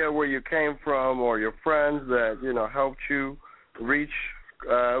to forget where you came from or your friends that, you know, helped you reach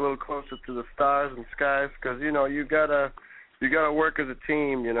a little closer to the stars and skies, because, you know, you gotta work as a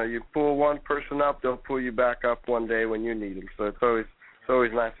team. You know, you pull one person up, they'll pull you back up one day when you need them. So it's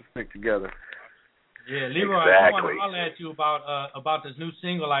always nice to stick together. Yeah, Leroy, exactly. I want to holler at you about this new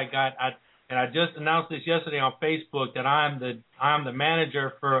single I got. I just announced this yesterday on Facebook that I'm the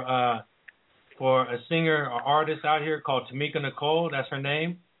manager for a singer or artist out here called Tamika Nicole. That's her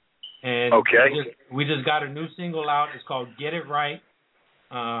name. And okay. We just got a new single out. It's called Get It Right.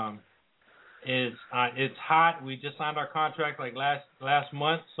 It's hot. We just signed our contract like last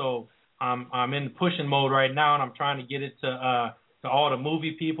month, so I'm in pushing mode right now, and I'm trying to get it to all the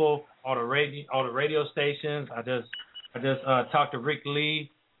movie people, all the radio stations. I just talked to Rick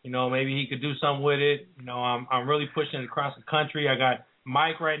Lee. You know, maybe he could do something with it. You know, I'm really pushing it across the country. I got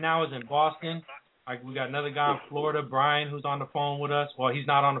Mike right now is in Boston. We got another guy in Florida, Brian, who's on the phone with us. Well, he's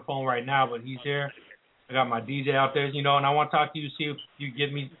not on the phone right now, but he's here. I got my DJ out there, you know, and I want to talk to you, see if you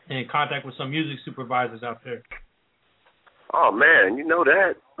get me in contact with some music supervisors out there. Oh man, you know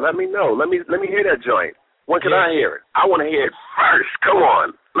that. Let me know. Let me hear that joint. When can I hear it? I want to hear it first. Come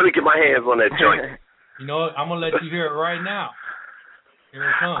on. Let me get my hands on that joint. You know what? I'm gonna let you hear it right now. Here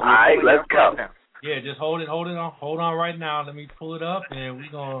it comes. All right, let's go. Yeah, just hold on right now. Let me pull it up, and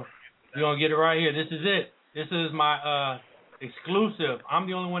we're gonna get it right here. This is it. This is my exclusive. I'm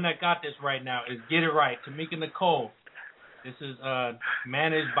the only one that got this right now. Is Get It Right, Tamika Nicole. This is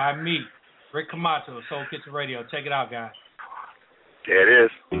managed by me, Rick Camacho, Soul Kitchen Radio. Check it out, guys. There it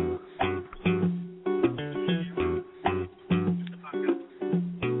is.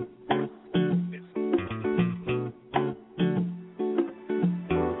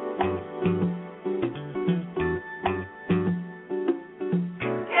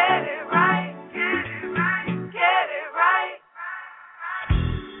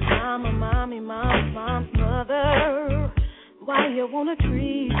 You wanna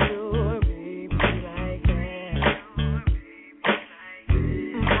treat your baby like that?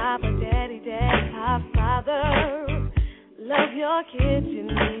 Papa, daddy, pop, father, love your kids, you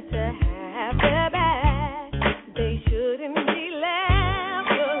need to have their back. They shouldn't be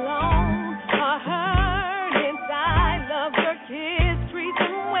left alone or hurt inside. Love your kids, treat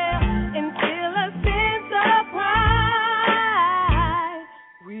them well, and feel a sense of pride.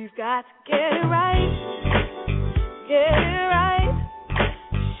 We've got to get it right, get it right.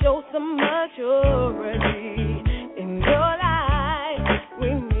 Show some maturity in your life. We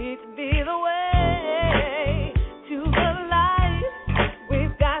need to be the way to the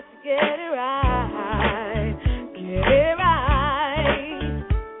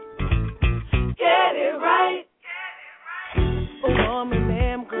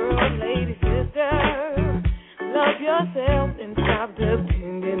yourself and stop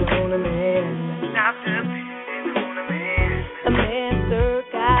depending on a man. Stop depending on a man. A man, sir,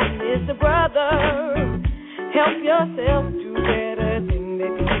 God, Mr. Brother. Help yourself do better than they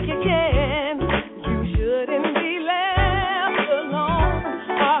think you can. You shouldn't be left alone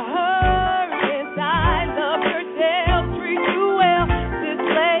or hurt inside. Love yourself, treat you well,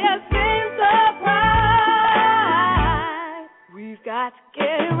 display a sense of pride. We've got to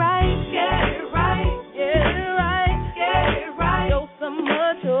get it right, get it right, get it right, get it right. Show some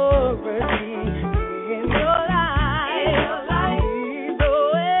maturity in your life. In your life. Lead the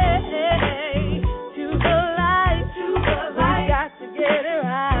way to the light, to the light. We've got to get it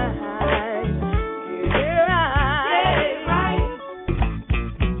right, get it right, get it right.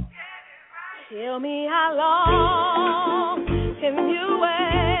 Tell me how long can you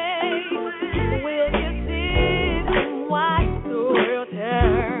wait? Will you sit and watch the world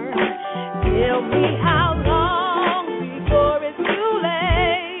turn? Tell me how long before it's too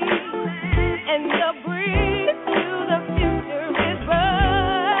late and the bridge to the future is burned.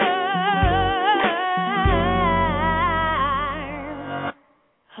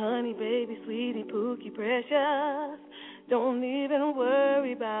 Honey, baby, sweetie, pookie, precious. Don't even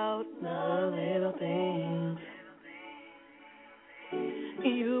worry about the little things.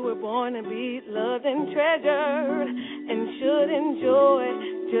 You were born to be loved and treasured and should enjoy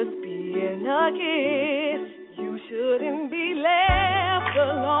just being a kid. You shouldn't be left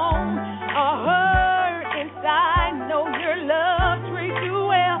alone or hurt inside. Know your love treats you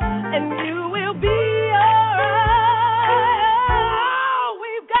well and you will be alright. Oh,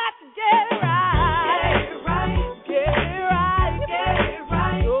 we've got to get it right. Get it right. Get it right. Get it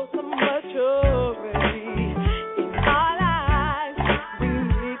right. Show some maturity in our lives. We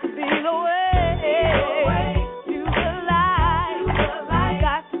need to be the way to the light. We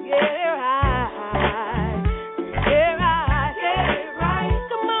got to get it right. Get it right. Get it right.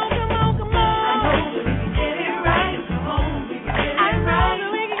 Come on, come on, come on. I know that we can get it right. Come on, we can get it right. I know that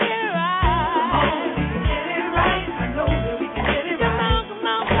we can get it right. Come on, we can get it right. I know that we can get it right. Come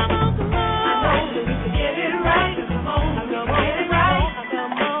on, come on, come on, come on. I know that we can get it right. Come on, we can get it right.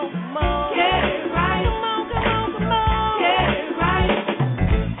 Come on, come on. Get it right. Come on, come on, come on. Get it right.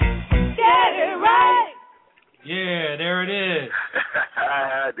 Get it right. Yeah, there it is.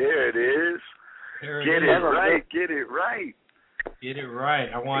 There it is. There Get it it is. right. Get it right. Get it right.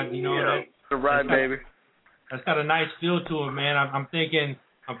 I want that. Get it right, baby. That's got a nice feel to it, man. I'm thinking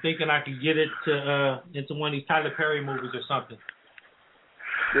I could get it to into one of these Tyler Perry movies or something.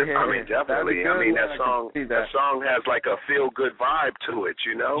 Yeah, I mean, definitely. I mean, that song has like a feel-good vibe to it,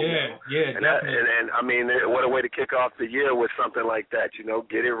 you know? Yeah, definitely. And I mean, what a way to kick off the year with something like that, you know?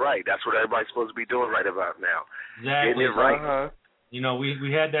 Get it right. That's what everybody's supposed to be doing right about now. Exactly. Getting it right. Uh-huh. You know,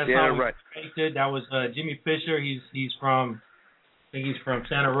 we had that Yeah, song right. painted. That was Jimmy Fisher. He's from, I think he's from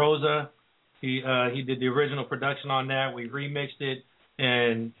Santa Rosa. He did the original production on that. We remixed it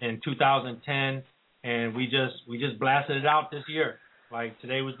in 2010, and we just blasted it out this year. Like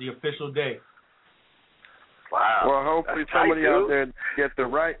today was the official day. Wow. Well, hopefully somebody out there gets it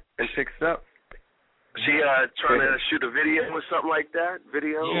right and picks it up. She trying to shoot a video or something like that?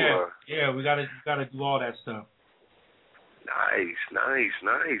 Video? Yeah, we gotta do all that stuff. Nice. So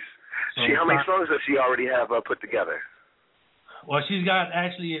How many songs does she already have put together? Well, she's got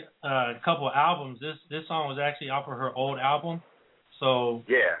actually a couple of albums. This song was actually off of her old album. So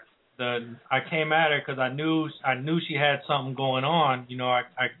yeah, I came at her because I knew she had something going on. You know,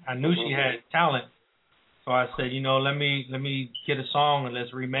 I knew she had talent. So I said, you know, let me get a song and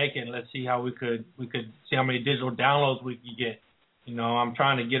let's remake it and let's see how we could see how many digital downloads we could get. You know, I'm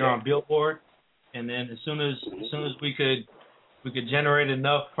trying to get her on Billboard, and then as soon as we could generate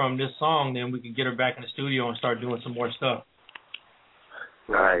enough from this song, then we could get her back in the studio and start doing some more stuff.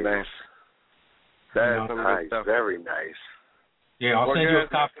 Nice. That's nice. Very nice. Yeah, I'll send you a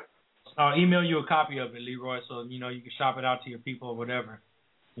copy. I'll email you a copy of it, Leroy, so you know you can shop it out to your people or whatever.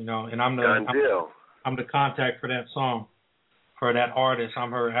 You know, and I'm the contact for that song, for that artist.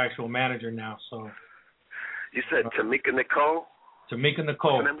 I'm her actual manager now. So. You said Tamika Nicole? Tamika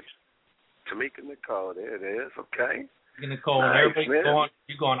Nicole. Tamika Nicole. There it is. Okay. Tamika Nicole. Nice, everybody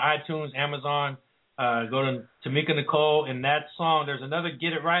you go on iTunes, Amazon. Go to Tamika Nicole, and that song. There's another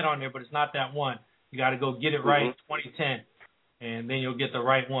Get It Right on there, but it's not that one. You got to go Get It Right 2010, and then you'll get the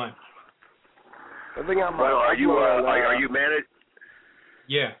right one. I think are you managed?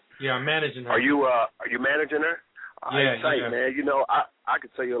 Yeah, I'm managing her. Are you managing her? Yeah. Man. You know, I could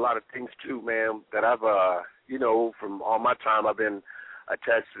tell you a lot of things too, man. That I've you know, from all my time, I've been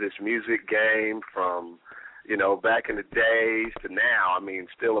attached to this music game from You know, back in the days to now, I mean,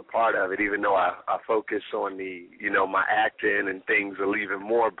 still a part of it, even though I focus on the, you know, my acting and things a little even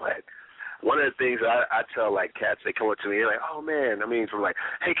more. But one of the things I tell, like, cats, they come up to me, they're like, oh, man, I mean, from like,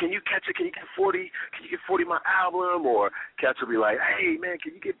 hey, can you catch it? Can you get 40? Can you get 40 my album? Or cats will be like, hey, man,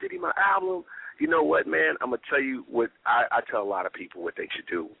 can you get Diddy my album? You know what, man, I'm going to tell you what I tell a lot of people what they should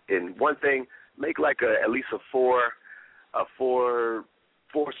do. And one thing, make like at least four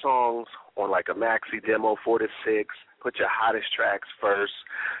songs on like a maxi demo, 4 to 6. Put your hottest tracks first,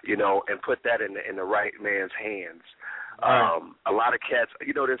 you know, and put that in the right man's hands. Right. A lot of cats,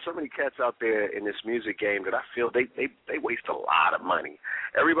 you know, there's so many cats out there in this music game that I feel they waste a lot of money.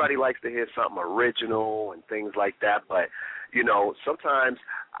 Everybody likes to hear something original and things like that, but you know, sometimes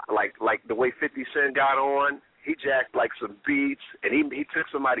like the way 50 Cent got on, he jacked like some beats, and he took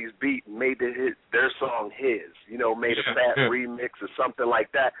somebody's beat and made their song his, you know, made a fat remix or something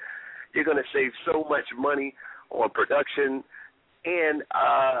like that. You're going to save so much money on production, and,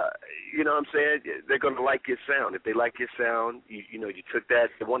 you know what I'm saying, they're going to like your sound. If they like your sound, you know, you took that,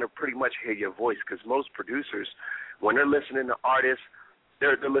 they want to pretty much hear your voice, because most producers, when they're listening to artists,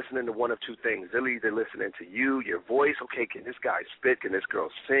 they're listening to one of two things. They're either listening to you, your voice, okay, can this guy spit, can this girl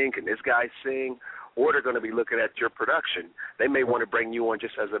sing, can this guy sing, or they're going to be looking at your production. They may want to bring you on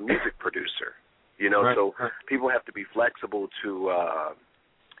just as a music producer, you know, right. So people have to be flexible to,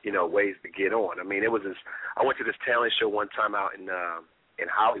 you know, ways to get on. I mean, I went to this talent show one time out in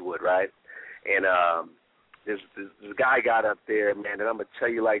Hollywood, right? And this guy got up there, man, and I'm going to tell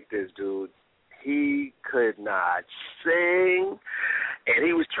you like this, dude. He could not sing, and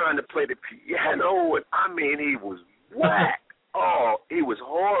he was trying to play the piano, and I mean, he was whack. Oh, he was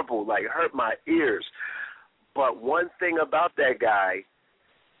horrible, like hurt my ears. But one thing about that guy,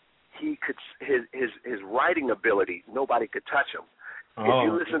 he could his writing ability, nobody could touch him. Oh. If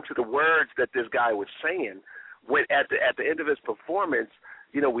you listen to the words that this guy was saying, when at the end of his performance,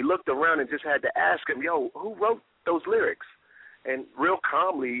 you know, we looked around and just had to ask him, yo, who wrote those lyrics? And real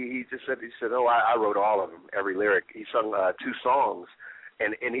calmly, he said, oh, I wrote all of them, every lyric. He sung 2 songs,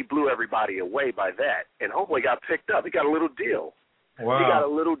 and he blew everybody away by that. And homeboy got picked up. He got a little deal. Wow. He got a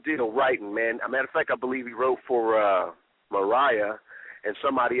little deal writing, man. As a matter of fact, I believe he wrote for Mariah and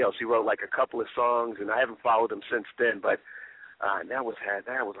somebody else. He wrote like a couple of songs, and I haven't followed him since then. But that was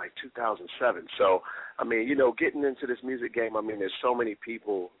like 2007. So, I mean, you know, getting into this music game, I mean, there's so many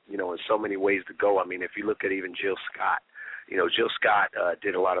people, you know, and so many ways to go. I mean, if you look at even Jill Scott, you know, Jill Scott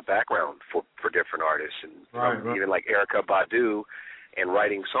did a lot of background for different artists, and even like Erykah Badu, and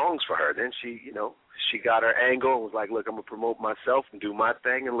writing songs for her. Then she, you know, she got her angle and was like, look, I'm going to promote myself and do my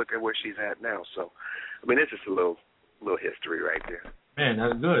thing, and look at where she's at now. So, I mean, it's just a little history right there. Man,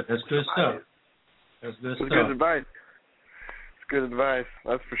 that's good. That's good stuff. That's good stuff. Good advice. It's good advice.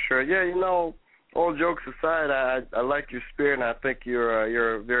 That's for sure. Yeah, you know, all jokes aside, I like your spirit, and I think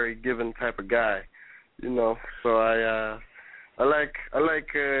you're a very giving type of guy. You know, so I like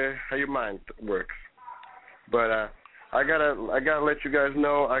how your mind works. But I gotta let you guys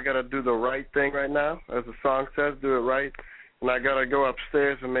know I gotta do the right thing right now, as the song says, do it right. And I gotta go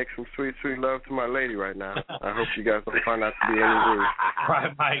upstairs and make some sweet, sweet love to my lady right now. I hope you guys don't find that to be any rude.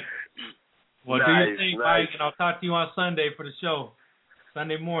 Right, Mike. Well, nice, do your thing, nice. Mike, and I'll talk to you on Sunday for the show.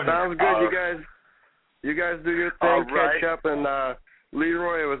 Sunday morning. Sounds good, you guys do your thing, catch up, and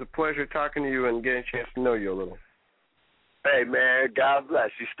Leroy, it was a pleasure talking to you and getting a chance to know you a little. Hey, man, God bless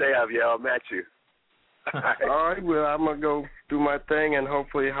you. Stay up, yo. I'm at you. All right, well, I'm going to go do my thing and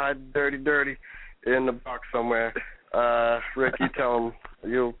hopefully hide Dirty in the box somewhere. Rick, you tell him.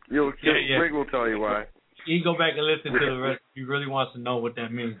 Rick will tell you why. You can go back and listen to the rest if he really wants to know what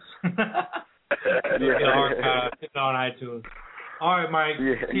that means. Put it on iTunes. All right, Mike.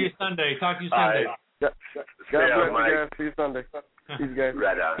 Yeah. See you Sunday. Talk to you Sunday. God bless you guys. See you Sunday. See you guys.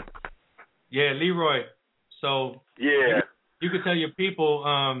 Right on. Yeah, Leroy. So you could tell your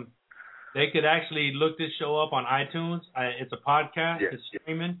people they could actually look this show up on iTunes. It's a podcast. It's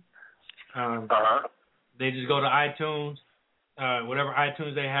streaming. They just go to iTunes, whatever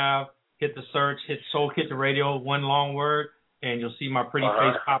iTunes they have, hit the search, hit Soul Kitchen Radio, one long word, and you'll see my pretty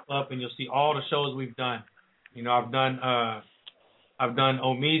face pop up, and you'll see all the shows we've done. You know, I've done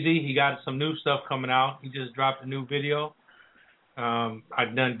Omizi. He got some new stuff coming out. He just dropped a new video.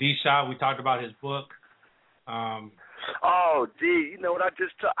 I've done D-Shot. We talked about his book. Oh, D, you know what?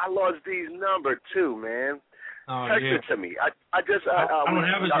 I lost D's number too, man. Text it to me. I don't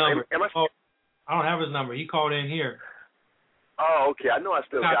have his number. I don't have his number. He called in here. Oh, okay. I know I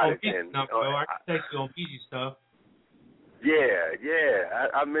still got it. I can text you on PG stuff. Yeah.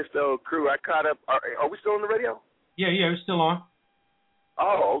 I missed the old crew. I caught up. Are we still on the radio? Yeah, we're still on.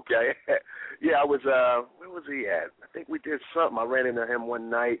 Oh, okay. Yeah, I was, where was he at? I think we did something. I ran into him one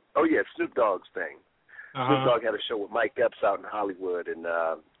night. Oh, yeah, Snoop Dogg's thing. Snoop Dogg had a show with Mike Epps out in Hollywood and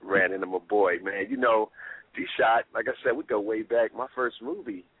ran into my boy, man. You know, D-Shot, like I said, we go way back. My first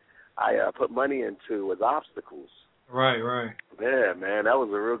movie I put money into was Obstacles. Right. Yeah, man, that was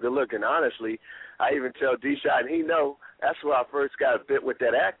a real good look. And honestly, I even tell D-Shot, and he know, that's where I first got bit with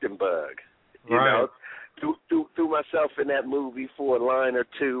that acting bug. You know, threw myself in that movie for a line or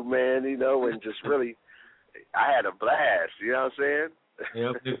two, man, you know, and just really, I had a blast, you know what I'm saying?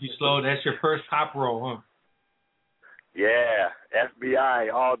 Yep, if you slow, that's your first cop role, huh? Yeah,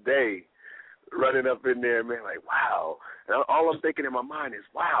 FBI all day, running up in there, man, like, wow. And all I'm thinking in my mind is,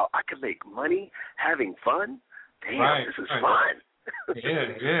 wow, I can make money having fun? Damn, this is fun.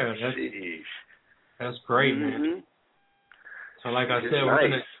 Yeah, that's great, man. So like I said,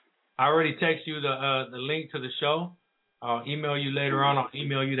 I already text you the link to the show. I'll email you later on. I'll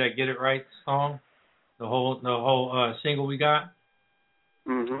email you that Get It Right song, the whole single we got.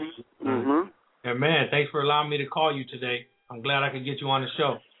 And man, thanks for allowing me to call you today. I'm glad I could get you on the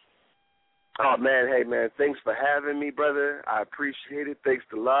show. Oh man, hey man, thanks for having me, brother. I appreciate it. Thanks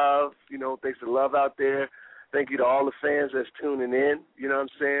to love, thanks to love out there. Thank you to all the fans that's tuning in. You know what I'm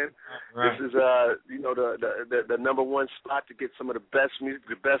saying? Right. This is the number one spot to get some of the best music,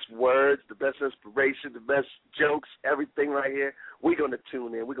 the best words, the best inspiration, the best jokes, everything right here. We're gonna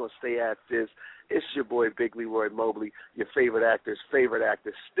tune in. We're gonna stay at this. It's your boy Big Leroy Mobley, your favorite actor,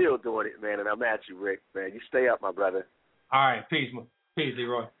 still doing it, man. And I'm at you, Rick, man. You stay up, my brother. All right, peace,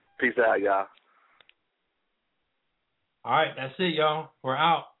 Leroy. Peace out, y'all. All right, that's it, y'all. We're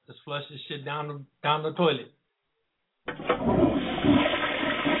out. Let's flush this shit down the toilet.